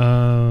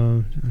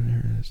 Deluxe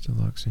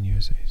and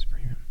USA's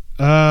premium.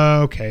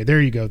 Okay,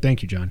 there you go.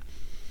 Thank you, John.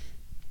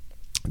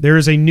 There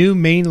is a new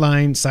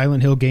mainline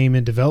Silent Hill game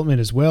in development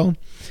as well,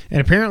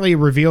 and apparently a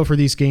reveal for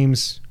these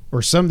games,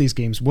 or some of these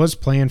games, was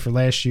planned for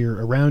last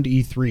year around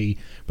E3,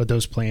 but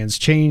those plans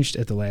changed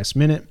at the last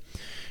minute.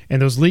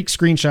 And those leaked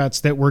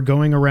screenshots that were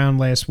going around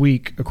last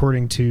week,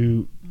 according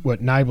to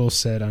what Nibel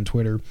said on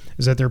Twitter,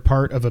 is that they're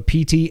part of a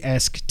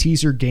PT-esque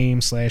teaser game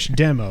 /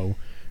 demo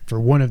for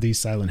one of these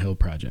Silent Hill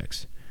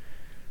projects.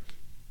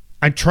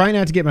 I try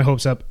not to get my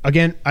hopes up.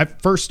 Again,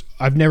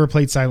 I've never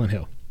played Silent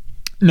Hill.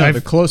 No,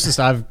 the closest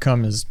I've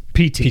come is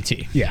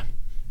PT. Yeah.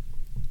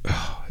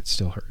 Oh, it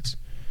still hurts.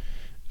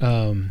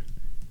 8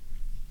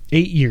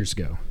 years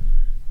ago.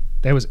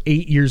 That was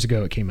 8 years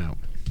ago it came out.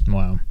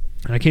 Wow.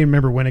 And I can't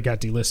remember when it got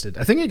delisted.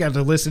 I think it got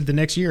delisted the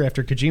next year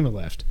after Kojima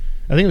left.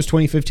 I think it was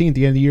 2015. At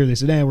the end of the year, they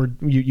said,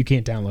 you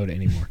can't download it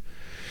anymore.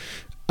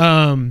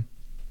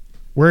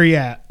 Where are you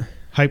at?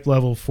 Hype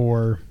level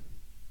for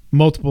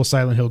multiple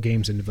Silent Hill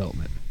games in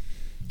development.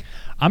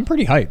 I'm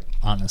pretty hyped,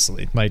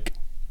 honestly. Like,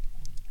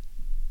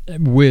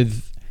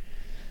 with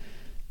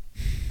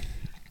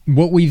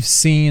what we've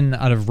seen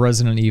out of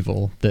Resident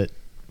Evil that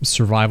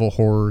survival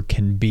horror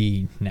can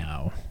be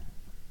now.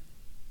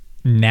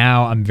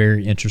 Now I'm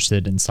very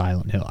interested in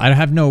Silent Hill. I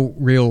have no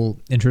real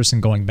interest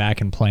in going back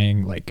and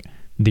playing like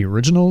the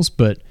originals,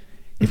 but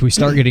if we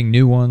start getting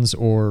new ones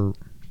or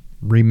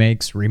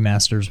remakes,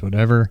 remasters,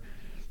 whatever,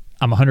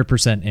 I'm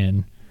 100%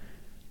 in.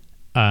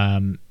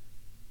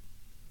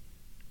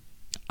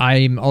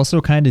 I'm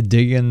also kind of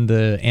digging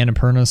the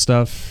Annapurna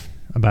stuff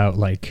about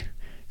like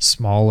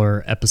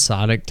smaller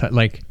episodic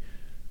like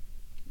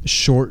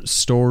short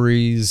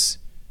stories.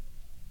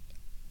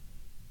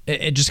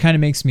 It just kind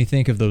of makes me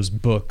think of those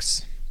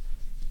books,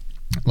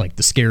 like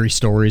the scary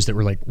stories that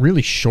were like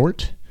really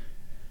short,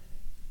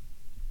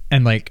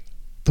 and like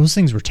those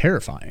things were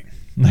terrifying.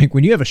 Like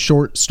when you have a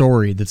short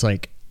story that's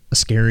like a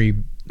scary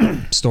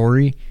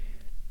story,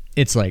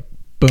 it's like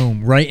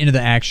boom, right into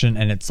the action,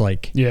 and it's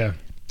like, yeah.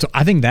 So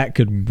I think that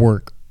could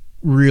work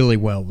really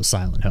well with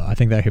Silent Hill. I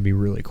think that could be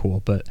really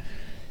cool, but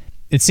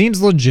it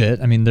seems legit.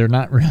 I mean, they're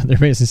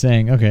basically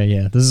saying, okay,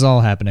 yeah, this is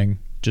all happening.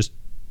 Just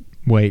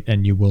wait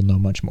and you will know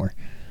much more.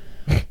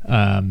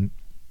 And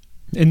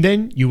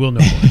then you will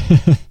know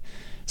more.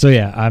 So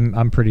yeah,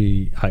 I'm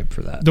pretty hyped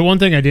for that. The one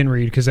thing I didn't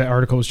read, because that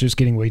article was just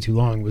getting way too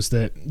long, was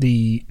that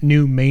the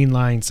new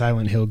mainline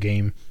Silent Hill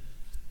game,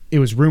 it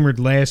was rumored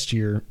last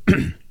year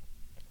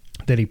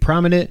that a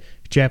prominent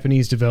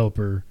Japanese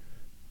developer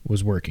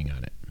was working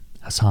on it.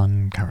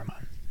 Hasan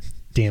Karaman.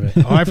 Damn it.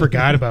 Oh, I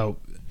forgot about...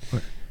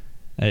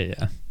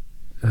 Yeah.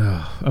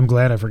 Oh, I'm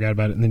glad I forgot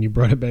about it, and then you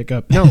brought it back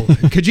up. No,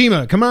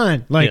 Kojima, come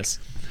on. Like, yes.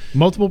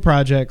 Multiple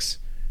projects.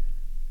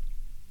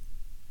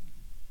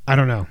 I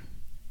don't know.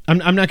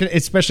 I'm not going to...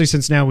 Especially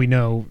since now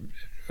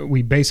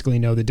we basically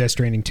know that Death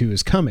Stranding 2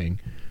 is coming.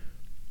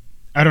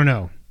 I don't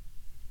know.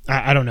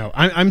 I don't know.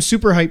 I'm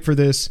super hyped for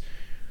this.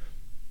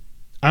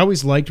 I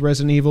always liked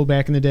Resident Evil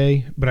back in the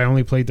day, but I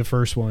only played the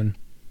first one.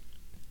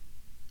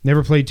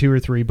 Never played 2 or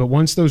 3, but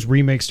once those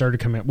remakes started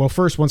coming out... Well,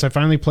 first, once I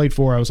finally played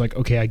 4, I was like,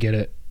 okay, I get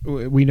it.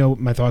 We know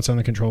my thoughts on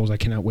the controls. I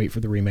cannot wait for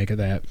the remake of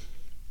that.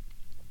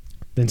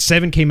 Then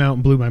 7 came out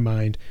and blew my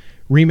mind.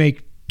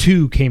 Remake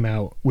 2 came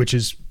out, which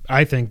is,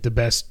 I think, the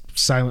best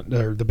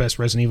the best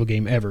Resident Evil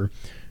game ever.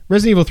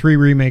 Resident Evil 3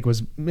 remake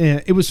was,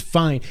 it was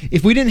fine.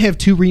 If we didn't have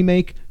 2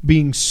 remake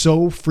being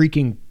so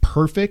freaking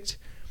perfect,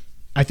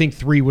 I think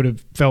 3 would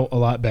have felt a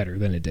lot better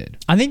than it did.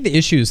 I think the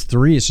issue is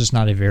 3 is just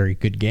not a very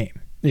good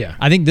game. Yeah.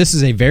 I think this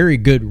is a very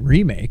good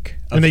remake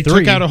of And they 3.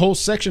 took out a whole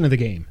section of the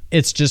game.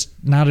 It's just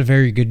not a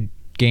very good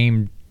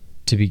game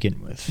to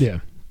begin with. Yeah.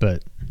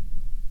 But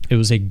it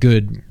was a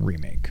good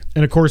remake.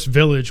 And of course,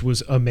 Village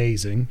was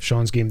amazing.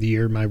 Sean's Game of the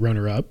Year, my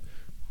runner-up.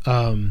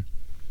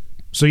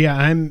 So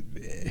yeah,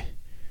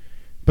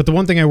 but the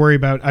one thing I worry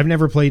about, I've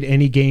never played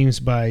any games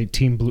by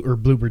Team Blue or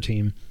Bloober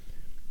Team,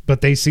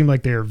 but they seem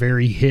like they're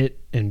very hit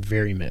and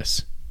very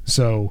miss.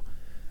 So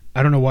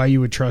I don't know why you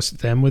would trust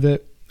them with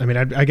it. I mean,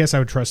 I guess I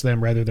would trust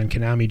them rather than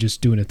Konami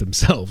just doing it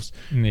themselves.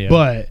 Yeah.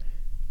 But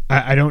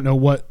I don't know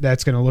what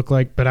that's going to look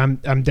like, but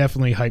I'm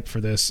definitely hyped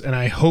for this, and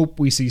I hope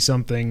we see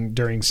something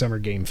during Summer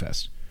Game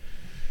Fest.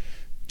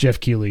 Jeff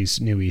Keighley's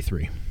new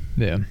E3.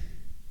 Yeah.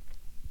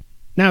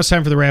 Now it's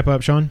time for the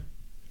wrap-up, Sean.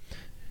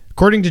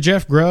 According to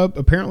Jeff Grubb,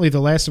 apparently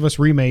The Last of Us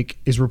Remake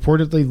is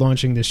reportedly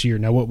launching this year.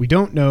 Now, what we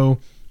don't know...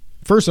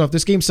 First off,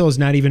 this game still has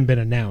not even been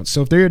announced.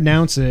 So if they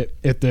announce it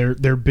at their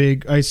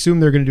big... I assume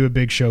they're going to do a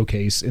big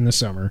showcase in the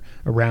summer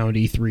around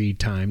E3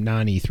 time,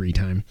 non-E3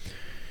 time.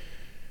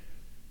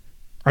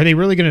 Are they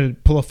really going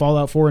to pull a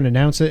Fallout 4 and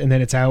announce it, and then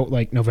it's out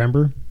like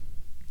November?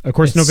 Of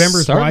course,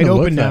 November's wide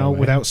open now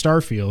without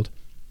Starfield.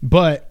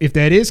 But if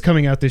that is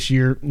coming out this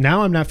year,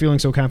 now I'm not feeling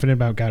so confident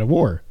about God of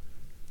War.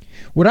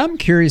 What I'm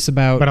curious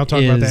about But I'll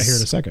talk about that here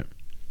in a second.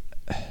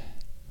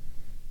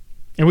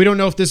 And we don't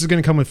know if this is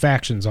going to come with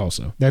factions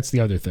also. That's the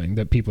other thing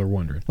that people are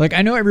wondering. Like,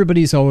 I know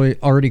everybody's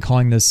already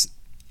calling this,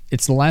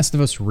 it's The Last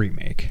of Us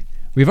Remake.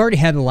 We've already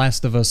had The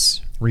Last of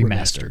Us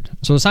Remastered.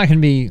 So it's not going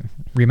to be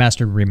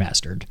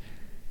remastered.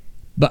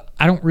 But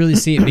I don't really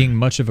see it being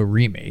much of a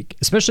remake,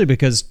 especially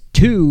because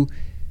 2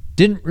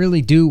 didn't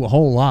really do a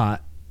whole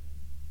lot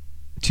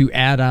to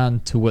add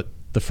on to what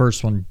the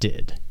first one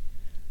did.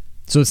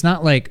 So it's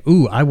not like,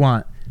 ooh, I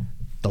want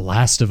The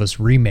Last of Us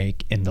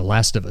Remake in The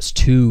Last of Us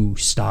 2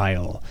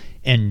 style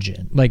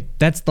engine. Like,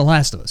 that's The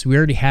Last of Us. We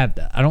already had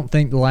that. I don't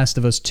think The Last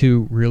of Us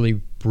 2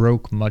 really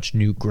broke much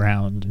new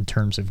ground in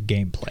terms of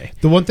gameplay.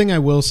 The one thing I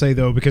will say,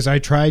 though, because I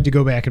tried to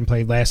go back and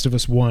play Last of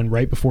Us 1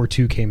 right before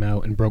 2 came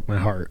out and broke my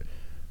heart.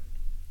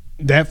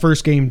 That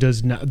first game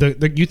does not...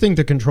 you think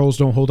the controls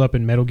don't hold up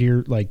in Metal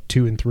Gear like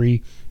 2 and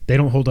 3? They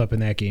don't hold up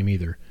in that game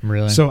either.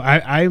 Really? So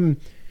I'm...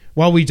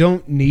 While we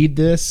don't need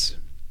this,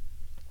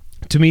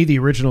 to me, the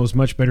original is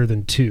much better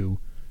than 2,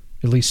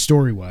 at least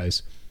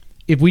story-wise.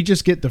 If we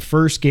just get the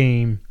first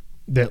game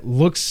that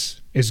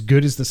looks as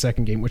good as the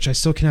second game, which I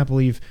still cannot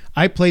believe.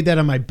 I played that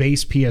on my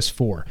base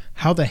PS4.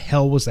 How the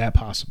hell was that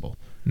possible?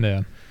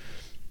 Yeah.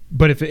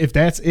 But if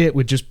that's it,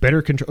 with just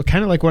better control,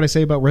 kind of like what I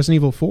say about Resident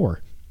Evil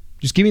 4.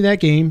 Just give me that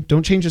game.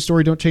 Don't change the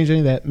story. Don't change any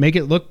of that. Make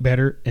it look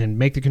better and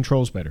make the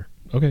controls better.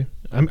 Okay.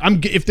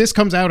 If this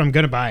comes out, I'm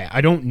gonna buy it.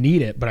 I don't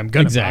need it, but I'm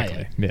gonna buy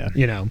it. Yeah.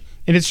 You know,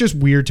 and it's just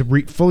weird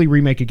to fully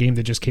remake a game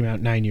that just came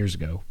out 9 years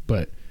ago.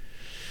 But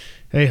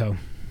hey ho.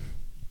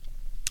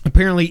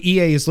 Apparently,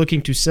 EA is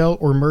looking to sell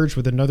or merge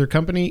with another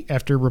company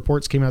after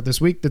reports came out this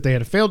week that they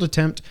had a failed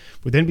attempt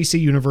with NBC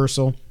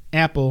Universal,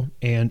 Apple,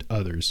 and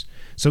others.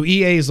 So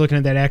EA is looking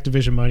at that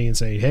Activision money and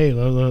saying, hey,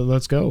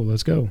 let's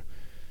go.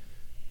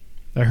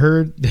 I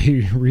heard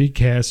they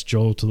recast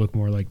Joel to look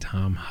more like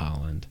Tom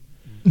Holland.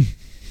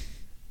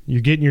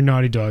 You're getting your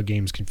Naughty Dog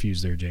games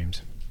confused there,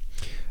 James.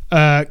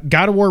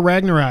 God of War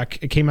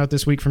Ragnarok, it came out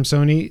this week from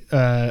Sony,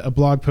 a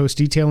blog post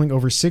detailing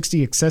over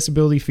 60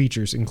 accessibility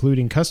features,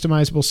 including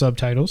customizable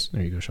subtitles,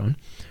 there you go, Sean,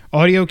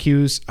 audio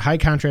cues, high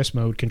contrast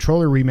mode,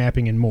 controller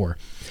remapping, and more.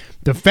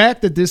 The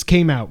fact that this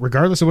came out,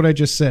 regardless of what I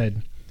just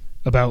said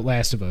about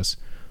Last of Us,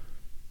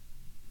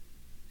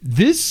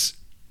 this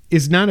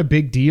is not a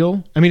big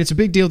deal. I mean, it's a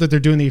big deal that they're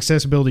doing the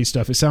accessibility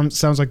stuff. It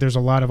sounds like there's a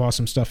lot of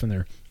awesome stuff in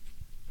there.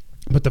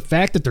 But the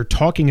fact that they're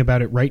talking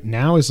about it right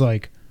now is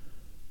like...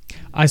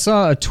 I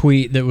saw a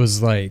tweet that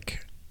was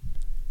like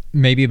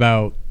maybe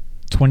about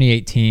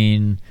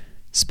 2018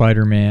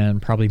 Spider-Man,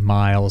 probably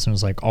Miles, and it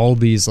was like all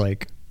these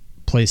like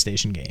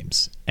PlayStation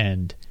games.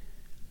 And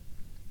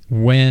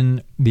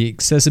when the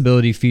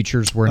accessibility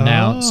features were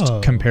announced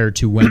compared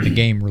to when the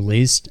game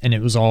released, and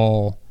it was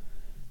all,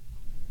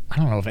 I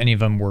don't know if any of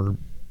them were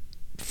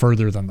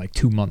further than like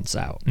 2 months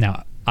out.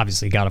 Now,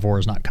 obviously God of War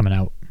is not coming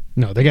out.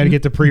 No, they got to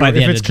get the pre-order.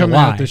 If it's coming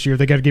July. out this year,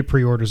 they got to get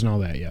pre-orders and all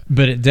that, yeah.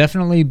 But it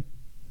definitely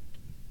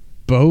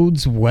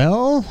bodes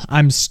well.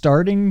 I'm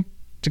starting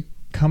to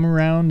come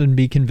around and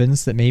be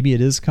convinced that maybe it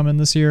is coming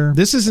this year.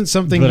 This isn't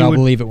something but I'll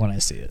believe it when I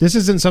see it. This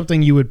isn't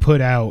something you would put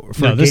out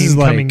for a game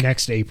coming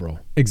next April.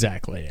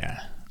 Exactly,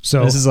 yeah.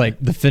 So this is like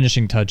the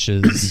finishing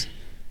touches.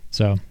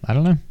 So, I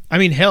don't know. I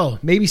mean, hell,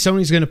 maybe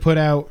Sony's going to put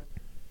out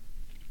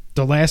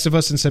The Last of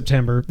Us in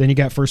September, then you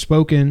got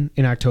Forspoken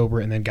in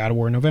October, and then God of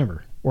War in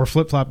November. Or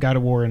flip-flop God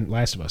of War and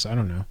Last of Us. I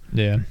don't know.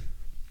 Yeah.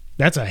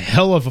 That's a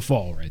hell of a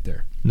fall right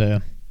there. Yeah.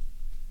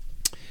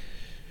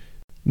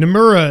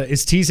 Nomura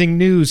is teasing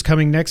news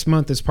coming next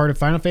month as part of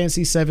Final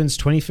Fantasy VII's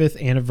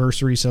 25th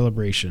anniversary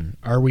celebration.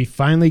 Are we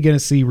finally going to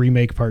see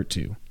Remake Part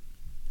 2?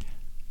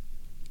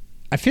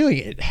 I feel like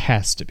it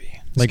has to be.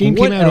 This game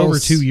came out over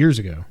 2 years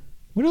ago.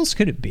 What else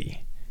could it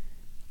be?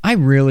 I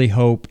really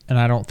hope, and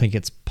I don't think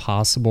it's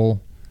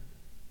possible,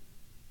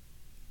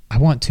 I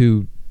want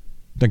to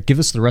give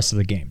us the rest of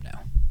the game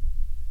now.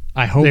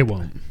 I hope they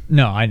won't.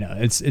 No, I know.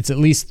 It's at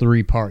least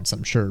 3 parts,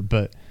 I'm sure,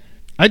 but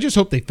I just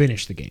hope they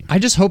finish the game. I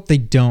just hope they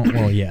don't.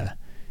 Well, yeah.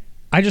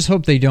 I just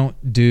hope they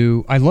don't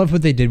do... I love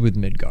what they did with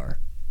Midgar.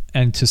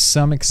 And to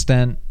some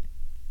extent,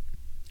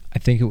 I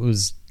think it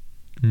was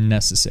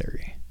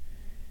necessary.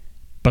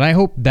 But I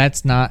hope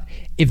that's not...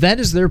 If that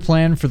is their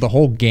plan for the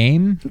whole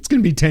game... It's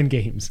going to be 10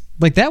 games.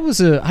 Like, that was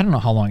a... I don't know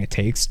how long it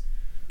takes.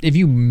 If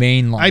you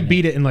mainline I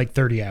beat it in like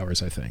 30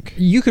 hours, I think.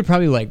 You could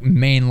probably like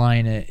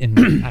mainline it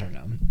in, I don't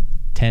know,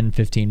 10,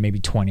 15, maybe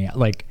 20.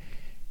 Like...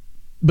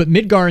 But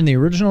Midgar in the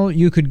original,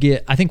 you could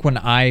get... I think when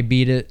I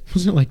beat it...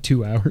 Wasn't it like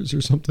 2 hours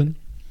or something?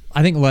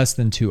 I think less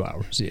than 2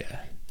 hours, yeah.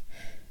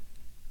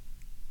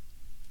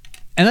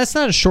 And that's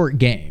not a short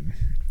game.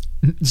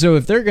 So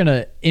if they're going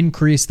to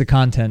increase the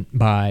content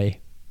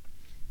by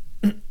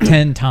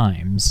 10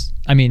 times,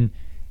 I mean,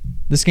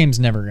 this game's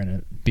never going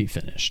to be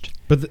finished.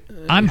 But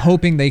I'm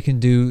hoping they can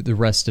do the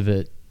rest of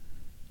it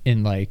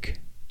in like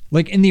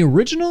in the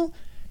original,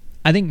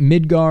 I think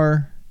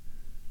Midgar...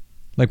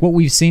 Like what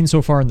we've seen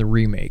so far in the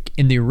remake.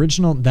 In the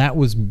original, that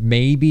was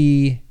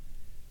maybe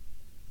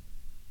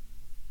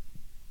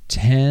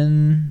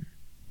 10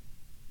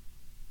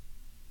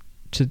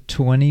 to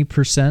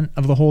 20%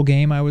 of the whole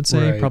game, I would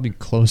say. Right. Probably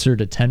closer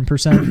to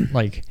 10%.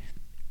 Like,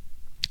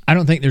 I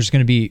don't think there's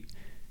going to be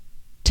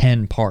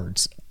 10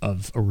 parts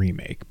of a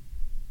remake.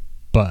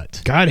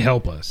 But God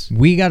help us.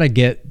 We got to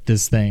get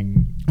this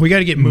thing... We got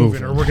to get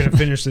moving or we're going to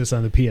finish this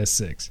on the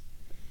PS6.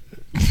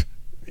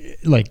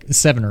 Like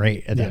 7 or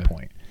 8 at that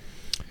point.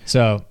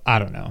 So, I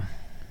don't know.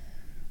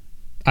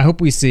 I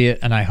hope we see it,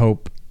 and I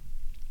hope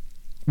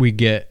we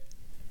get...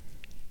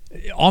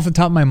 Off the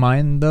top of my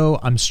mind, though,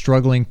 I'm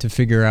struggling to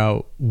figure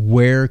out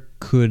where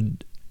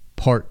could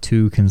Part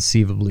 2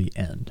 conceivably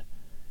end.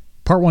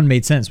 Part 1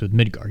 made sense with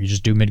Midgar. You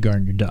just do Midgar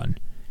and you're done.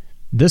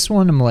 This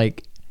one, I'm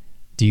like,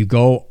 do you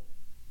go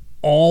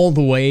all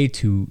the way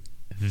to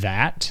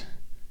that?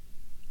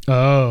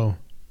 Oh.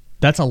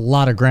 That's a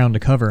lot of ground to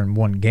cover in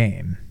one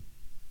game.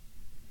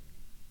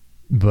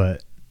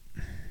 But...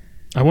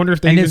 I wonder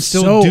if they can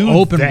still do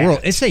open that. world.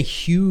 It's a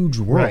huge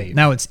world. Right.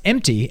 Now it's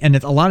empty, and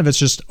a lot of it's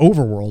just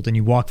overworld. And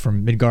you walk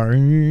from Midgar,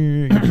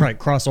 you probably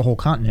cross a whole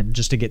continent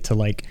just to get to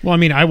like. Well, I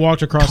mean, I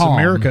walked across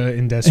America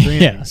in Death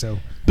Stranding, yeah. So.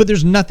 But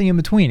there's nothing in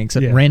between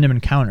except random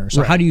encounters.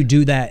 So how do you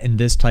do that in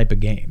this type of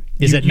game?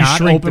 Is it not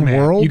open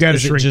world? You got to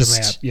shrink the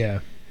map.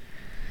 Yeah.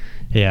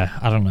 Yeah,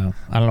 I don't know.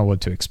 I don't know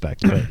what to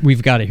expect, but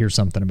we've got to hear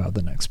something about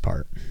the next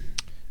part.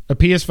 A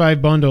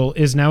PS5 bundle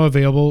is now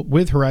available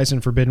with Horizon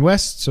Forbidden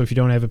West, so if you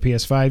don't have a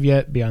PS5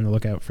 yet, be on the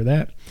lookout for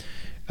that.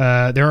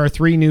 There are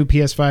 3 new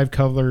PS5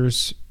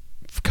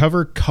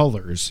 cover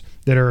colors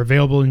that are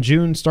available in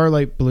June: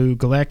 Starlight Blue,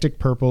 Galactic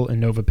Purple, and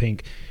Nova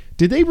Pink.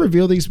 Did they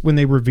reveal these when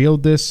they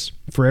revealed this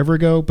forever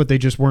ago, but they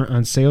just weren't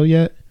on sale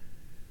yet?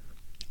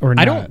 Or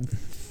not?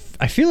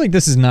 I feel like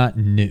this is not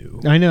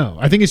new. I know.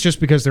 I think it's just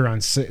because they're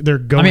on. They're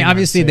going. I mean,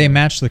 obviously they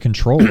match the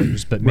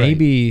controllers, but Right.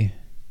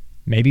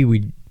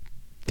 maybe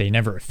they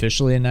never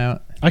officially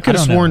announced. I could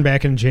have don't sworn know.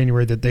 back in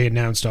January that they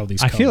announced all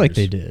these. I feel like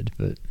colors. they did,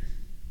 but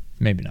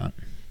maybe not.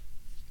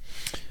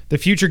 The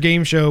Future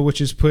Game Show,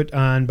 which is put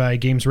on by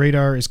Games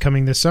Radar, is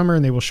coming this summer,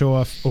 and they will show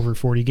off over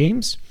 40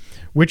 games.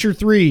 Witcher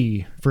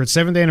 3, for its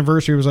 7th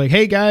anniversary, was like,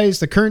 hey guys,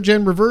 the current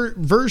gen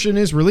version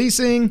is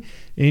releasing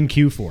in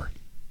Q4.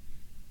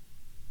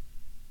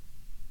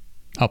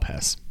 I'll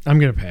pass. I'm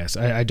going to pass.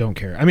 I don't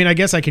care. I mean, I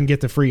guess I can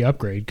get the free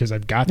upgrade because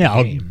I've got the Yeah,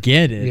 I'll game.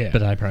 get it, Yeah.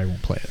 but I probably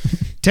won't play it.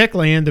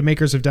 Techland, the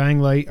makers of Dying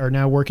Light, are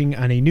now working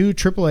on a new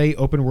AAA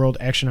open-world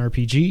action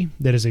RPG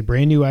that is a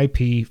brand new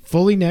IP,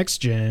 fully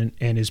next-gen,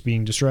 and is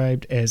being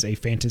described as a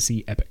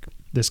fantasy epic.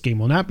 This game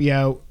will not be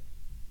out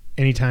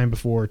anytime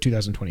before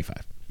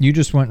 2025. You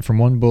just went from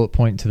one bullet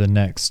point to the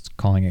next,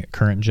 calling it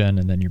current gen,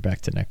 and then you're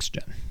back to next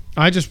gen.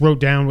 I just wrote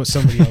down what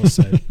somebody else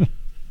said.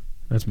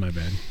 That's my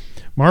bad.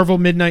 Marvel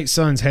Midnight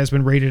Suns has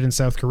been rated in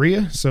South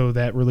Korea, so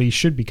that release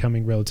should be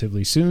coming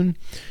relatively soon.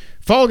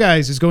 Fall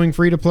Guys is going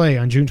free to play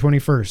on June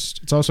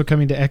 21st. It's also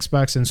coming to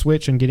Xbox and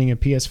Switch and getting a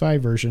PS5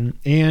 version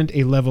and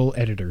a level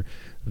editor.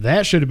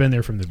 That should have been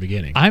there from the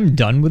beginning. I'm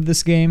done with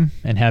this game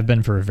and have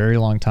been for a very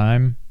long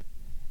time.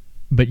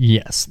 But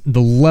yes,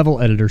 the level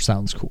editor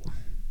sounds cool.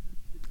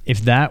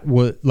 If that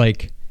was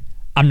like,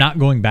 I'm not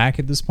going back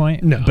at this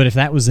point. No. But if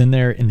that was in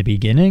there in the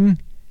beginning,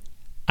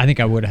 I think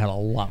I would have had a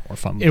lot more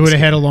fun with It would this have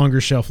had a game.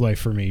 longer shelf life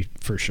for me,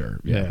 for sure.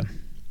 Yeah.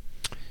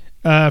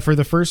 For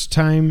the first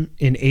time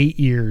in 8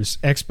 years,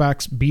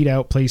 Xbox beat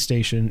out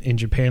PlayStation in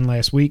Japan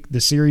last week.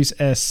 The Series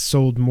S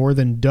sold more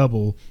than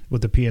double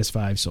what the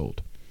PS5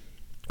 sold.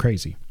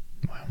 Crazy.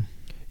 Wow.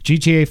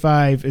 GTA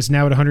 5 is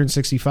now at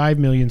 165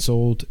 million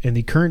sold, and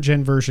the current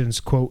gen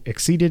versions, quote,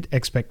 exceeded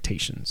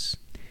expectations.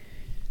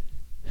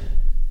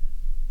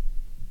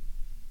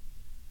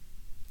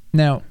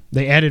 Now,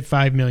 They added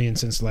 5 million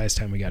since the last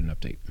time we got an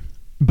update.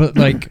 but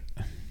like,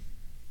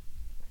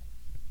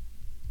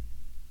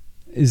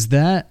 is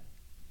that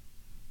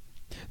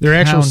Their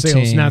actual sales,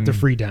 counting- not the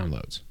free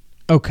downloads.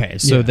 okay?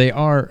 So Yeah. they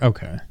are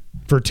okay.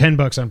 For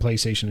 $10 on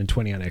PlayStation and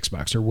 20 on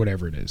Xbox or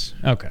whatever it is.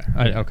 Okay.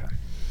 Okay.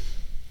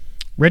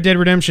 Red Dead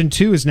Redemption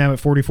 2 is now at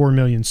 44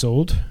 million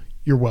sold.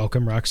 You're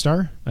welcome,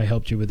 Rockstar. I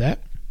helped you with that.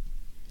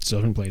 Still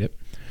haven't played it.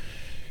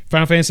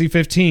 Final Fantasy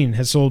 15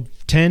 has sold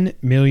 10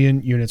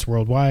 million units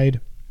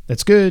worldwide.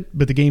 That's good,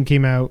 but the game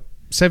came out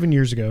 7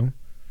 years ago.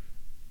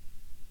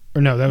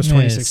 Or no, that was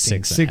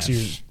 2016. 6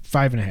 years,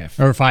 5.5.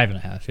 Or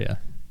 5.5. Yeah.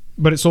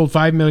 But it sold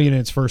 5 million in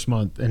its first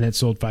month, and it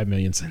sold 5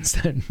 million since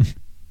then.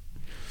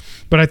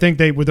 But I think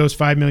with those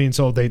 5 million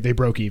sold, they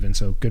broke even,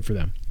 so good for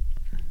them.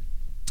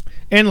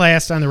 And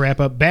last on the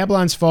wrap-up,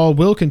 Babylon's Fall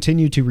will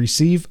continue to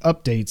receive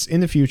updates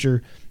in the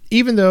future,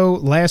 even though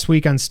last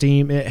week on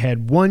Steam it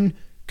had one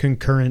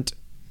concurrent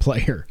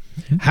player.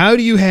 How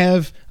do you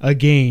have a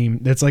game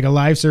that's like a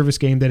live service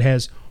game that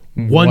has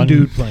one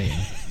dude playing?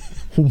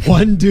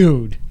 One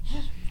dude.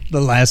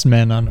 The last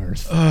man on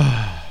Earth.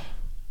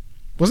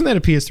 Wasn't that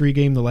a PS3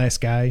 game, The Last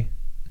Guy?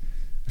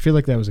 I feel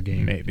like that was a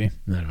game. Maybe.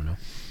 I don't know.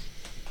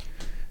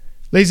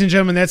 Ladies and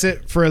gentlemen, that's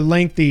it for a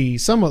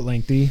somewhat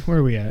lengthy, where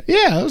are we at?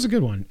 Yeah, that was a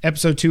good one.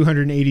 Episode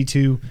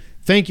 282.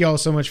 Thank you all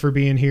so much for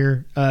being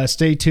here.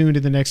 Stay tuned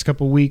in the next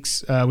couple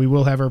weeks. We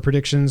will have our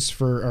predictions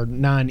for our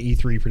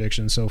non-E3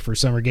 predictions. So for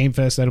Summer Game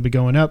Fest, that'll be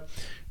going up.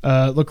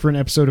 Look for an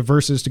episode of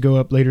Versus to go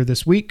up later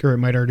this week, or it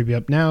might already be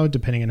up now,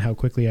 depending on how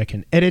quickly I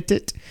can edit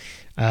it.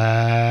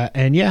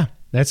 And yeah,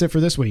 that's it for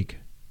this week.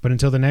 But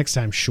until the next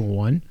time,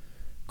 Sean,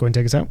 go ahead and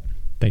take us out.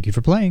 Thank you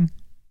for playing.